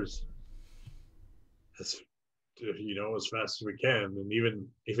doors as fast as we can, and even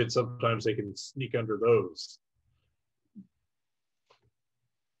sometimes they can sneak under those.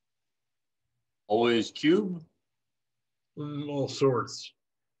 Always cube? All sorts.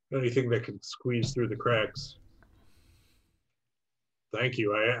 Anything that can squeeze through the cracks. Thank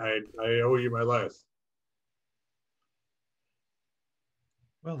you. I owe you my life.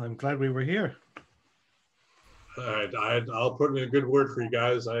 Well, I'm glad we were here. I'll put in a good word for you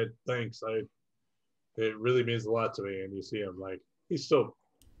guys. Thanks. It really means a lot to me. And you see him, like, he's still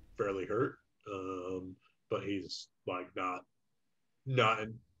fairly hurt, but he's like not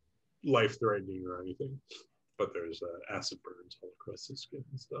life threatening or anything. But there's acid burns all across his skin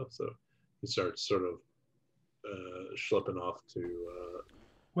and stuff. So he starts sort of schlepping off to.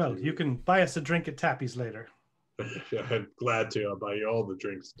 You can buy us a drink at Tappy's later. I'm glad to. I'll buy you all the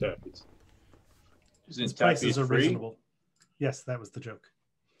drinks at Tappy's. His prices are reasonable. Yes, that was the joke.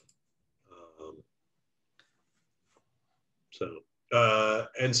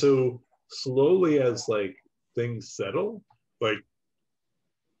 And so slowly as like things settle, like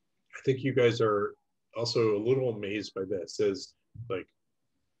I think you guys are also a little amazed by this, is like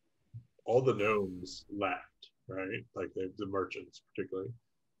all the gnomes left, right? Like the merchants particularly,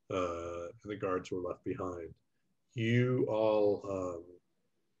 and the guards were left behind. You all,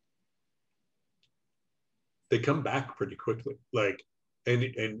 they come back pretty quickly, like,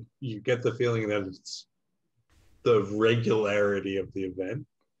 and you get the feeling that it's the regularity of the event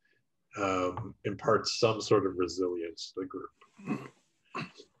imparts some sort of resilience to the group.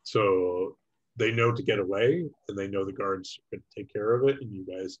 So they know to get away, and they know the guards could take care of it, and you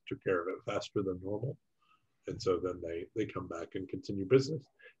guys took care of it faster than normal. And so then they come back and continue business.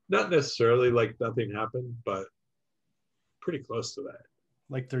 Not necessarily like nothing happened, but pretty close to that.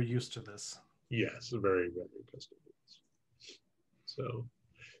 Like they're used to this. Yes, very, very accustomed to this. So,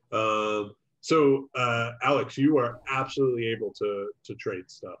 Alex, you are absolutely able to trade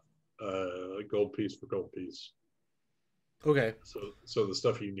stuff, gold piece for gold piece. Okay. So the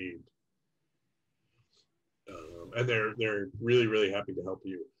stuff you need, and they're really, really happy to help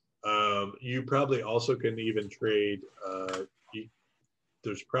you. You probably also can even trade.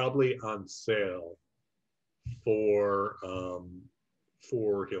 There's probably on sale for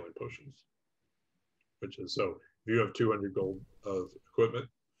healing potions, which is, so if you have 200 gold of equipment,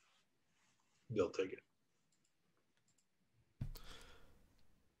 they'll take it.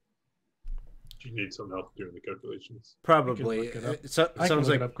 Do you need some help doing the calculations? Probably. It sounds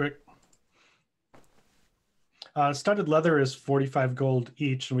like it up quick. Studded leather is 45 gold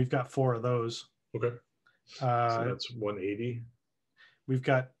each, and we've got 4 of those. Okay. So that's 180. We've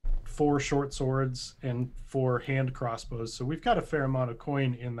got 4 short swords and 4 hand crossbows, so we've got a fair amount of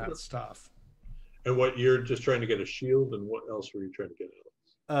coin in that stuff. And what, you're just trying to get a shield, and what else were you trying to get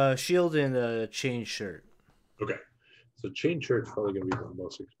out? Shield and a chain shirt. Okay. So chain shirt's probably going to be the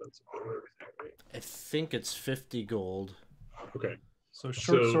most expensive of everything, right? I think it's 50 gold. Okay. So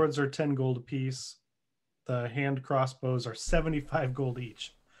short swords are 10 gold apiece. The hand crossbows are 75 gold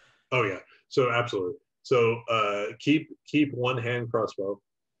each. Oh yeah. So absolutely. So keep 1 hand crossbow,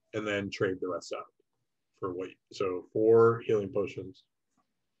 and then trade the rest out for weight. So 4 healing potions,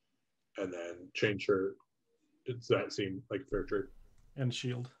 and then chain shirt. Does that seem like a fair trade? And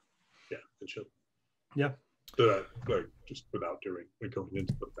shield. Yeah, and shield. Yeah. So that, like, just without going into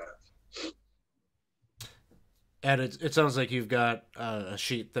the math. And it sounds like you've got a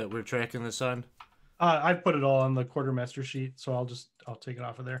sheet that we're tracking this on. I put it all on the quartermaster sheet, so I'll take it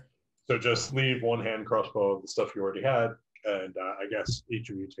off of there. So just leave 1 hand crossbow of the stuff you already had, and I guess each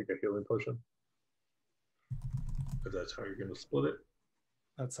of you take a healing potion. If that's how you're going to split it.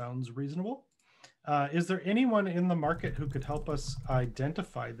 That sounds reasonable. Is there anyone in the market who could help us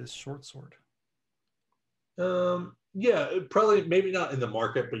identify this short sword? Yeah, probably, maybe not in the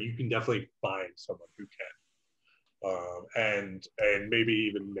market, but you can definitely find someone who can. and maybe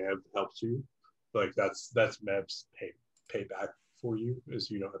even Mev helps you. Like that's Mev's payback for you, is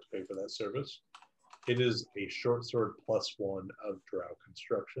you don't have to pay for that service. It is a short sword +1 of drow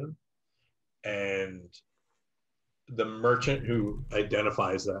construction, and the merchant who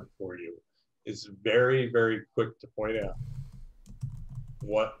identifies that for you is very, very quick to point out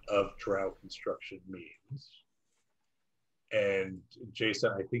what of drow construction means. And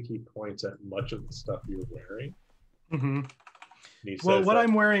Jason, I think he points at much of the stuff you're wearing. Mm-hmm. Well, what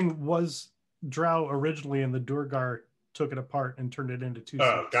I'm wearing was drow originally, and the Durgar took it apart and turned it into 2 suits.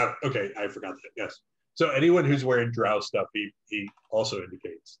 Oh, got it. Okay, I forgot that. Yes. So anyone who's wearing drow stuff, he also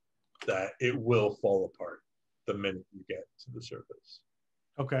indicates that it will fall apart the minute you get to the surface.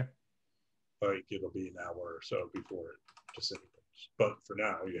 Okay. Like it'll be an hour or so before it disintegrates. But for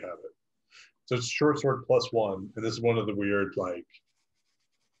now, you have it. So it's short sword +1, and this is one of the weird like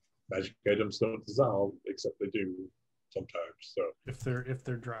magic items don't dissolve, except they do sometimes. So if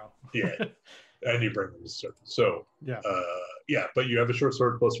they're drow. Yeah. And you bring them to the surface. So yeah. But you have a short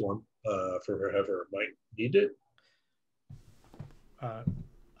sword +1 for whoever might need it.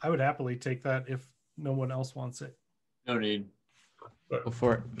 I would happily take that if no one else wants it. No need. Go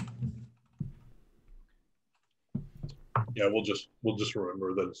for it. Yeah, we'll just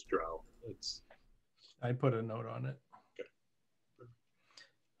remember that it's drow. I put a note on it.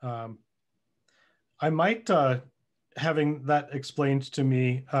 Okay. I might, having that explained to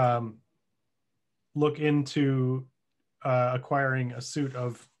me, look into acquiring a suit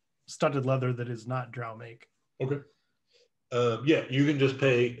of studded leather that is not drow make. Okay. Yeah, you can just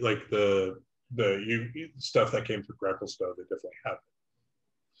pay like the stuff that came through Grapplestone. They definitely have it.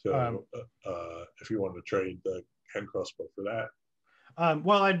 So if you want to trade the hand crossbow for that,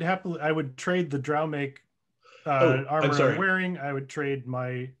 well, I would trade the drow make armor I'm wearing. I would trade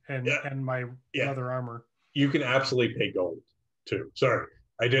my leather armor. You can absolutely pay gold too. Sorry,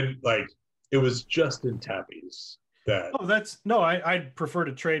 I didn't like. It was just in Tappy's that. Oh, I'd prefer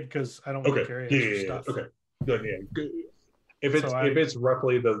to trade because I don't want to carry extra stuff. Okay. Good. Yeah. Good. If it's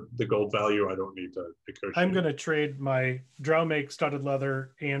roughly the gold value, I don't need to negotiate. I'm going to trade my drow make studded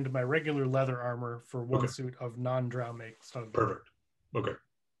leather and my regular leather armor for one suit of non-drow make studded leather. Perfect. Okay.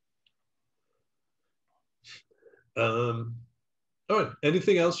 Oh,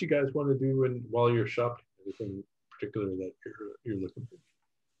 anything else you guys want to do while you're shopping? Anything particular that you're looking for?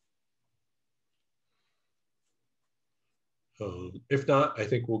 If not, I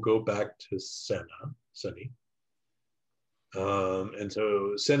think we'll go back to Sunny. And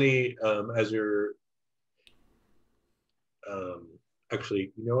so Sunny, as you're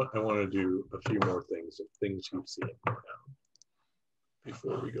actually, you know what? I want to do a few more things you've seen now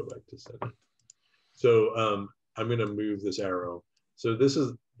before we go back to Sunny. So I'm going to move this arrow. So this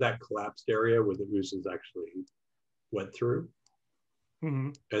is that collapsed area where the oozes actually went through.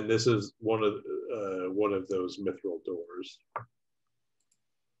 Mm-hmm. And this is one of those mithril doors.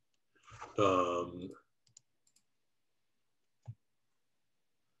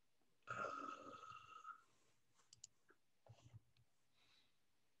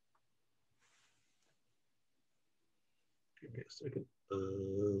 Give me a second.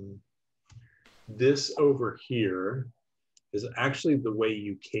 This over here is actually the way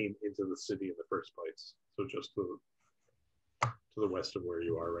you came into the city in the first place. So just to the west of where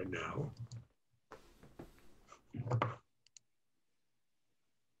you are right now.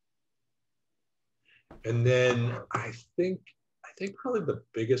 And then I think probably the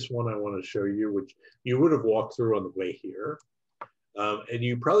biggest one I want to show you, which you would have walked through on the way here, and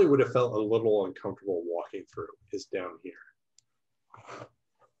you probably would have felt a little uncomfortable walking through, is down here.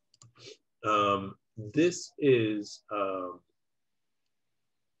 This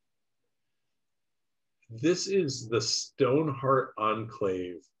is the Stoneheart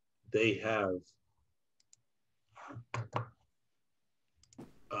Enclave. They have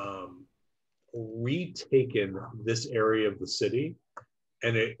retaken this area of the city,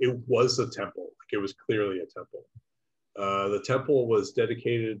 and it was a temple. Like, it was clearly a temple. The temple was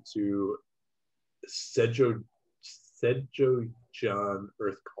dedicated to Sejojan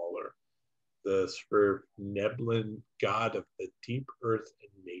Earthcaller, the Svirfneblin god of the deep earth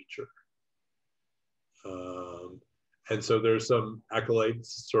and nature. And so there's some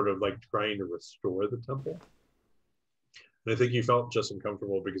acolytes sort of like trying to restore the temple. And I think you felt just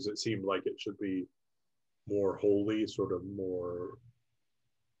uncomfortable because it seemed like it should be more holy, sort of more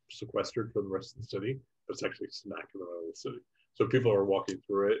sequestered from the rest of the city, but it's actually smack in the middle of the city. So people are walking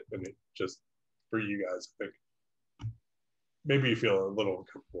through it, and it just, for you guys, I think, maybe you feel a little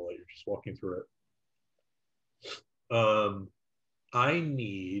uncomfortable that you're just walking through it. I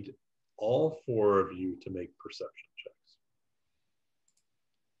need all four of you to make perception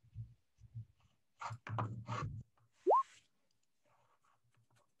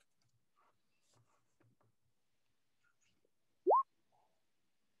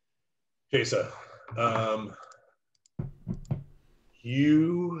Jasa,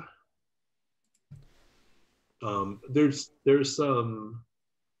 you there's some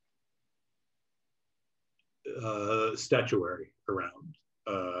statuary around,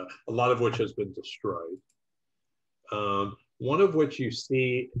 a lot of which has been destroyed. One of which you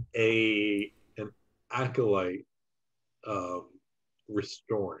see an acolyte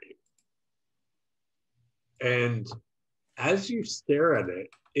restoring, and as you stare at it,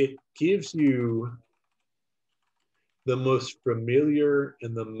 it gives you the most familiar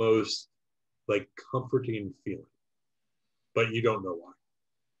and the most like comforting feeling, but you don't know why.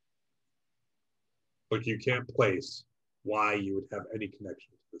 Like you can't place why you would have any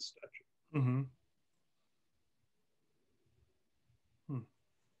connection to this statue. Mm-hmm.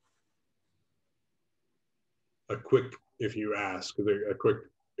 A quick, if you ask, a quick,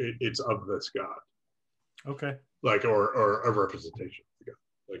 it's of this god. Okay. Like, or a representation of the god.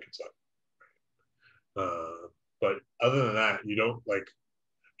 Like it's up. But other than that, you don't like.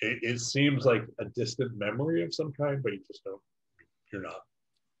 It seems like a distant memory of some kind, but you just don't. You're not.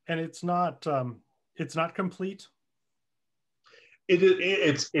 And it's not. It's not complete.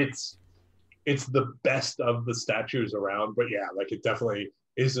 It's the best of the statues around, but yeah, like it definitely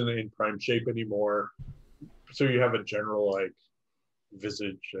isn't in prime shape anymore. So you have a general like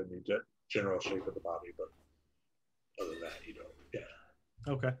visage and general shape of the body, but other than that, you don't. Yeah.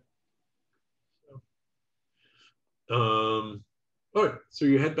 Okay. All right, so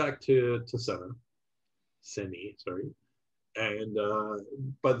you head back to Seni, sorry, and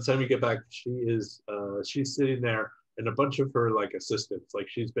by the time you get back, she's sitting there, and a bunch of her like assistants, like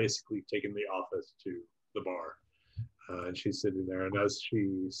she's basically taken the office to the bar, and she's sitting there, and as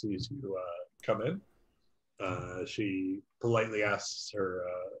she sees you come in, she politely asks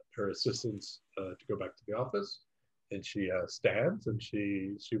her assistants to go back to the office, and she stands and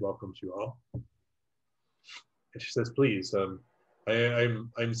she welcomes you all. And she says, "Please,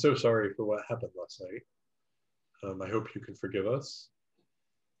 I'm so sorry for what happened last night. I hope you can forgive us.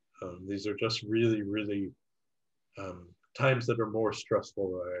 These are just really, really times that are more stressful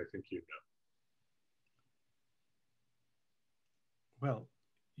than I think you know." Well,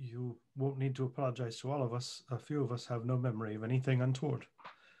 you won't need to apologize to all of us. A few of us have no memory of anything untoward.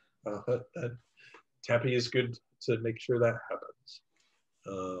 Tappy is good to make sure that happens.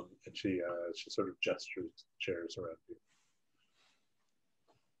 And she sort of gestures chairs around you.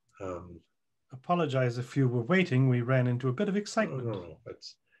 Apologize if you were waiting. We ran into a bit of excitement. No,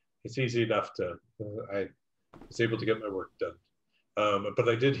 it's easy enough to. I was able to get my work done, but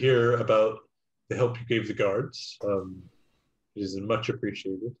I did hear about the help you gave the guards. It is much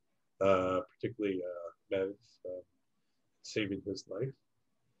appreciated, particularly Mev saving his life.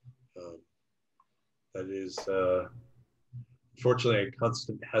 That is. Unfortunately, a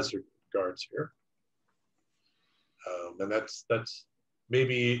constant hazard guards here, and that's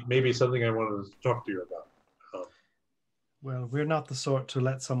maybe something I wanted to talk to you about. Well, we're not the sort to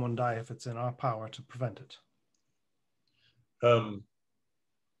let someone die if it's in our power to prevent it.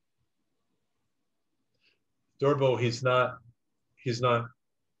 Dorbo, he's not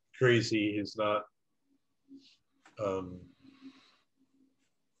crazy. He's not.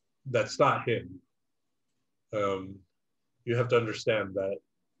 That's not him. You have to understand that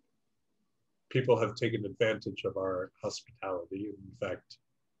people have taken advantage of our hospitality. In fact,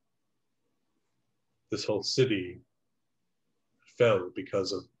 this whole city fell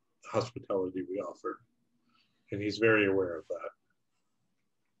because of the hospitality we offered. And he's very aware of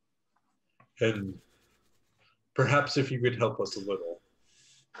that. And perhaps if you could help us a little,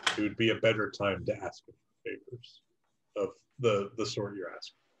 it would be a better time to ask him for favors of the sort you're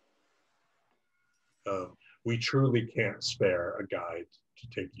asking. We truly can't spare a guide to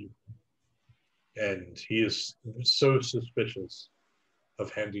take you. And he is so suspicious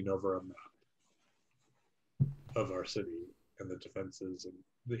of handing over a map of our city and the defenses and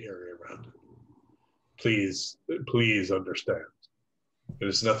the area around it. Please understand. It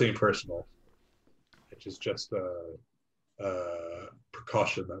is nothing personal. It is just a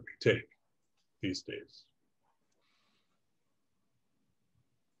precaution that we take these days.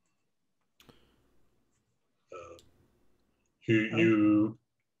 You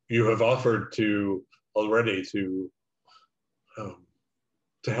have offered to already to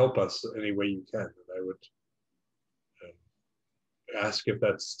help us any way you can, and I would ask if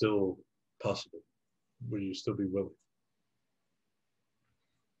that's still possible. Would you still be willing?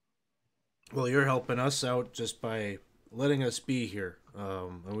 Well, you're helping us out just by letting us be here.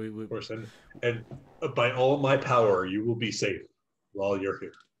 Of course, and by all my power, you will be safe while you're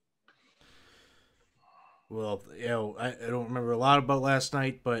here. Well, I don't remember a lot about last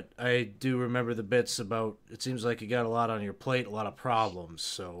night, but I do remember the bits about. It seems like you got a lot on your plate, a lot of problems.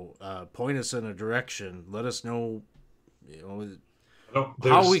 So point us in a direction. Let us know,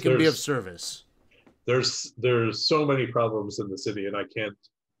 how we can be of service. There's so many problems in the city, and I can't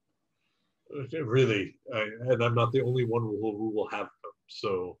really. And I'm not the only one who will have them.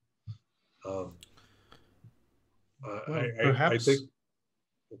 So, I think.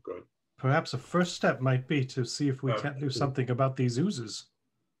 Oh, good. Perhaps a first step might be to see if we can't do something about these oozes.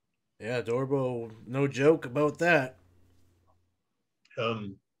 Yeah, Dorbo, no joke about that.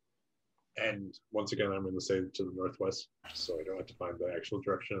 And once again, I'm going to say to the northwest, so I don't have to find the actual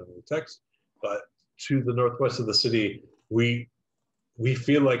direction in the text. But to the northwest of the city, we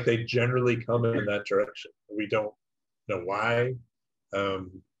feel like they generally come in that direction. We don't know why. The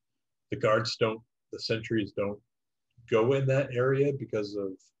guards don't, the sentries don't go in that area because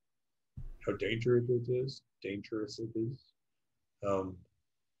of how dangerous it is.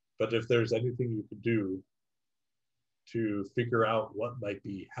 But if there's anything you could do to figure out what might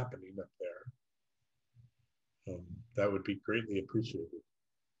be happening up there, that would be greatly appreciated.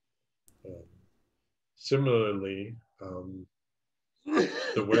 Similarly,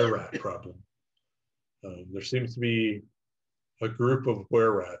 the were-rat problem. There seems to be a group of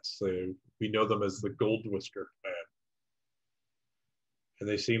were-rats. We know them as the Gold Whisker Clan. And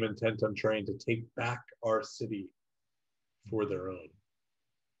they seem intent on trying to take back our city for their own.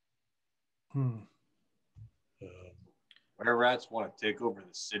 Were-rats want to take over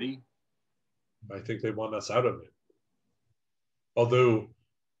the city? I think they want us out of it. Although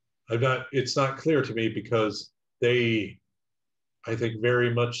it's not clear to me because they, I think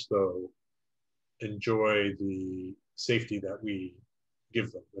very much so, enjoy the safety that we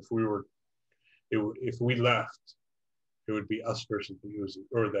give them. If we left, it would be us versus the users,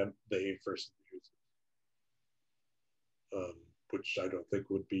 or them, they versus the users, which I don't think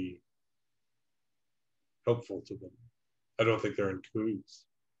would be helpful to them. I don't think they're in cahoots.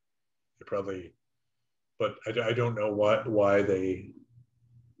 They probably, but I don't know why they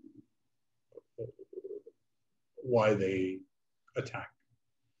attack,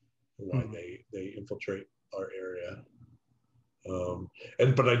 why they infiltrate our area.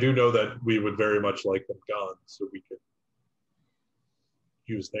 But I do know that we would very much like them gone, so we could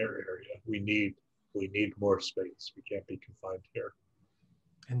use their area. We need more space. We can't be confined here.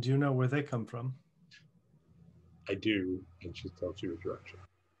 And do you know where they come from? I do, and she tells you a direction.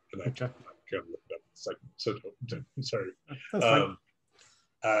 And I can't look it up in a second, so I'm sorry.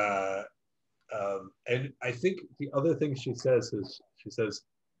 And I think the other thing she says is,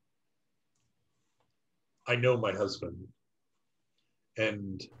 I know my husband,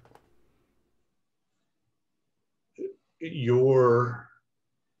 and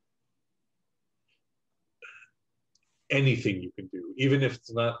anything you can do, even if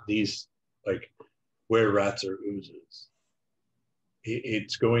it's not these like where rats or oozes,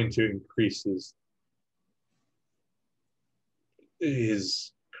 it's going to increase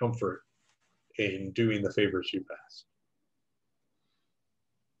his comfort in doing the favors you've asked.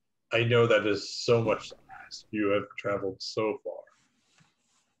 I know that is so much to ask. You have traveled so far.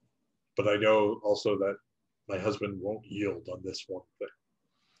 But I know also that my husband won't yield on this one thing.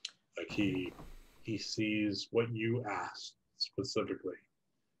 Like he sees what you asked specifically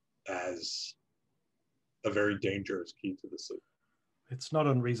as a very dangerous key to the city. It's not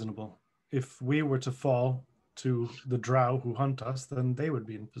unreasonable. If we were to fall to the drow who hunt us, then they would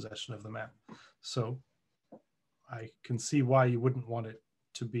be in possession of the map. So I can see why you wouldn't want it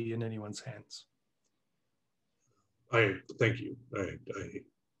to be in anyone's hands. I thank you.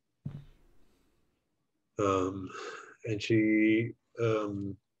 And she,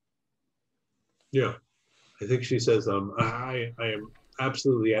 yeah, I think she says, I am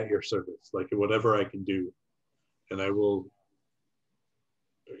absolutely at your service, like whatever I can do. And I will,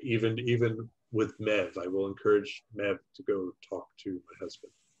 even with Mev, I will encourage Mev to go talk to my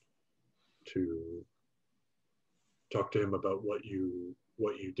husband, to talk to him about what you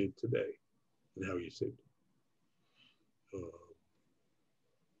did today and how you saved him.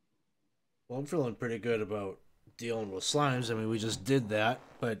 Well, I'm feeling pretty good about dealing with slimes. I mean, we just did that,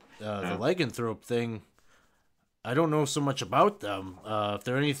 but the lycanthrope thing, I don't know so much about them. If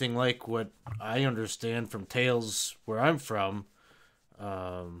they're anything like what I understand from tales where I'm from,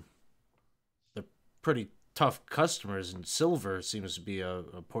 they're pretty tough customers, and silver seems to be an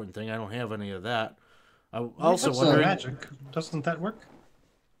important thing. I don't have any of that. I'm also wondering, magic. Doesn't that work?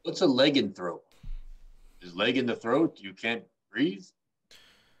 What's a lycanthrope? Is leg in the throat? You can't breathe?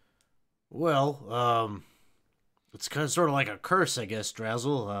 Well, it's kind of sort of like a curse, I guess,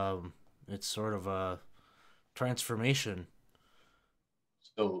 Drazzle. It's sort of a transformation.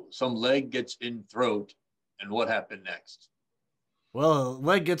 So some leg gets in throat, and what happened next? Well, a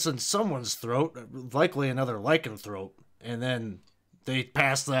leg gets in someone's throat, likely another lycanthrope, and then they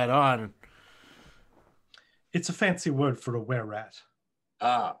pass that on. It's a fancy word for a were-rat.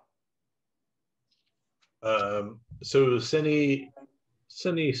 Ah, So Senny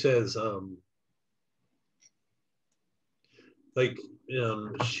says,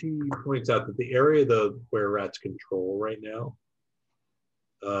 she points out that the area where rats control right now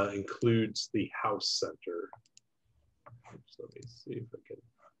includes the house center. So let me see if I can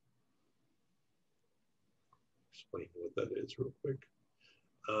explain what that is real quick.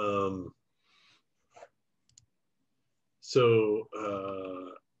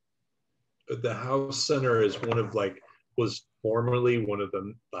 The house center is was formerly one of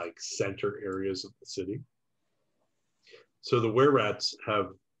the center areas of the city. So the were-rats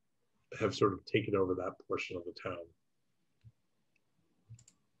have sort of taken over that portion of the town.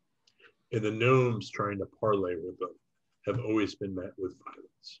 And the gnomes trying to parlay with them have always been met with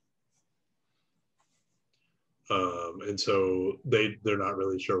violence. And so they're not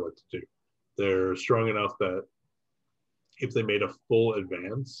really sure what to do. They're strong enough that if they made a full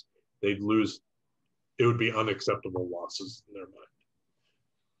advance, they'd lose. It would be unacceptable losses in their mind.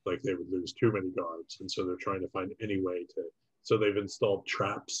 Like they would lose too many guards. And so they're trying to find any way to, so they've installed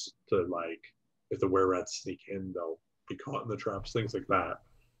traps to if the were-rats sneak in, they'll be caught in the traps, things like that.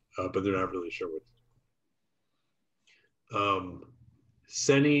 But they're not really sure what to do.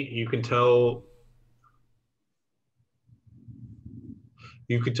 Senny, you can tell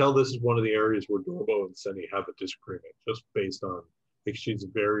this is one of the areas where Dorbo and Senny have a disagreement, just based on, she's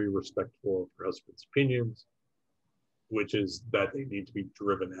very respectful of her husband's opinions, which is that they need to be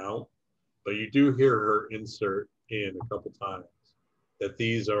driven out. But you do hear her insert in a couple times that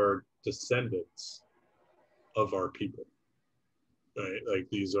these are descendants of our people, right? Like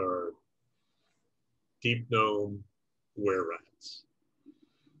these are deep gnome were-rats,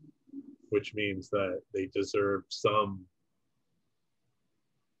 which means that they deserve some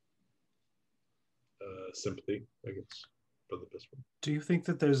sympathy, I guess, for the best one. Do you think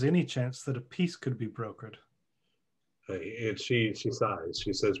that there's any chance that a peace could be brokered? And she sighs.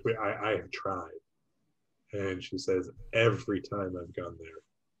 She says, I have tried. And she says, every time I've gone there,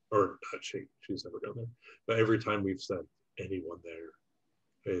 or not she's never gone there, but every time we've sent anyone there,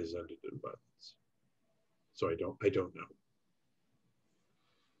 it has ended in violence. So I don't know.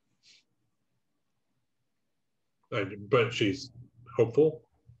 But she's hopeful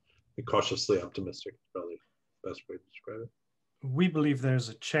and cautiously optimistic. Probably the best way to describe it. We believe there's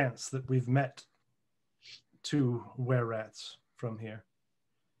a chance that we've met 2 were-rats from here.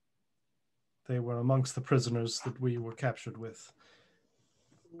 They were amongst the prisoners that we were captured with.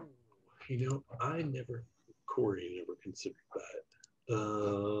 Corey never considered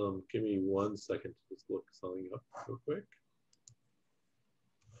that. Give me 1 second to just look something up real quick.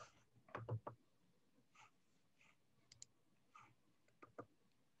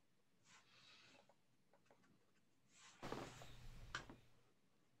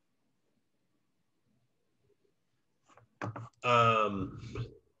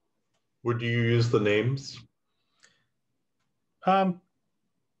 Would you use the names?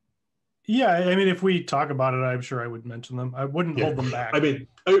 Yeah, I mean, if we talk about it, I'm sure I would mention them. I wouldn't hold them back. I mean,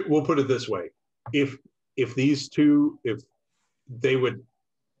 we'll put it this way: if these two, if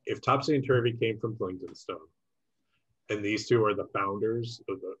Topsy and Turvy came from Blingdenstone, and these two are the founders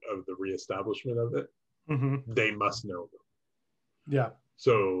of the reestablishment of it, they must know them. Yeah.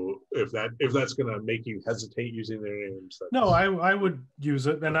 So if that's going to make you hesitate using their names, no, I would use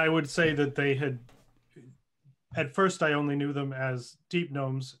it, and I would say that they had. At first, I only knew them as deep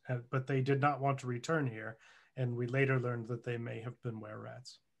gnomes, but they did not want to return here, and we later learned that they may have been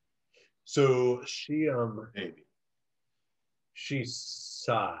were-rats. So she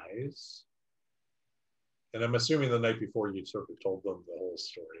sighs, and I'm assuming the night before you sort of told them the whole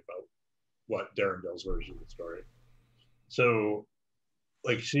story about what Darrendel's version of the story. So,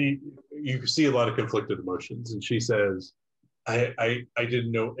 you see a lot of conflicted emotions, and she says, "I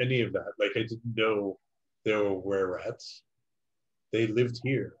didn't know any of that. I didn't know there were were-rats. They lived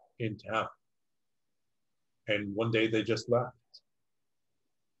here in town, and one day they just left.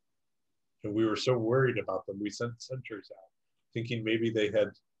 And we were so worried about them, we sent sentries out, thinking maybe they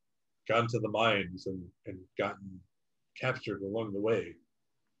had gone to the mines and gotten captured along the way."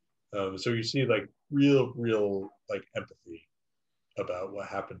 So you see real empathy about what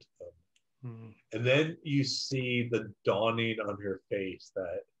happened to them. And then you see the dawning on her face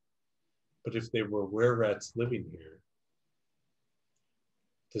that But if they were were-rats living here,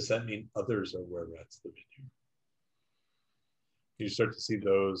 does that mean others are were-rats living here? You start to see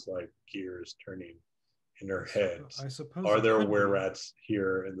those like gears turning in her head. I suppose. Are there could be. were-rats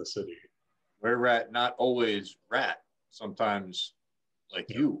here in the city? Were-rat, not always rat. Sometimes, like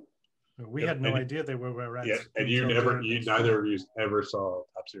you. We had no idea they were were-rats. Yeah, and neither of you ever saw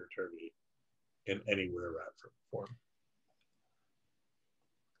Topsy or Turvy in any were-rat form.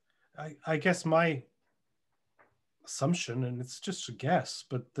 I guess my assumption, and it's just a guess,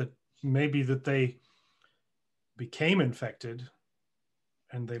 but that maybe that they became infected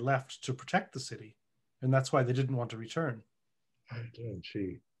and they left to protect the city, and that's why they didn't want to return. And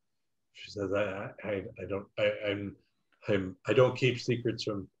she says, I don't keep secrets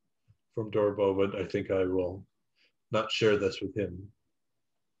from Dorbo, but I think I will not share this with him.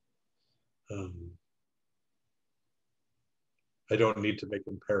 I don't need to make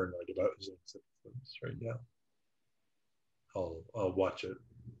him paranoid about his own symptoms right now. I'll watch it.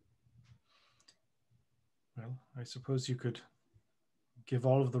 Well, I suppose you could give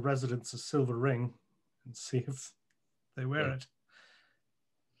all of the residents a silver ring and see if they wear it.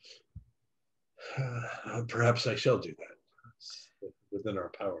 Perhaps I shall do that. It's within our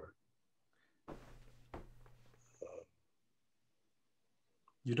power.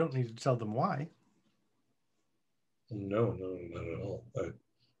 You don't need to tell them why. No, not at all.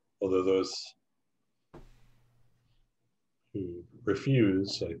 Although those who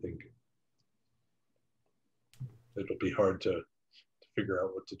refuse, I think it'll be hard to figure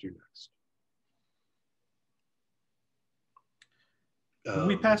out what to do next. When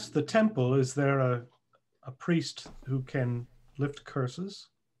we pass the temple, is there a priest who can lift curses?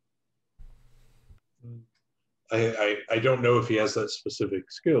 I don't know if he has that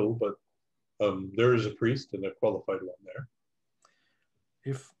specific skill, but there is a priest and a qualified one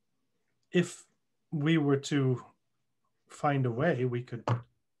there. If we were to find a way, we could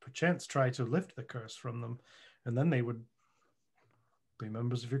perchance try to lift the curse from them, and then they would be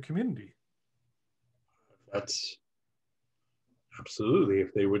members of your community. That's absolutely.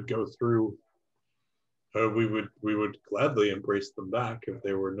 If they would go through, we would gladly embrace them back if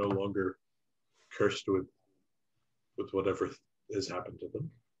they were no longer cursed with whatever has happened to them.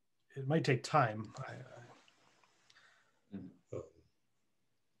 It might take time.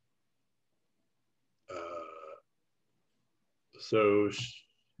 So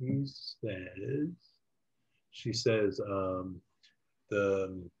she says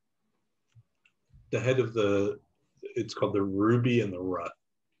the head of it's called the Ruby and the Rough.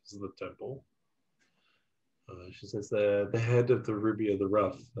 This is the temple. She says the head of the Ruby of the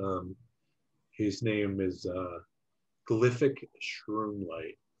Rough, his name is Glyphic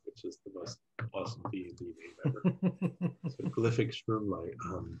Shroomlight, which is the most awesome D&D name ever. So Glyphic Shroomlight.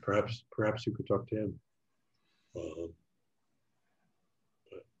 Perhaps you could talk to him.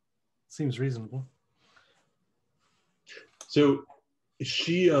 Seems reasonable. So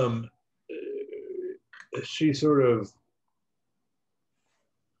she sort of,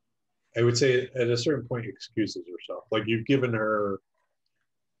 I would say at a certain point, excuses herself. Like you've given her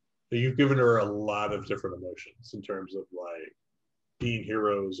a lot of different emotions in terms of like being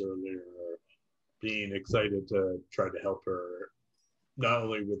heroes earlier, being excited to try to help her, not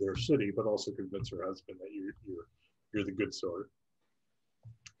only with her city, but also convince her husband that you're the good sort.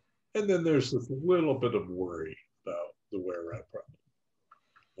 And then there's this little bit of worry about the were-rat problem.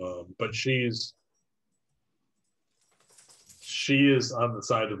 But she is on the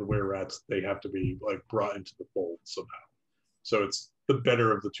side of the were-rats. They have to be like brought into the fold somehow. So it's the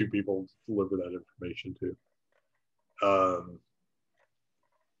better of the two people to deliver that information to.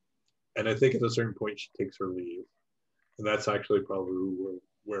 And I think at a certain point she takes her leave. And that's actually probably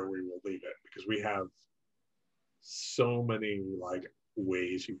where we will leave it, because we have so many like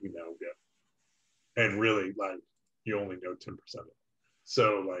ways you can now go. And really, like, you only know 10% of it.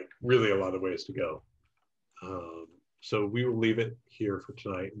 So like really a lot of ways to go. So we will leave it here for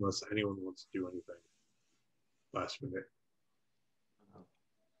tonight unless anyone wants to do anything last minute.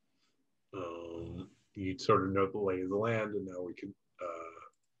 You sort of know the lay of the land, and now we can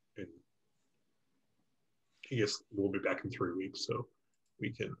and I guess we'll be back in 3 weeks, so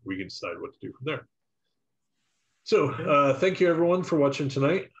we can decide what to do from there. So thank you everyone for watching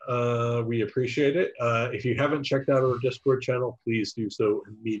tonight. We appreciate it. If you haven't checked out our Discord channel, please do so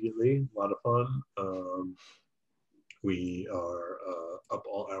immediately. A lot of fun. We are up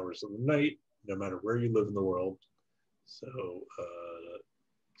all hours of the night, no matter where you live in the world. So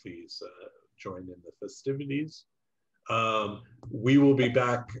please join in the festivities. We will be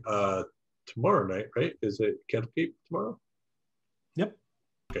back tomorrow night, right? Is it Candlekeep tomorrow? Yep.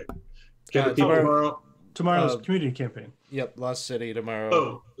 Okay. Tomorrow's Uh, community campaign. Yep, Lost City tomorrow.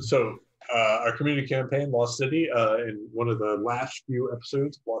 Oh, so our community campaign, Lost City, in one of the last few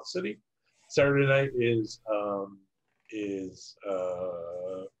episodes of Lost City, Saturday night is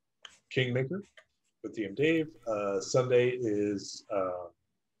Kingmaker with DM Dave. Sunday is I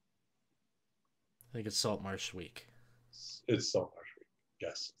think it's Saltmarsh Week. it's Saltmarsh Week.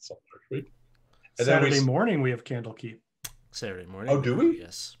 Yes, it's Saltmarsh Week. And Saturday morning we have Candlekeep. Saturday morning. Oh, do we?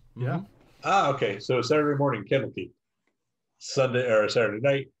 Yes. Yeah. Okay. So Saturday morning, Candlekeep. Sunday or Saturday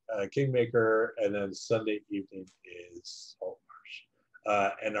night, Kingmaker, and then Sunday evening is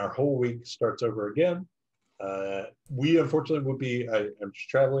Saltmarsh. And our whole week starts over again. We unfortunately will be. I'm just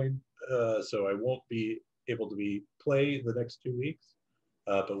traveling, so I won't be able to play the next 2 weeks.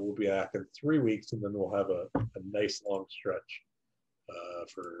 But we'll be back in 3 weeks, and then we'll have a nice long stretch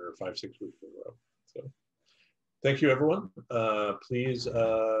for 5-6 weeks in a row. So, thank you, everyone. Please,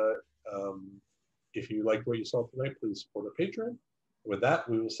 if you liked what you saw tonight, please support our Patreon. With that,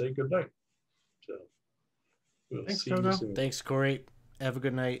 we will say good night. So, we'll Thanks, see you Dodo. soon. Thanks, Corey. Have a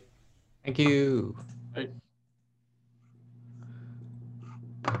good night. Thank you. Right.